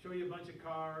and show you a bunch of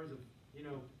cars,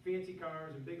 fancy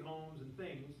cars and big homes and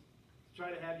things to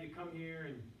try to have you come here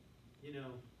and,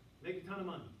 make a ton of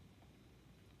money.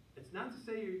 It's not to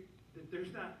say that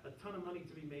there's not a ton of money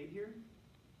to be made here.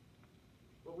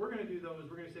 What we're going to do, though, is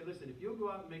we're going to say, listen, if you'll go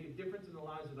out and make a difference in the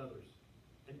lives of others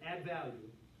and add value,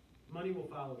 money will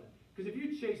follow that. Because if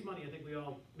you chase money, I think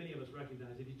many of us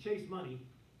recognize, if you chase money,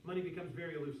 money becomes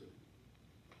very elusive.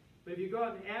 But if you go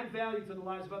out and add value to the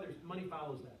lives of others, money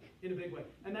follows that in a big way.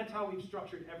 And that's how we've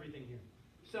structured everything here.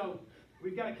 So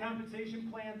we've got a compensation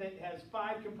plan that has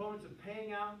 5 components of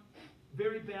paying out,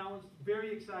 very balanced,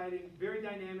 very exciting, very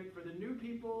dynamic for the new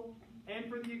people and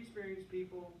for the experienced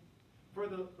people, for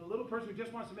the little person who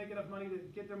just wants to make enough money to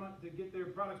get their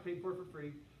products paid for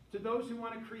free, to those who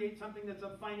want to create something that's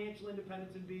of financial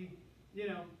independence and be,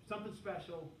 something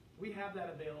special. We have that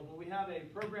available. We have a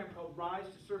program called Rise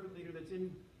to Servant Leader that's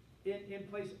in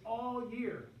place all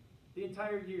year, the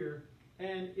entire year,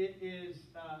 and it is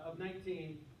of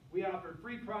 19. We offer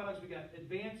free products. We got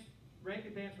rank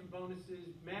advancement bonuses,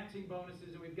 matching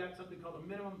bonuses, and we've got something called a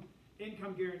minimum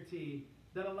income guarantee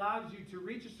that allows you to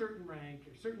reach a certain rank,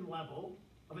 a certain level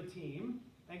of a team,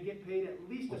 and get paid at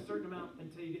least a certain amount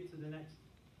until you get to the next,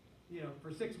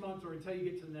 for 6 months or until you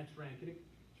get to the next rank. And it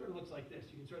sort of looks like this.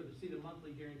 You can sort of see the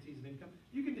monthly guarantees of income.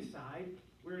 You can decide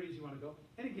where it is you want to go.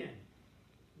 And again,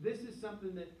 this is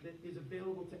something that is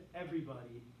available to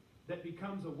everybody that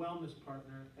becomes a wellness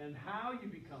partner. And how you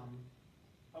become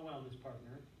a wellness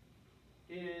partner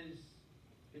is,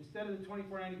 instead of the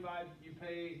 $24.95, you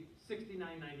pay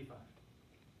 $69.95.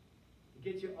 It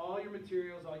gets you all your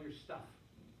materials, all your stuff.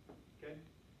 Okay?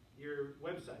 Your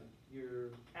website, your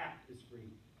app is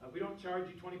free. We don't charge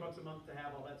you $20 a month to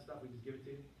have all that stuff. We just give it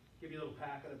to you. Give you a little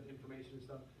packet of information and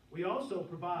stuff. We also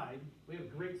provide, we have a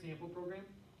great sample program.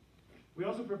 We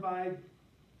also provide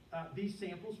these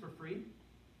samples for free.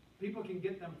 People can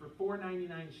get them for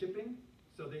 $4.99 shipping.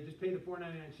 So they just pay the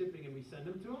 $4.99 shipping and we send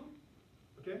them to them.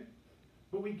 Okay?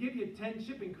 But we give you 10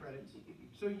 shipping credits.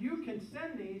 So you can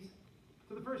send these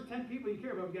to the first 10 people you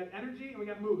care about. We got energy and we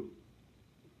got mood.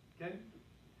 Okay?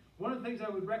 One of the things I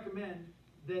would recommend,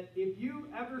 that if you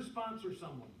ever sponsor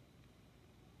someone,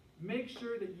 make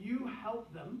sure that you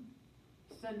help them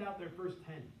send out their first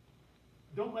 10.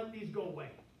 Don't let these go away.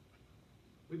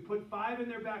 We put 5 in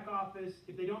their back office.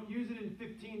 If they don't use it in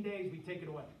 15 days, we take it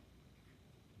away.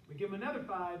 We give them another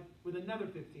 5 with another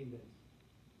 15 days.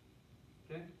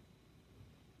 Okay?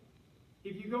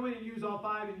 If you go in and use all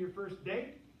 5 in your first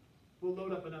day, we'll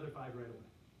load up another 5 right away.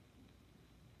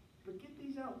 But get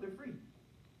these out. They're free.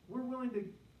 We're willing to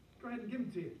go ahead and give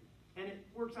them to you. And it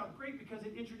works out great because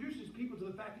it introduces people to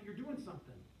the fact that you're doing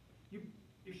something.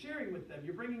 You're sharing with them.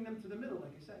 You're bringing them to the middle,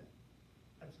 like I said.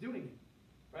 That's doing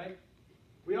it, right?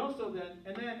 We also then,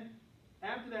 and then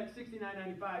after that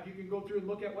 $69.95, you can go through and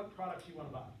look at what products you want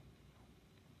to buy.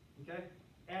 Okay?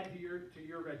 Add to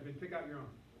your regimen. Pick out your own.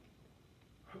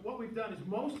 What we've done is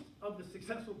most of the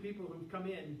successful people who've come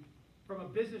in from a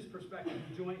business perspective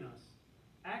to join us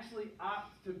actually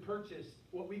opt to purchase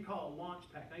what we call a launch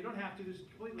pack. Now, you don't have to. This is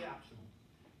completely optional.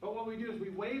 But what we do is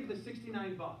we waive the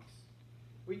 $69.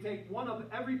 We take one of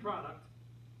every product,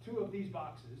 2 of these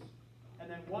boxes, and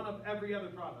then 1 of every other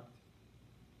product,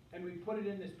 and we put it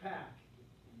in this pack.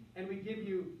 And we give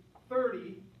you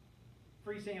 30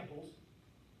 free samples,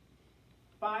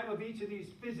 5 of each of these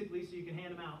physically so you can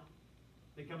hand them out.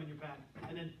 They come in your pack.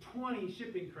 And then 20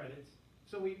 shipping credits.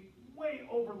 So we way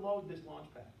overload this launch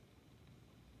pack.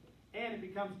 And it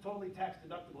becomes totally tax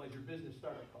deductible as your business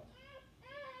startup cost.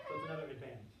 So it's another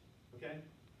advantage. Okay?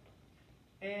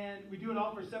 And we do it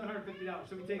all for $750.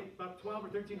 So we take about $1,200 or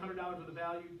 $1,300 worth of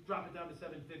value, drop it down to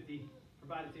 $750,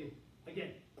 provide it to you.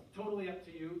 Again, totally up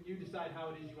to you. You decide how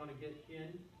it is you want to get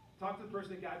in. Talk to the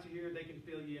person that got you here. They can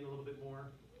fill you in a little bit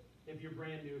more if you're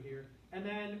brand new here. And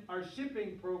then our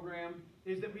shipping program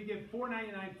is that we give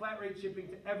 $4.99 flat rate shipping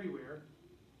to everywhere,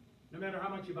 no matter how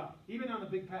much you buy, even on the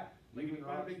big pack. Like Even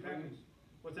Rock Springs?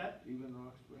 What's that? Even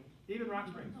Rock Springs? Even Rock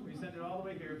Springs. We send it all the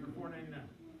way here for $4.99.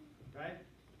 Right?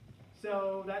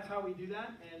 So that's how we do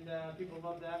that, and people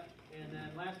love that. And then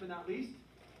last but not least,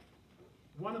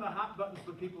 one of the hot buttons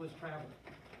for people is travel.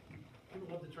 People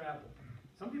love to travel.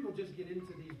 Some people just get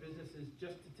into these businesses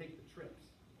just to take the trips.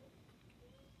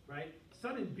 Right?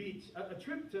 Sun and Beach, a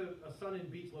trip to a Sun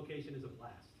and Beach location is a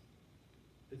blast.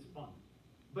 It's fun.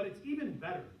 But it's even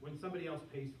better when somebody else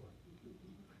pays for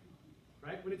it.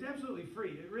 Right? When it's absolutely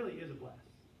free, it really is a blast.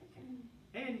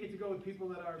 And you get to go with people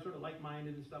that are sort of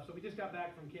like-minded and stuff. So we just got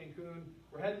back from Cancun.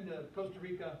 We're heading to Costa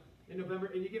Rica in November,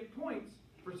 and you get points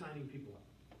for signing people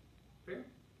up. Fair?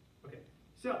 Okay.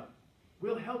 So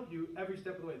we'll help you every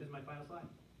step of the way. This is my final slide.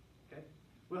 Okay?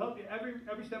 We'll help you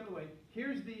every step of the way.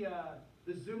 Here's the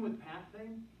Zoom with Pat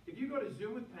thing. If you go to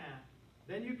Zoom with Pat,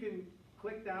 then you can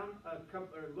click down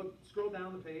scroll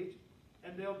down the page,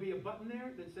 and there'll be a button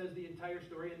there that says the entire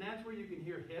story, and that's where you can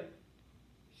hear Hip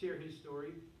share his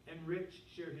story and Rich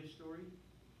share his story.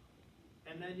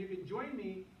 And then you can join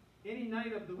me any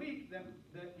night of the week that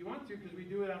you want to, because we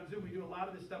do it on Zoom. We do a lot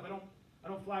of this stuff. I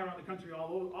don't fly around the country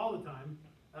all the time.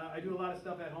 I do a lot of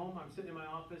stuff at home. I'm sitting in my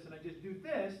office and I just do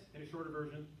this in a shorter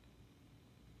version.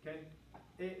 Okay?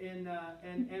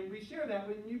 And we share that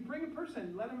when you bring a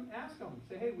person, ask them,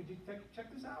 say, hey, would you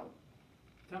check this out?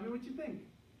 Tell me what you think.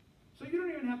 So you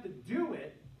don't even have to do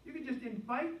it. You can just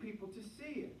invite people to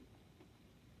see it.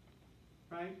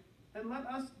 Right? And let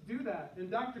us do that.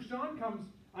 And Dr. Sean comes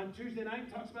on Tuesday night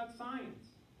and talks about science.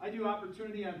 I do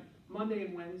opportunity on Monday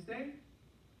and Wednesday.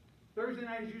 Thursday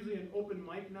night is usually an open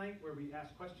mic night where we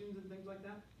ask questions and things like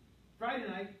that. Friday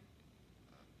night,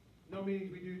 no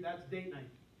meetings we do, that's date night.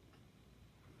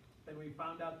 And we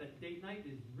found out that date night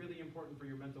is really important for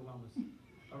your mental wellness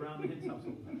around the hintz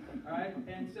household. All right?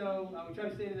 And so we try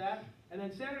to stay to that. And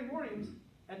then Saturday mornings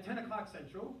at 10 o'clock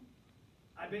Central,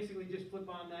 I basically just flip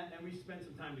on that and we spend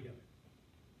some time together.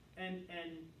 And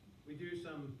we do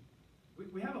some,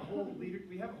 we have a whole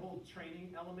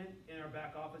training element in our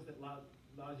back office that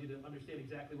allows you to understand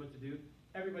exactly what to do.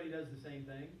 Everybody does the same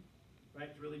thing, right?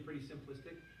 It's really pretty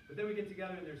simplistic. But then we get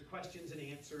together and there's questions and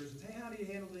answers and say, hey, how do you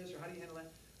handle this or how do you handle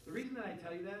that? The reason that I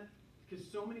tell you that is because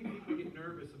so many people get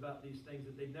nervous about these things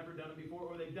that they've never done them before,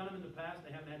 or they've done them in the past and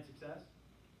they haven't had success.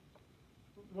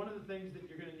 One of the things that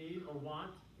you're going to need or want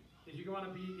is you're going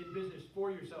to be in business for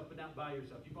yourself but not by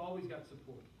yourself. You've always got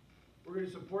support. We're going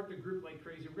to support the group like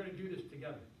crazy. We're going to do this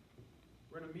together.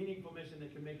 We're in a meaningful mission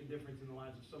that can make a difference in the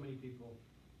lives of so many people,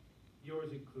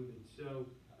 yours included. So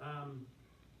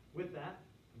with that,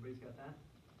 everybody's got that?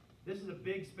 This is a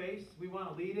big space. We want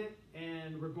to lead it,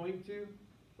 and we're going to,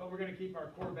 but we're going to keep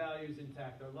our core values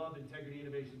intact, our love, integrity,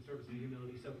 innovation, service, and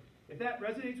humility. So if that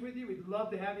resonates with you, we'd love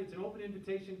to have you. It's an open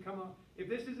invitation. Come on. If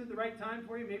this isn't the right time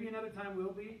for you, maybe another time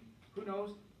will be. Who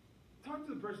knows? Talk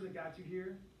to the person that got you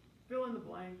here. Fill in the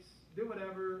blanks. Do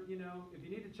whatever, you know. If you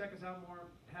need to check us out more,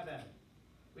 have at it.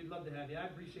 We'd love to have you. I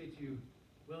appreciate you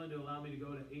willing to allow me to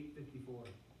go to 8:54.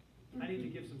 I need to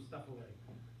give some stuff away.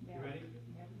 You ready?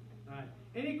 All right.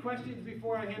 Any questions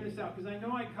before I hand this out? Because I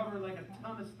know I cover like a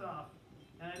ton of stuff.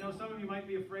 And I know some of you might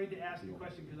be afraid to ask a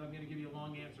question because I'm going to give you a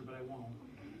long answer, but I won't.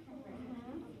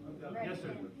 Yes,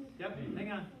 sir. Yep,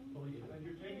 hang on. As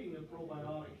you're taking the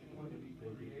probiotics, you want to be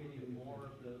creating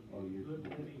more of the good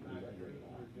living bacteria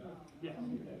in your gut. Yes.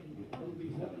 It'll be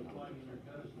multiplying in your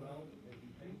gut as well. As you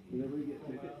take Everybody get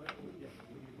tickets?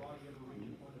 when your body ever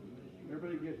reaches one of the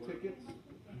Everybody get tickets?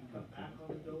 cut back on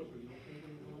the dose, or you don't take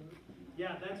any longer.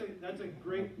 Yeah, that's a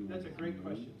great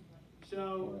question.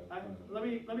 So let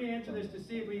me answer this to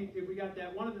see if we got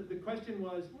that. One of the question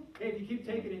was, hey, if you keep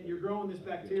taking it, and you're growing this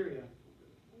bacteria.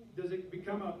 Does it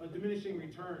become a diminishing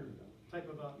return type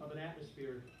of an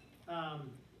atmosphere?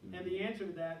 And the answer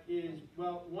to that is,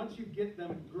 well, once you get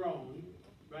them grown,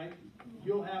 right,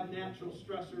 you'll have natural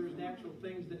stressors, natural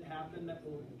things that happen that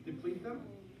will deplete them,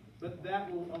 but that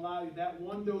will allow you, that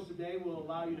one dose a day will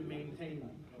allow you to maintain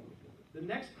them. The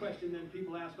next question then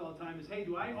people ask all the time is, hey,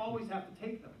 do I always have to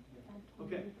take them?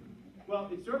 Okay, well,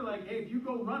 it's sort of like, hey, if you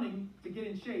go running to get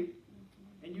in shape,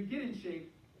 and you get in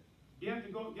shape, you have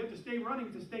to stay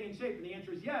running to stay in shape, and the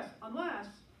answer is yes, unless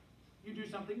you do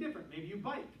something different. Maybe you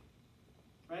bike,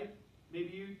 right?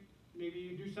 Maybe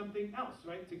you do something else,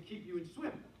 right, to keep you in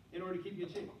swim in order to keep you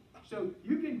in shape. So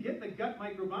you can get the gut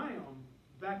microbiome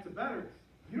back to better.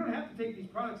 You don't have to take these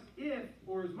products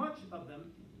or as much of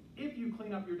them, if you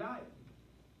clean up your diet.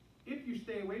 If you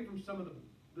stay away from some of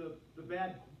the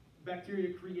bad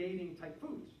bacteria creating type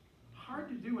foods. Hard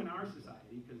to do in our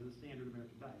society because of the standard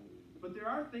American diet. But there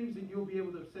are things that you'll be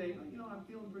able to say, oh, you know, I'm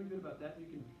feeling pretty good about that. You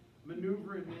can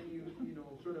maneuver and then you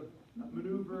sort of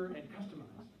maneuver and customize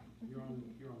your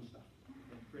own stuff.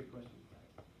 Great question.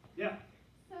 Yeah.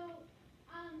 So,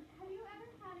 have you ever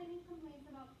had any complaints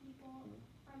about people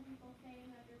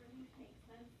saying that their relief makes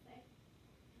them sick?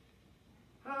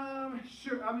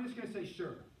 Sure. I'm just going to say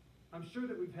sure. I'm sure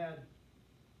that we've had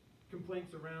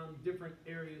complaints around different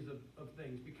areas of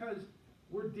things because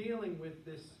we're dealing with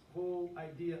this whole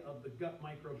idea of the gut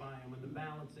microbiome and the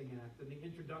balancing act and the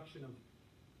introduction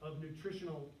of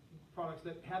nutritional products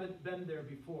that haven't been there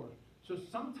before. So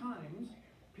sometimes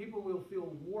people will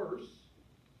feel worse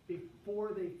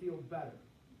before they feel better.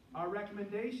 Our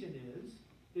recommendation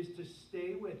is to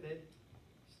stay with it,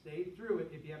 stay through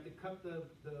it. If you have to cut the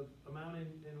amount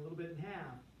in a little bit in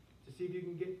half to see if you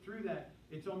can get through that,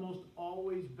 it's almost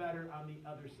always better on the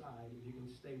other side if you can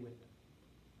stay with it.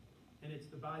 And it's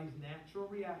the body's natural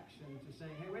reaction to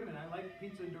saying, hey, wait a minute, I like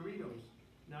pizza and Doritos.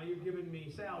 Now you're giving me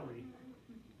celery.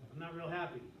 I'm not real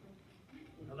happy.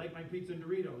 I like my pizza and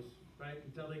Doritos, right?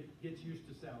 Until it gets used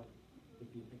to celery,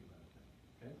 if you think about it.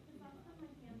 Okay? Because that's been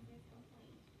my fiance's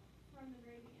complaint from the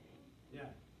very beginning. Yeah.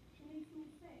 She makes me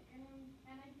sick, and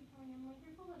I keep telling him, like,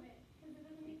 you're full of it, because it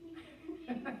doesn't make me sick. I'm eating the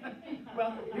same thing.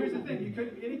 Well, here's the thing. You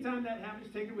could, anytime that happens,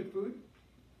 take it with food,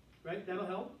 right? That'll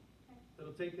help.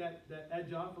 That'll take that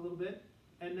edge off a little bit.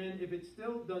 And then if it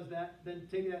still does that, then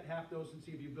take it at half dose and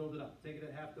see if you build it up. Take it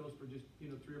at half dose for just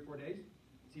 3 or 4 days.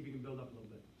 See if you can build up a little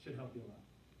bit. Should help you a lot.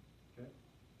 Okay?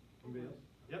 Anybody else?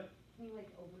 Yep. Can you like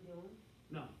overdo them?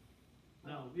 No.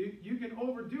 No. You can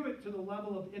overdo it to the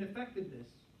level of ineffectiveness.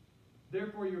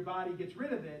 Therefore, your body gets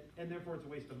rid of it, and therefore it's a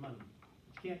waste of money.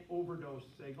 You can't overdose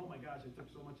saying, oh my gosh, I took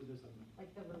so much of this.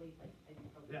 Like the relief, like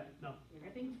yeah, no. I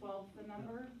think 12's the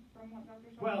number from what Dr.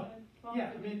 Shaw Well, said. 12's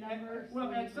yeah, the I mean, number,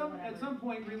 at some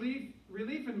point,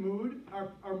 relief and mood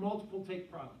are multiple take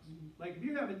products. Like if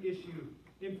you have an issue,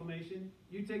 inflammation,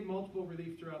 you take multiple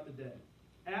relief throughout the day.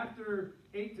 After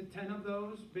 8 to 10 of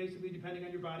those, basically depending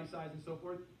on your body size and so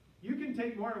forth, you can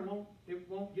take more. It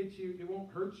won't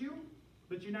hurt you,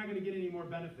 but you're not going to get any more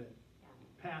benefit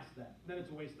past that. Then it's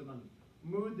a waste of money.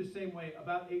 Mood the same way,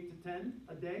 about 8 to 10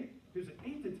 a day. There's an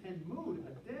 8 to 10 mood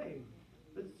a day.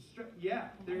 That's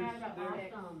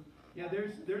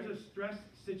there's a stress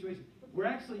situation. We're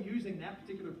actually using that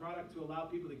particular product to allow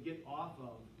people to get off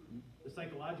of the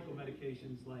psychological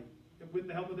medications, like with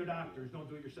the help of their doctors. Don't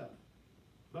do it yourself.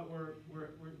 But we're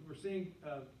seeing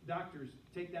doctors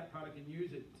take that product and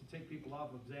use it to take people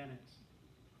off of Xanax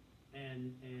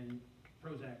and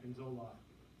Prozac and Zoloft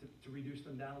to reduce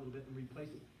them down a little bit and replace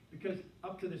it. Because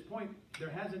up to this point, there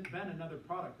hasn't been another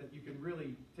product that you can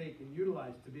really take and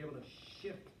utilize to be able to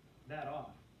shift that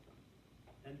off.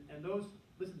 And those,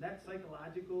 listen, that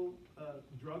psychological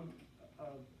drug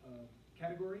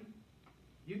category,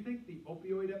 you think the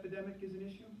opioid epidemic is an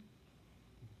issue?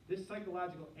 This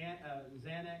psychological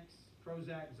Xanax,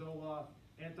 Prozac, Zoloft,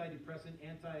 antidepressant,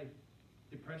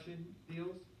 anti-depression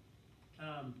deals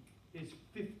is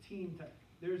 15 times.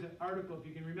 There's an article, if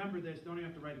you can remember this, don't even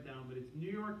have to write it down, but it's New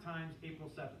York Times, April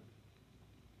 7th.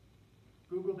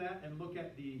 Google that and look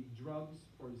at the drugs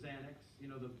for Xanax,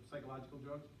 the psychological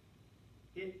drugs.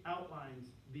 It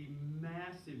outlines the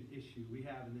massive issue we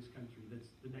have in this country that's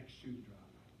the next shoe to drop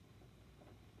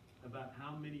about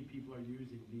how many people are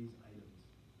using these items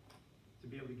to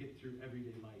be able to get through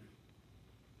everyday life.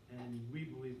 And we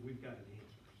believe we've got an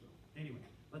answer. So anyway,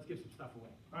 let's give some stuff away.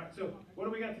 All right, so what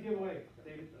do we got to give away,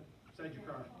 David? Besides your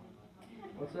car.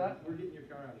 What's that? We're getting your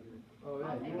car out of here. Oh,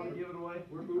 yeah. You want to give it away?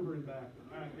 We're Ubering back.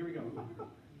 All right, here we go.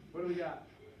 What do we got?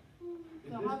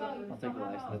 So how about I'll take the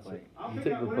license plate. I'll You pick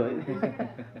take out the whatever. plate.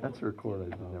 That's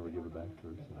recorded. I never give it back to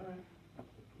her. So. All right.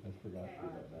 I forgot to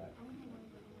give that back.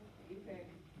 You pick.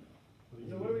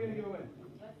 So what are we going to give away?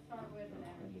 Let's start with an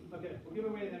energy. Okay, we'll give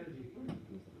away an energy.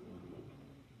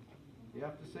 You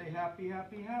have to say happy,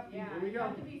 happy, happy. Yeah, Here we you go.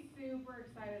 have to be super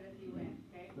excited if you win,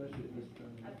 okay? Especially this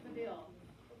time. That's the deal.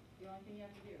 The only thing you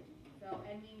have to do. So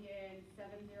ending in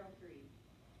 703.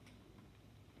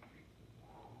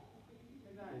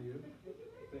 You're done. Say you.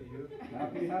 Say you.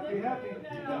 Happy, happy, happy.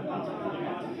 Okay,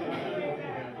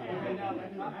 now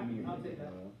I'll take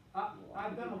that.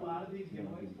 I've done a lot of these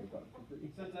giveaways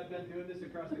since I've been doing this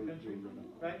across the country,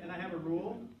 right? And I have a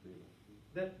rule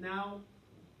that now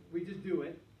we just do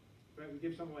it, right? We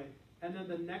give some away, and then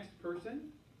the next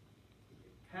person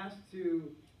has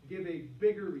to give a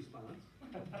bigger response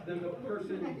than the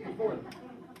person before them,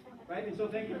 right? And so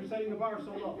thank you for setting the bar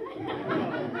so low.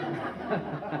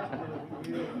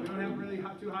 We don't have really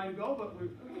too high to go, but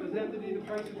it doesn't have to be the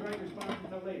Price is Right response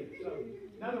until later. So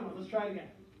another one. Let's try it again.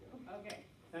 Okay.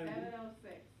 And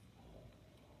 706.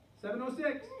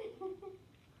 706.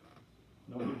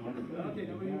 Nobody wants to. Okay,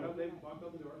 nobody. Oh, they walked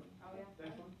out the door. Oh, yeah.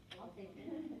 Next one. I'll take it.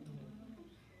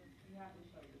 You have to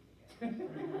show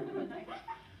yours again.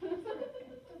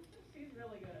 She's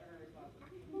really good at her responses.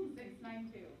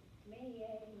 692.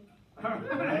 Yay. All right.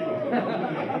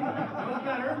 That was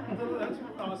better. That's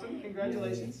awesome.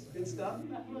 congratulations. Good stuff.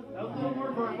 That was a little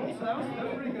more verbal, so that was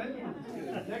pretty good.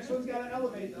 Next one's got to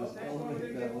elevate though. Next one we're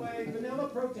going to give away vanilla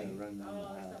protein.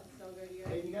 Oh, that stuff's so good, you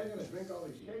Hey, guys. you guys are gonna drink all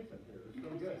these shakes up here, they're so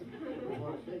good. There's a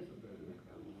lot of shakes up there.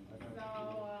 So,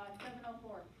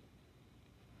 704.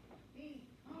 B.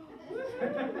 All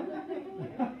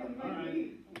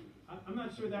right. I'm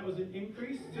not sure that was an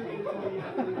increase to the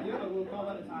year, but we'll call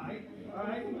that a tie. All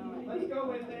right. Let's go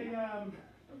with a.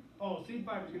 Oh, seed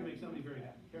fiber is going to make somebody very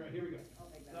happy. All right, here we go.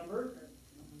 Number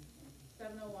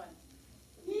 701.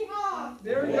 Yeehaw!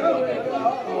 There we go.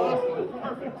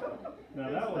 Perfect. Now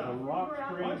that was a rock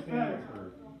screen Much better.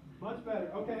 answer. Much better.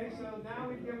 Okay, so now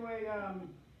we give away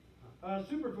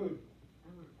superfood.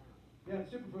 Yeah,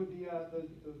 superfood.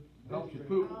 The Helps you veggie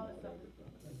poop. Oh, this stuff is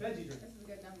drink. Veggie drink. This is a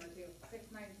good number too.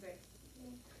 696.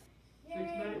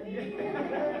 690.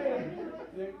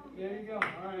 There you go.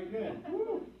 All right, good.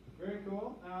 Very cool.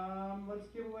 Let's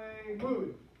give away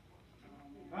mood.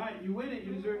 All right, you win it.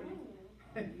 You deserve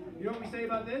it. You know what we say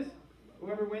about this?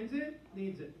 Whoever wins it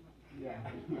needs it. Yeah.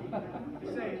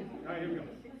 Just say it. All right, here we go.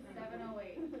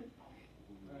 708.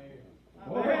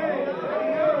 Hey, there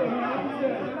you go.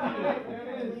 There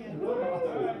it is. All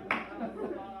right.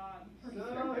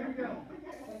 So here we go.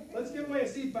 Let's give away a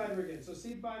seed fiber again. So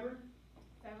seed fiber.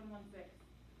 716.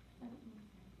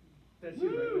 That's you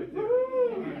right there.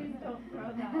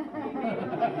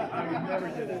 I never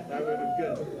did it. That would have been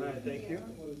good. All right, thank you.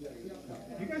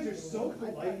 You guys are so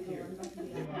polite here. This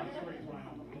is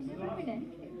awesome.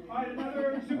 All right,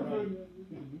 another superfood.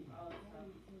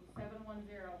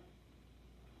 710.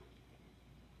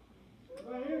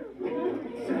 Right here.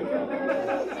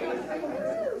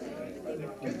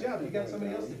 Good job. You got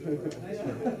somebody else to do it. Nice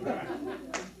one. All right.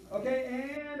 Okay,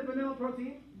 and a vanilla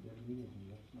protein.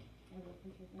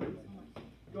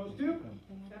 Goes to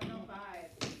 705.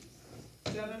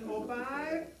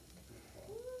 705.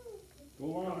 Go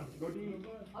on, go deep.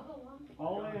 I'll go on.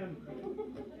 All in.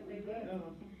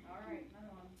 All right,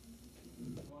 another one.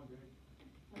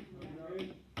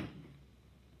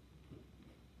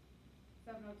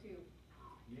 702.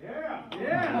 Yeah,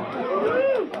 yeah. All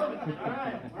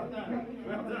right, well done.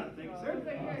 Well done. Thank you, sir.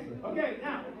 Okay,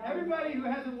 now, everybody who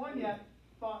hasn't won yet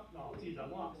thought, no, geez, I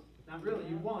lost. Now, really,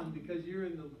 you won because you're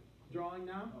in the drawing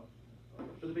now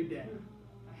for the big day.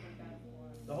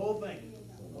 The whole thing.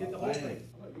 Get the whole thing.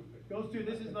 Goes to,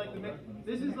 this is like the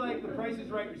Price is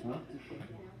Right response.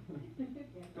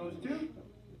 Goes to? Do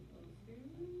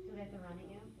we have to run it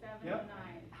yet?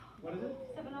 709. What is it?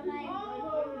 709.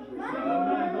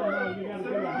 You gotta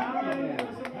do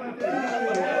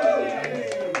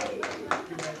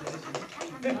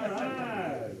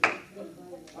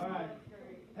All right.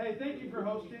 Hey, thank you for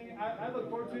hosting. I look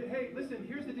forward to it. Hey, listen,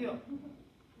 here's the deal.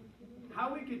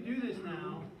 How we could do this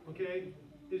now, okay,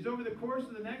 is over the course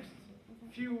of the next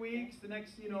few weeks, the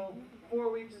next,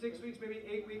 4 weeks, 6 weeks, maybe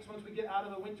 8 weeks, once we get out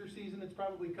of the winter season that's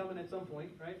probably coming at some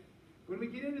point, right? When we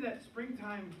get into that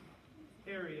springtime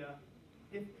area,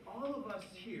 if all of us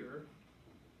here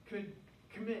could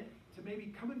commit to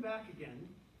maybe coming back again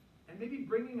and maybe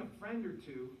bringing a friend or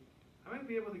two, I might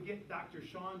be able to get Dr.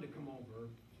 Sean to come over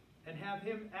and have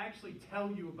him actually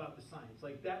tell you about the science.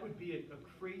 Like, that would be a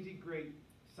crazy great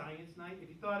science night. If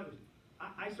you thought it was,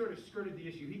 I sort of skirted the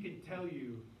issue. He can tell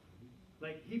you,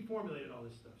 like, he formulated all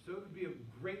this stuff. So it would be a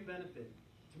great benefit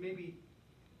to maybe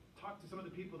talk to some of the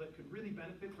people that could really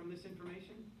benefit from this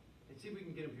information and see if we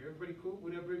can get them here. Everybody cool?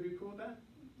 Would everybody be cool with that?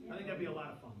 I think that'd be a lot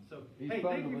of fun. So, hey,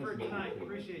 thank you for tonight.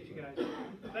 Appreciate you guys.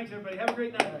 Thanks, everybody. Have a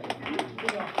great night.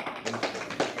 Good luck.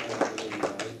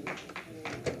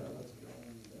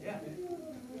 Yeah.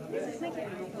 Is this making,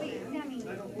 wait, Sammy, is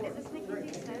this making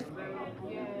good sense?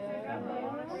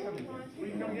 Will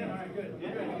you come again? All right, good.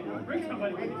 Yeah. Bring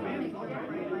somebody with you, man.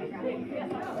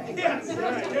 Yes. All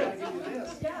right, good.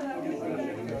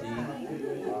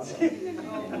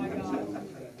 Oh, my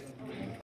God.